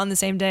they come out on the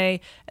same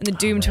day, and the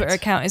Doom Twitter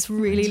account is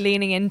really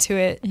leaning into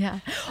it. Yeah.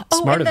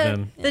 Smart and of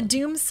them. The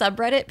Doom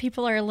subreddit,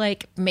 people are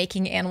like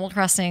making Animal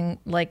Crossing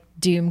like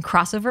Doom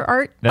crossover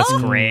art. That's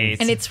great.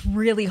 And it's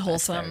really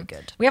wholesome. That's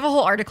very good. We have a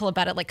whole article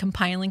about it, like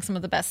compiling some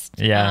of the best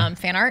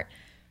fan art.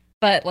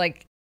 But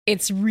like,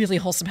 it's really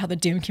wholesome how the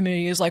Doom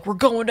community is like, we're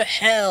going to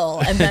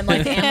hell. And then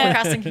like the Animal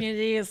Crossing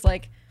community is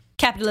like,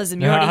 capitalism,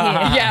 you're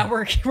already here. Yeah,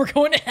 we're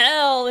going to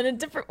hell in a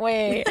different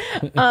way.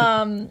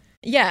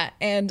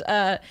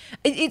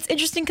 It's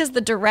interesting because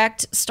the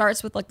direct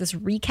starts with like this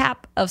recap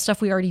of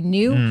stuff we already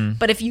knew.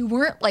 But if you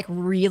weren't like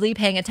really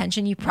paying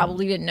attention, you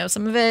probably didn't know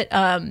some of it.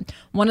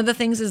 One of the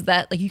things is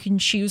that like you can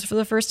choose for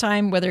the first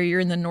time whether you're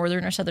in the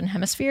northern or southern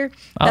hemisphere.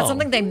 That's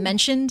something they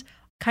mentioned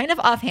kind of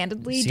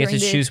offhandedly. So you get to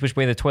choose which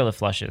way the toilet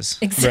flushes.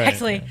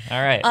 Exactly.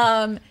 Right. All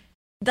right.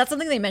 That's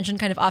something they mentioned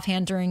kind of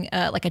offhand during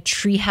like a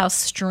Treehouse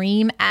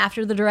stream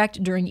after the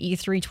direct during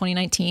E3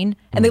 2019.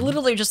 And they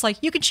literally just like,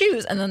 you can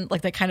choose. And then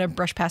like they kind of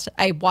brushed past it.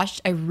 I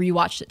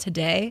rewatched it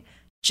today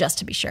just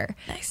to be sure.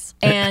 Nice.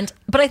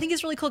 But I think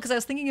it's really cool because I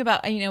was thinking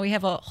about, we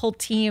have a whole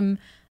team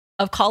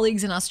of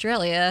colleagues in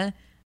Australia.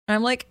 And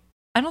I'm like,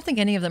 I don't think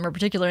any of them are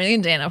particularly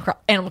into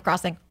Animal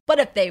Crossing. But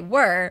if they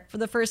were, for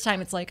the first time,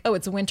 it's like, oh,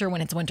 it's winter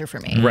when it's winter for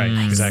me. Right,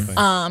 exactly.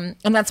 And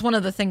that's one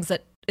of the things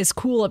that is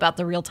cool about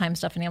the real-time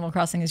stuff in Animal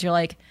Crossing is you're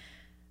like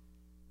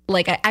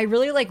I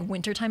really like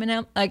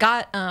wintertime. I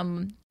got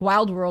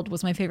Wild World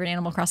was my favorite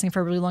Animal Crossing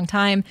for a really long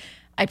time.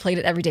 I played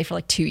it every day for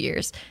like 2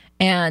 years.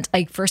 And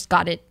I first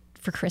got it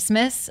for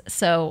Christmas.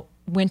 So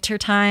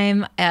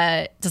wintertime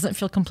doesn't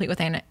feel complete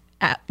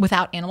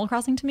without Animal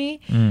Crossing to me.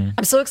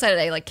 I'm so excited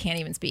I like can't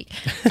even speak.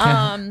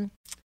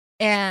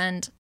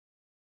 And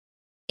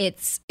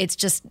it's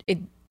just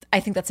I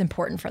think that's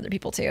important for other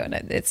people too, and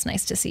it's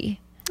nice to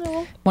see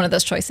one of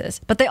those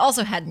choices. But they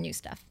also had new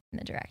stuff in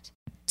the direct.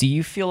 Do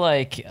you feel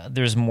like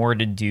there's more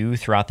to do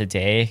throughout the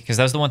day? Because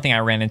that was the one thing I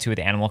ran into with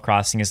Animal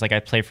Crossing is like I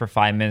play for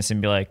 5 minutes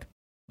and be like,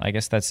 I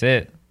guess that's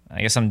it.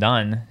 I guess I'm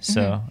done.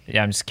 So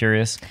yeah, I'm just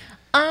curious.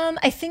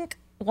 I think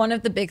one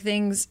of the big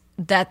things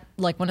that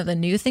like one of the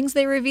new things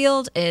they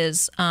revealed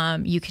is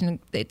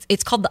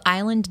it's called the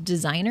Island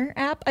Designer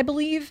app, I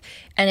believe,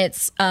 and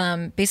it's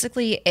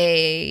basically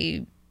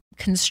a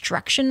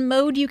construction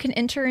mode you can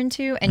enter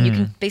into, and you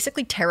can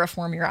basically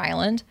terraform your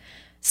island.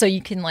 So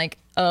you can like,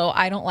 oh,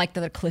 I don't like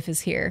that the cliff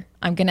is here.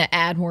 I'm gonna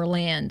add more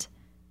land,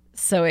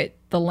 so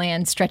the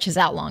land stretches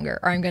out longer,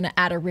 or I'm gonna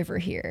add a river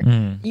here.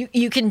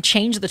 You can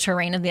change the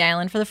terrain of the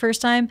island for the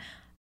first time,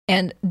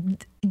 and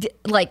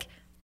like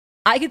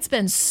I could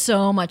spend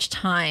so much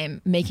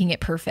time making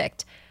it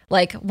perfect.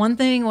 Like one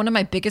of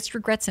my biggest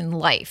regrets in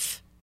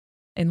life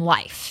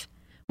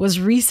was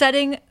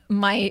resetting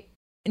my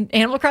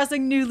Animal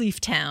Crossing New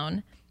Leaf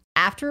Town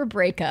after a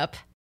breakup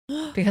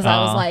because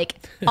I was like,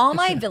 all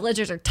my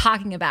villagers are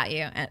talking about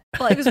you. And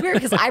well, it was weird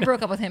because I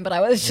broke up with him, but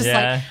I was just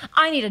like,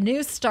 I need a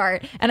new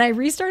start. And I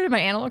restarted my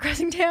Animal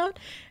Crossing town,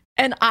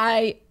 and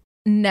I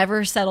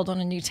never settled on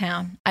a new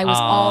town. I was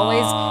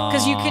always,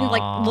 because you can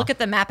like look at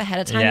the map ahead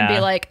of time and be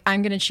like,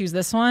 I'm going to choose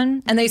this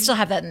one. And they still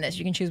have that in this.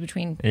 You can choose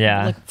between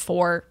like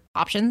 4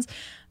 options.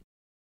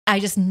 I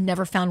just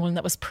never found one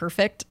that was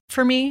perfect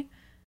for me.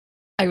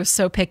 I was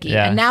so picky.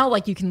 Yeah. And now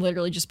like you can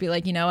literally just be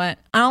like, you know what?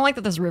 I don't like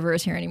that this river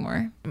is here anymore.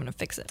 I'm going to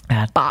fix it.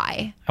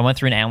 Bye. I went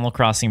through an Animal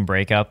Crossing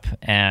breakup,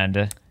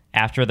 and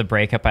after the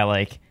breakup, I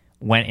like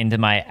went into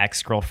my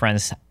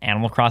ex-girlfriend's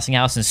Animal Crossing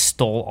house and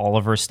stole all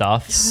of her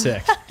stuff.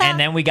 Sick. And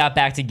then we got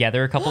back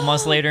together a couple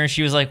months later, and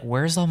she was like,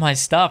 where's all my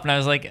stuff? And I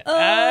was like,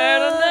 I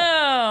don't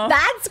know.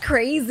 That's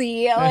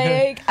crazy.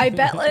 Like, I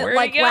bet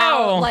like,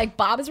 wow, like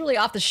Bob is really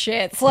off the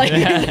shits. Like,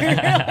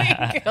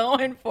 they're really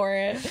going for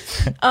it.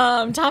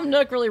 Tom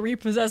Nook really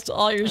repossessed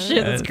all your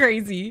shit. That's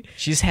crazy.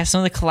 She just has some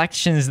of the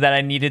collections that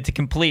I needed to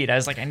complete. I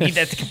was like, I need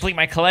that to complete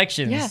my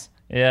collections.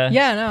 Yeah,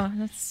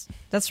 no,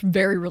 that's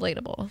very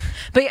relatable.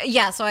 But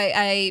yeah, so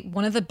I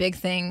one of the big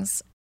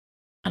things,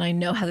 and I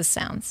know how this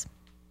sounds,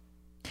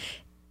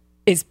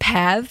 is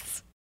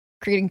paths,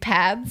 creating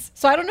paths.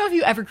 So I don't know if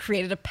you ever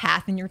created a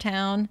path in your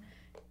town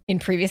in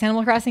previous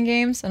Animal Crossing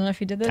games. I don't know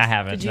if you did this. I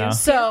haven't. Did you? No.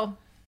 So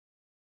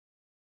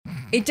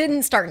it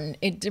didn't start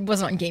it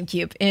wasn't on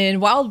GameCube. In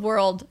Wild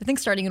World, I think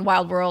starting in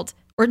Wild World,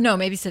 or no,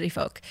 maybe City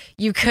Folk,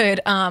 you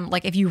could,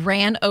 like if you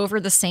ran over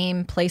the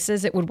same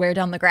places, it would wear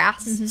down the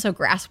grass. Mm-hmm. So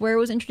grass wear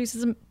was introduced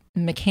as a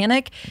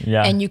mechanic.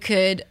 Yeah. And you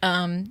could,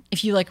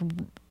 if you like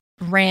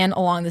ran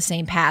along the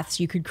same paths,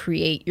 you could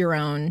create your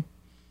own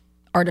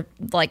art,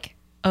 like,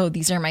 oh,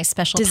 these are my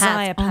special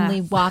paths.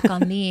 Only walk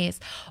on these.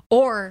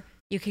 Or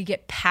you could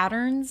get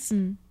patterns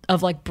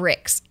of like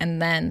bricks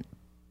and then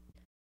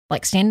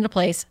like stand in a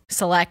place,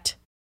 select,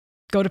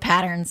 go to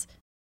patterns,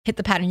 hit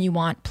the pattern you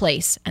want,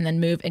 place, and then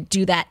move and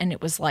do that. And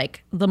it was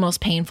like the most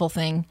painful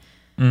thing.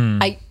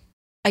 I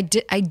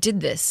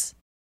did this.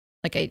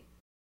 Like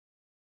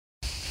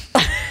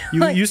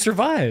you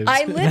survived.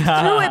 I lived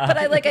through it,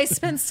 but I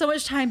spent so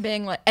much time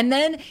being like, and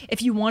then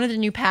if you wanted a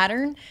new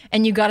pattern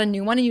and you got a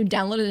new one and you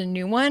downloaded a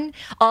new one,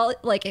 oh,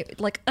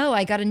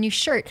 I got a new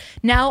shirt.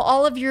 Now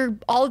all of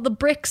the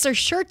bricks are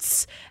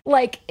shirts.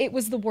 Like, it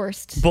was the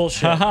worst.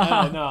 Bullshit.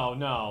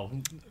 No.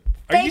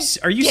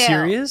 Are you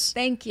serious?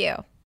 Thank you.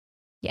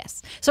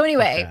 Yes. So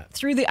anyway,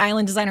 through the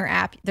Island Designer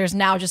app, there's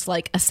now just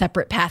like a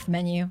separate path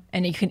menu,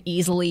 and you can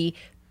easily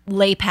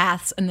lay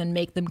paths and then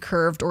make them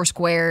curved or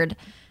squared.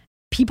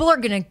 People are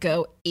going to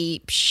go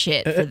ape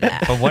shit for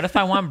that. But what if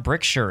I want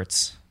brick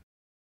shirts?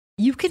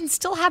 You can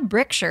still have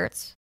brick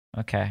shirts.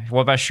 Okay.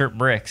 What about shirt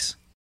bricks?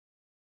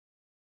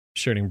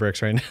 Shirting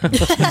bricks right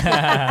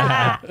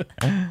now.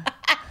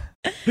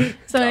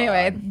 So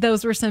anyway,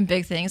 those were some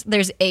big things.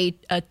 There's a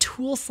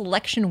tool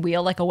selection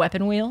wheel, like a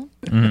weapon wheel.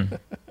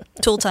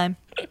 Tool time.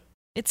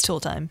 It's tool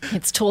time.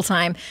 It's tool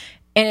time.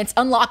 And it's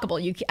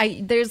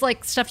unlockable. There's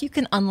like stuff you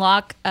can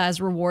unlock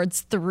as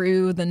rewards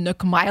through the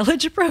Nook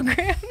mileage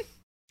program.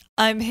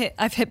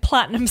 I've hit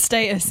platinum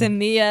status in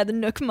the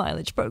Nook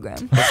mileage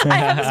program. I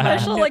have a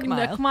special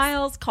Nook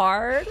Miles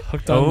card.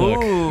 Hooked on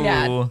Nook.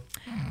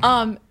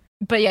 Yeah.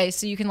 But yeah,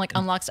 so you can like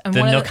unlock the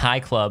Nook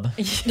High Club.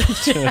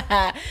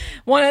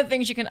 One of the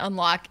things you can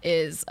unlock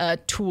is a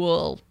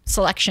tool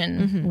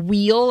selection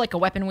wheel, like a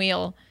weapon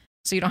wheel,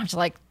 so you don't have to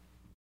like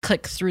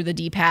click through the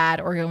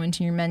D-pad or go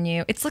into your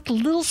menu. It's like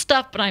little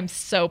stuff, but I'm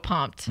so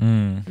pumped.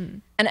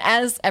 And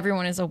as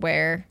everyone is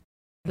aware,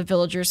 the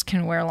villagers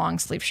can wear long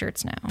sleeve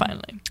shirts now.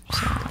 Finally,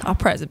 our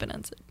prize has been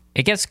answered.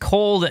 It gets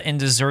cold in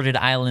deserted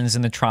islands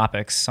in the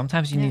tropics.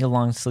 Sometimes you need a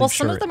long sleeve shirt. Well,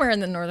 some of them are in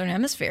the northern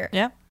hemisphere.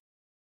 Yeah.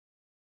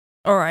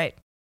 All right.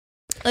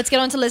 Let's get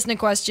on to listener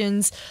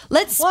questions.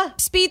 Let's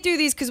speed through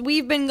these because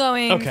we've been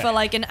going for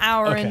like an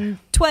hour and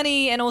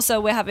 20, and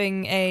also we're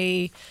having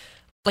a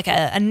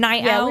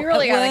night out. Yeah, we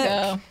really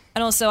gotta go.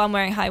 And also, I'm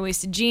wearing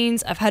high-waisted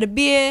jeans. I've had a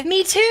beer.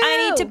 Me too.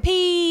 I need to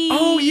pee.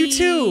 Oh, you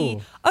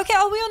too. Okay,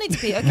 we all need to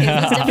pee. Okay,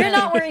 that's definitely. You're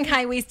not wearing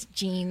high-waisted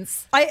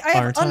jeans. I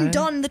have Aren't I?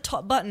 undone the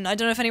top button. I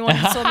don't know if anyone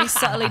saw me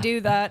subtly do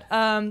that.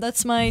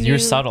 That's my You're new,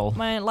 subtle.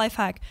 my life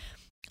hack.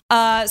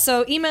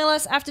 So email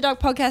us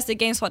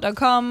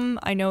afterdarkpodcast@gamespot.com.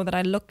 I know that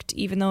I looked,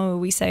 even though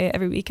we say it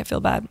every week. I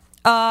feel bad.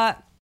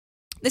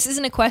 This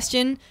isn't a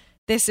question.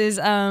 This is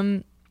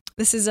a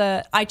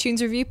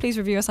iTunes review. Please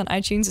review us on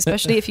iTunes,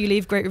 especially if you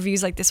leave great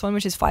reviews like this one,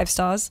 which is 5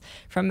 stars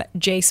from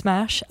J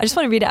Smash. I just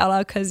want to read it out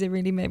loud because it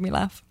really made me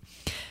laugh.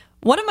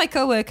 One of my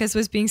coworkers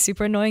was being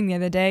super annoying the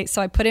other day,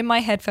 so I put in my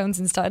headphones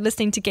and started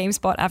listening to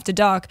GameSpot after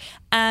dark.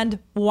 And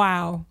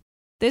wow,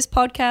 this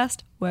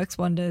podcast works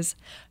wonders.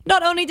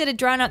 Not only did it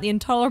drown out the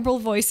intolerable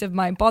voice of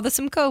my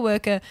bothersome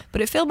coworker,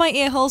 but it filled my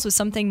ear holes with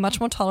something much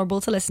more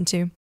tolerable to listen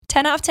to.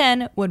 10 out of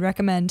 10 would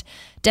recommend.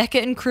 Decker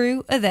and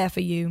crew are there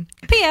for you.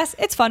 P.S.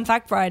 It's Fun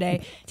Fact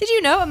Friday. Did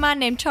you know a man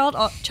named Charles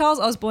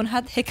Osborne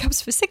had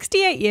hiccups for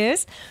 68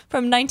 years,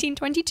 from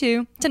 1922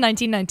 to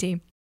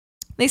 1990?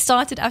 They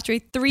started after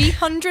a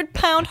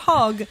 300-pound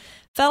hog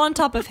fell on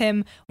top of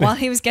him while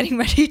he was getting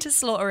ready to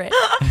slaughter it.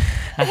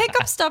 The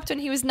hiccups stopped when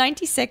he was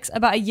 96,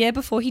 about a year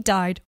before he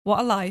died. What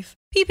a life.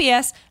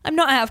 P.P.S. I'm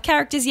not out of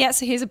characters yet,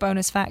 so here's a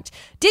bonus fact.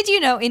 Did you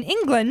know in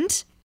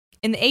England,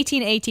 in the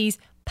 1880s,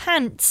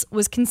 pants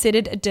was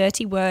considered a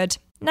dirty word?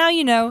 Now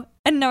you know,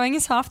 and knowing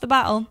is half the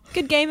battle.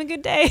 Good game and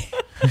good day.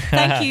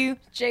 Thank you,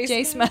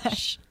 J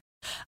Smash.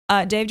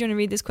 Dave, do you want to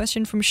read this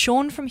question from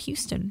Sean from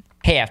Houston?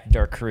 Hey, After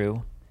Dark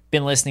crew.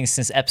 Been listening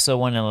since episode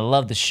 1 and I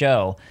love the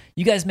show.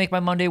 You guys make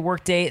my Monday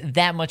workday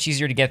that much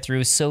easier to get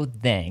through, so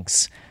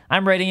thanks.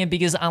 I'm writing in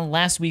because on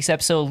last week's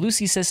episode,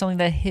 Lucy says something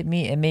that hit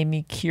me and made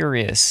me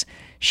curious.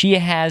 She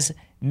has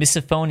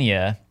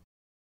misophonia.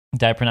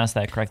 Did I pronounce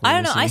that correctly, I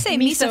don't know. Lucy? I say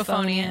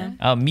misophonia.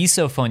 Oh,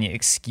 misophonia.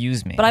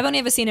 Excuse me. But I've only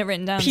ever seen it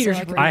written down. Peter's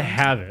so I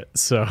have it,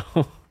 so.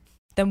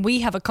 then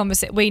we have a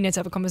conversation. We need to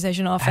have a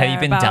conversation off Have air you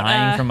been about,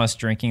 dying from us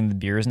drinking the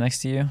beers next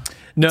to you?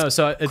 No,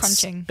 so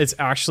Crunching. it's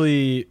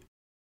actually,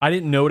 I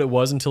didn't know what it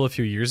was until a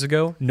few years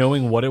ago.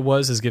 Knowing what it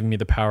was has given me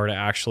the power to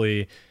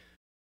actually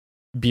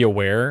be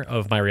aware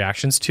of my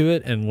reactions to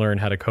it and learn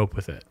how to cope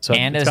with it. So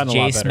And it's as gotten a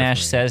lot Jay better Smash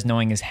for me. says,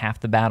 knowing is half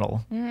the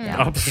battle.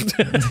 Oh.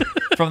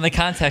 From the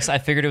context, I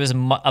figured it was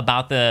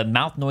about the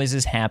mouth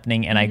noises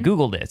happening, and I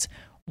Googled it.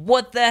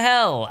 What the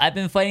hell? I've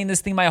been fighting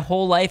this thing my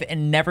whole life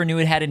and never knew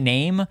it had a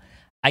name.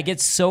 I get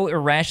so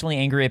irrationally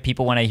angry at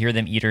people when I hear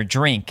them eat or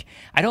drink.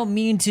 I don't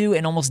mean to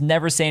and almost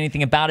never say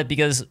anything about it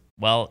because,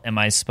 well, am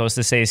I supposed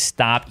to say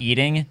stop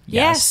eating?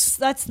 Yes,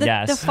 that's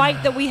the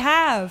fight that we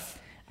have.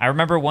 I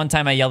remember one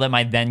time I yelled at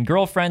my then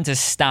girlfriend to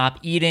stop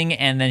eating,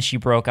 and then she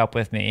broke up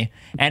with me,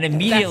 and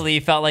immediately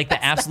felt like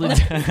the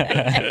absolute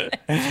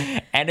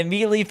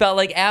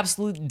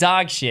absolute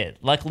dog shit.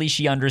 Luckily,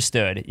 she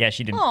understood. Yeah,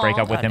 she didn't break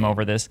up with him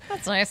over this.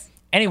 That's nice.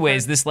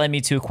 Anyways, this led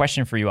me to a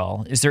question for you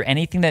all. Is there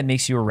anything that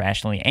makes you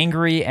irrationally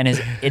angry, and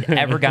has it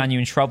ever gotten you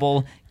in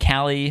trouble?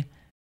 Callie,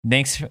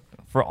 thanks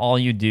for all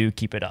you do.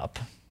 Keep it up.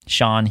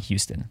 Sean,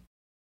 Houston.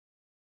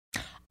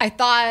 I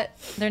thought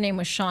their name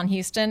was Sean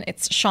Houston.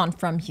 It's Sean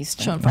from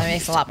Houston. That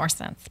makes a lot more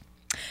sense.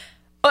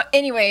 But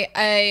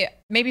anyway,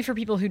 maybe for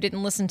people who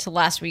didn't listen to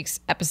last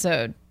week's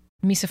episode,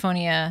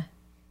 misophonia.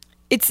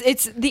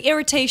 It's the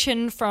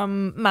irritation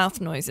from mouth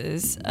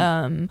noises.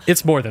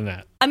 It's more than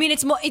that. I mean,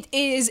 it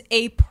is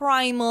a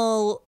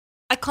primal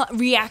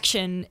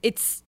reaction.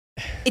 It's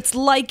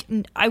like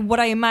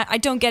I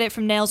don't get it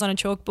from nails on a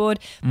chalkboard,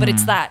 but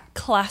it's that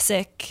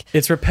classic.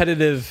 It's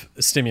repetitive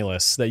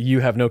stimulus that you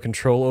have no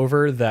control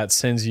over that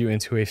sends you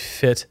into a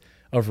fit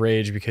of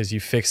rage because you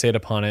fixate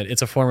upon it.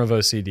 It's a form of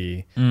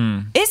OCD.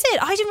 Is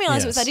it? I didn't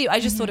realize it was Yes. that deep. I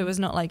just thought it was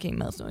not liking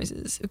mouth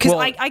noises because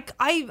Well-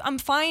 I'm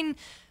fine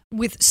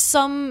with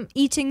some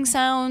eating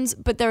sounds,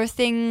 but there are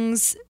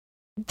things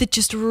that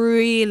just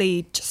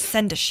really just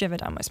send a shiver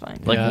down my spine.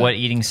 Like Yeah. what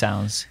eating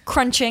sounds?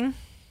 Crunching.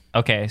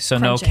 Okay, so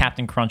Crunching. no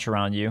Captain Crunch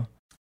around you.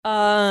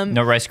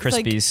 No Rice it's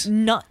like Krispies.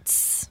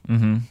 nuts.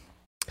 Mm-hmm.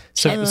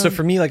 So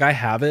for me, like I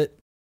have it.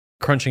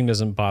 Crunching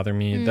doesn't bother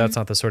me. That's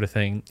not the sort of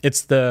thing.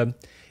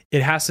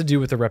 It has to do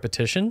with the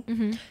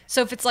repetition.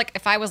 So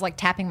if I was like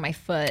tapping my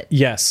foot.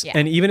 Yes. Yeah.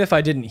 And even if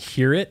I didn't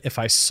hear it, if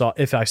I saw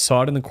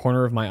it in the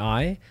corner of my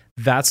eye,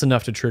 that's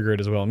enough to trigger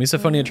it as well.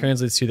 Misophonia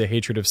translates to the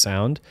hatred of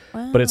sound,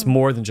 but it's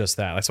more than just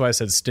that. That's why I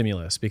said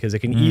stimulus, because it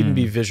can even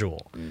be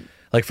visual.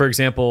 Like for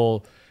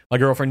example, my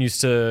girlfriend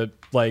used to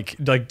like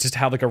just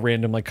have like a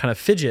random like kind of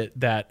fidget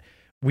that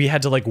we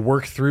had to like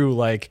work through.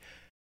 Like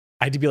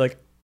I had to be like,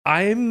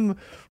 I'm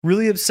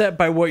really upset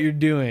by what you're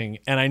doing.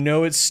 And I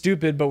know it's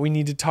stupid, but we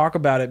need to talk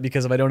about it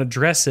because if I don't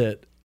address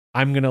it,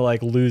 I'm going to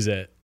like lose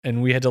it.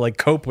 And we had to like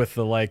cope with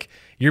the like,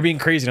 you're being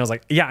crazy. And I was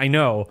like, yeah, I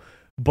know,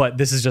 but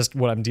this is just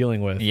what I'm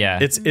dealing with. Yeah.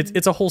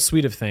 It's a whole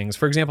suite of things.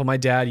 For example, my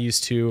dad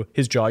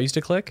his jaw used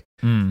to click.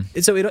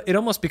 So it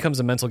almost becomes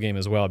a mental game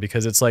as well,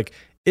 because it's like,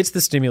 it's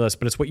the stimulus,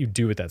 but it's what you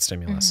do with that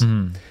stimulus.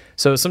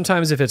 So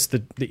sometimes if it's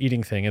the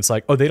eating thing, it's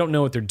like, oh, they don't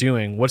know what they're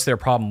doing. What's their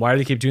problem? Why do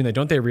they keep doing that?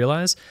 Don't they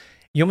realize?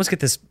 You almost get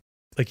this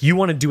like you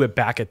want to do it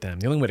back at them.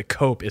 The only way to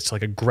cope is to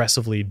like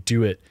aggressively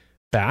do it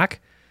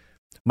back.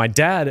 My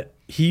dad,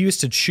 he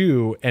used to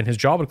chew and his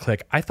jaw would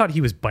click. I thought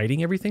he was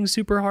biting everything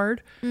super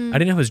hard. I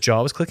didn't know his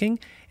jaw was clicking.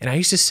 And I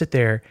used to sit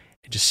there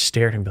and just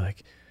stare at him and be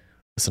like,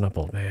 listen up,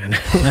 old man.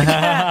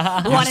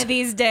 One of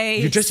these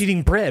days. You're just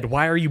eating bread.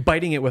 Why are you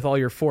biting it with all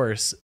your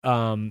force?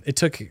 It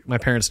took, my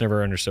parents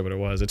never understood what it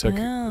was. It took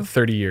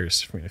 30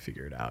 years for me to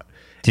figure it out.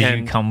 Did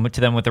you come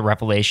to them with the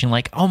revelation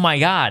like, oh my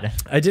God?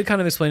 I did kind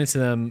of explain it to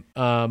them,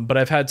 but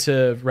I've had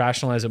to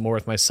rationalize it more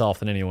with myself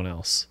than anyone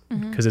else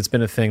because it's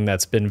been a thing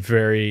that's been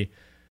very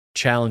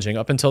challenging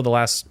up until the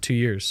last 2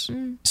 years.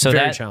 So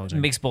very that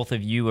challenging. makes both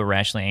of you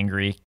irrationally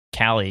angry.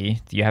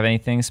 Callie, do you have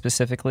anything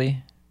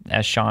specifically,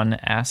 as Sean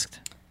asked?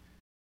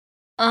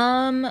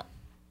 I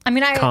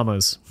mean,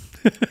 Commas.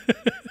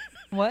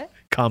 What?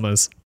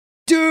 Commas.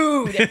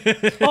 Dude.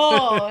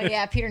 Oh,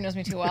 yeah. Peter knows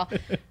me too well.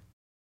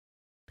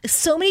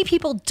 So many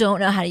people don't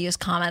know how to use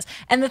commas.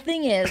 And the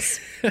thing is,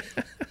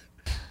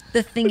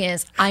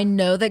 I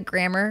know that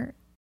grammar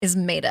is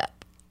made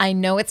up. I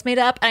know it's made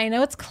up. I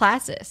know it's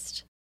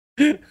classist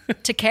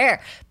to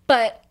care.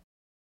 But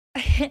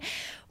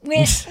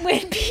when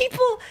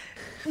people,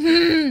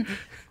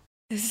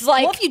 it's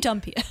like, what have you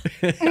done, Peter?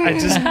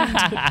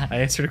 I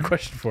answered a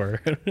question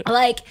for her.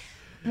 like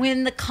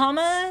when the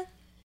comma.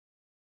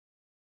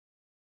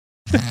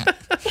 I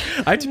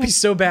have to be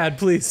so bad,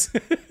 please.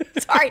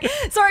 Sorry.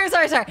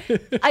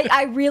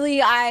 I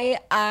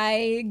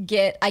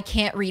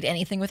can't read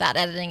anything without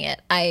editing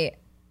it.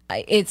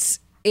 It's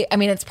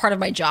part of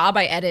my job.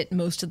 I edit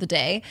most of the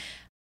day.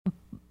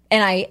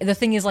 And the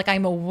thing is, like,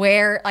 I'm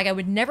aware, like, I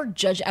would never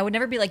judge. I would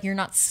never be like, you're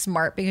not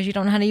smart because you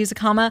don't know how to use a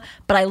comma.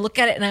 But I look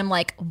at it and I'm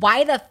like,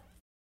 why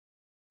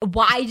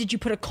did you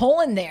put a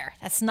colon there?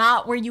 That's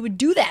not where you would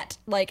do that.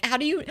 Like, how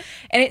do you,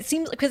 and it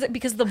seems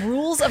because the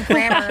rules of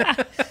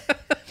grammar,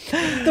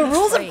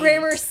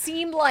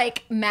 seem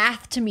like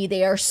math to me.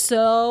 They are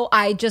so,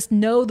 I just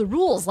know the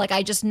rules. Like,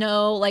 I just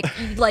know, like,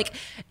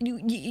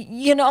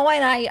 you know,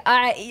 and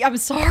I'm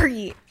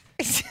sorry.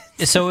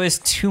 So is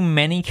too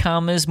many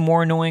commas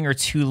more annoying or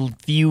too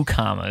few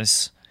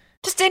commas?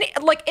 Just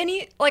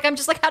I'm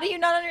just like, how do you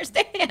not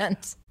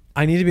understand?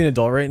 I need to be an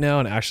adult right now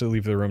and actually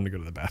leave the room to go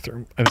to the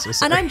bathroom. I'm so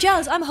sorry. And I'm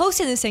jealous. I'm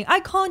hosting this thing. I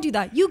can't do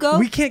that. You go.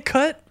 We can't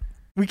cut.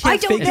 We can't I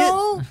don't fake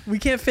know. it. We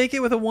can't fake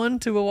it with a 1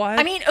 to a Y.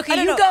 I mean, okay,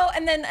 don't you know. go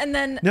and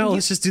then. No,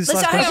 let's just do this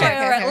last All question.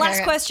 right. Okay.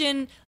 Last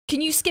question. Can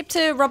you skip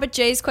to Robert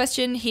J's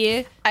question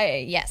here?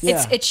 Yes.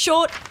 Yeah. It's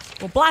short.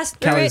 We'll blast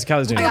through Callie's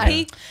it. doing I got it.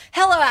 pee.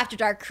 Hello, After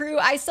Dark crew.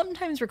 I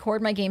sometimes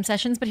record my game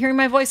sessions, but hearing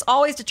my voice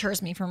always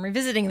deters me from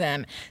revisiting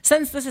them.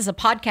 Since this is a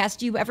podcast,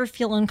 do you ever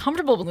feel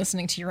uncomfortable with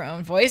listening to your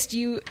own voice? Do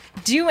you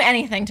do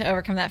anything to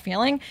overcome that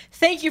feeling?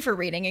 Thank you for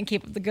reading and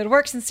keep up the good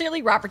work.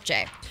 Sincerely, Robert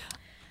J.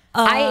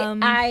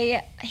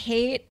 I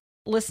hate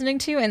listening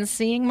to and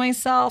seeing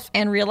myself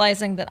and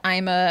realizing that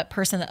I'm a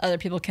person that other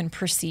people can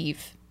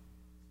perceive.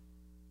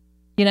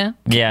 You know?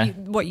 Yeah.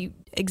 You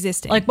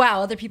existing. Like,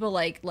 wow, other people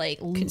like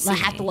see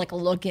have to me. like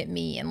look at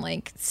me and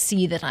like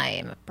see that I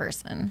am a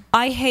person.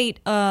 I hate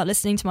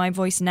listening to my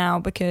voice now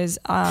because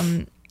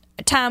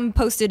Tam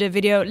posted a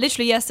video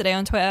literally yesterday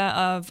on Twitter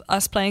of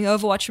us playing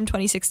Overwatch from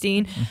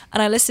 2016,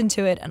 and I listened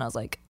to it and I was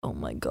like, oh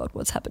my god,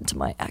 what's happened to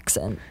my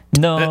accent?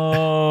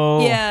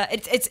 No. Yeah,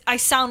 it's I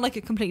sound like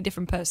a completely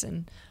different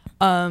person.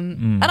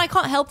 And I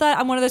can't help that.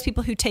 I'm one of those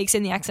people who takes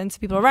in the accents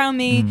of people around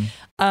me.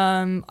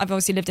 I've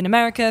obviously lived in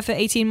America for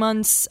 18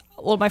 months.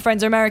 All my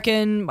friends are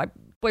American. My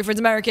boyfriend's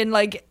American.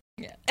 Like,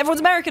 everyone's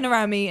American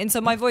around me. And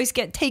so my voice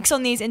takes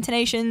on these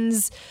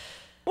intonations.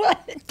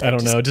 What? I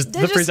don't know. Just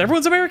the phrase,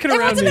 everyone's American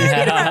around Everyone's me.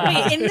 American around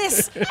me in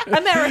this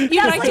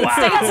United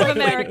States of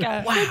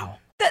America. Wow.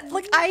 That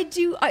like I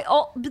do.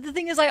 But the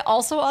thing is, I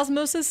also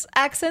osmosis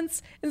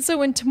accents, and so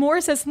when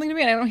Timur says something to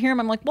me and I don't hear him,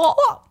 I'm like, what?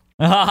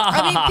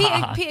 I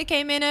mean, Peter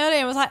came in earlier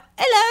and was like,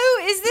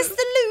 hello, is this the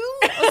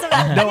Lou? Or something like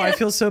that. No, I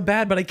feel so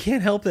bad, but I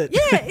can't help it.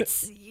 Yeah,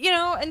 it's,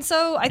 and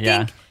so I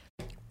Yeah. think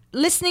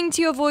listening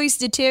to your voice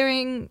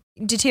deterring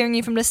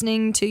you from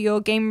listening to your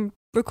game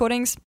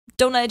recordings,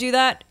 don't let it do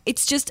that.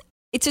 It's just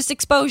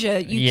exposure.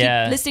 You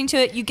keep listening to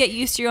it, you get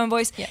used to your own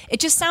voice. Yeah.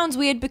 It just sounds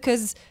weird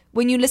because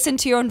when you listen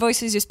to your own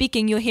voice as you're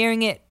speaking, you're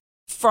hearing it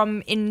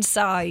from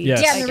inside.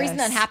 Yes. Yeah, I and the reason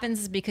guess. that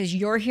happens is because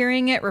you're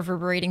hearing it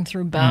reverberating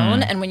through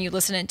bone, and when you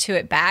listen to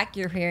it back,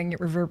 you're hearing it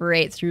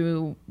reverberate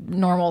through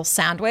normal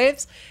sound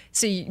waves.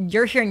 So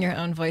you're hearing your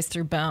own voice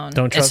through bone.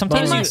 Don't trust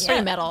sometimes Bones. you- It's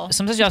pretty metal.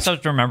 Sometimes you also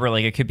have to remember,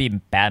 like, it could be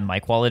bad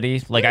mic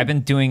quality. Like, I've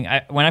been doing,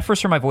 when I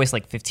first heard my voice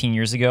like 15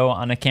 years ago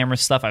on a camera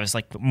stuff, I was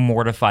like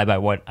mortified by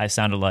what I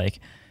sounded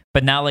like.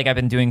 But now, like, I've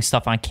been doing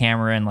stuff on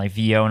camera and like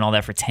VO and all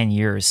that for 10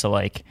 years. So,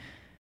 like,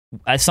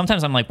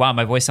 sometimes I'm like, wow,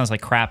 my voice sounds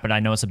like crap, but I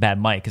know it's a bad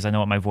mic because I know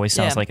what my voice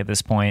sounds like at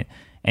this point.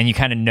 And you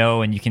kind of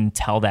know, and you can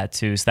tell that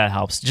too. So that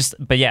helps.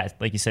 But yeah,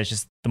 like you said, it's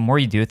just the more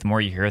you do it, the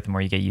more you hear it, the more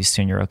you get used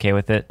to, and you're okay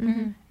with it.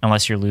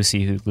 Unless you're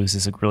Lucy, who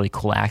loses a really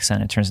cool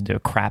accent, it turns into a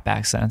crap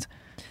accent.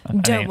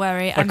 Don't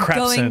worry, I'm crap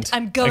going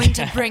scent.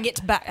 to bring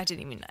it back. I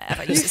didn't even know if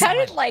I You used to sound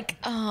sounded like,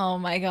 oh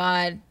my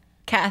god,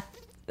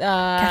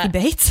 Kathy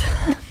Bates.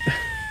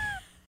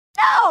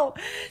 No.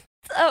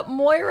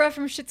 Moira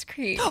from Schitt's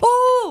Creek.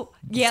 Oh,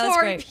 yeah, that's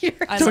Sorry, great.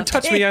 Peter. I Don't love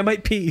touch it. me, I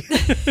might pee.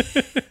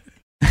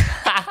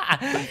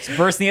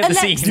 Bursting at the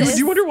Alexis. seams. Do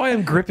you wonder why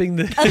I'm gripping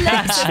the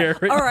chair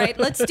right All now? right,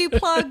 let's do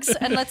plugs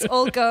and let's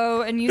all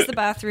go and use the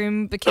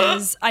bathroom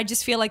because I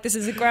just feel like this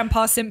is a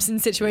Grandpa Simpson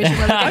situation.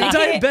 Where I'm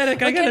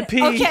diabetic, I gotta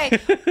pee. Okay,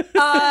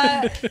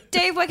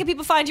 Dave, where can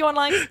people find you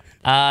online?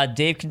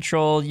 Dave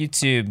Control,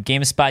 YouTube.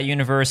 GameSpot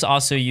Universe,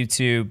 also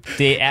YouTube.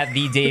 At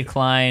the Dave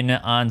Klein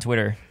on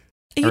Twitter.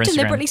 Are you Or Instagram.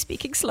 deliberately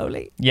speaking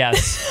slowly?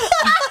 Yes.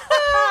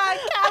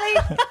 Callie.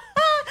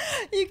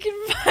 You can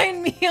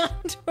find me on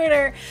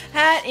Twitter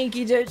at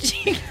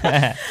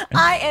InkyDojica.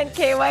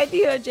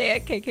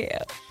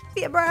 INKYDOJ@KKO.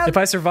 See ya, bro. If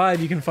I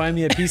survive, you can find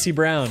me at PC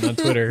Brown on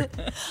Twitter.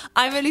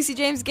 I'm at Lucy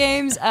James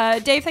Games.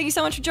 Dave, thank you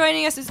so much for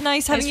joining us. It's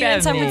nice having Thanks you for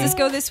in San having me.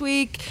 Francisco this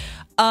week.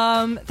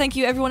 Thank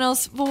you everyone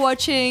else for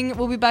watching.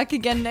 We'll be back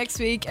again next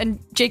week, and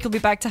Jake will be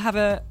back to have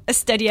a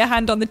steadier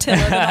hand on the tiller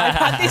than I've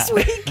had this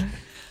week.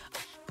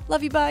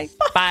 Love you, bye.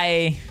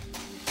 Bye.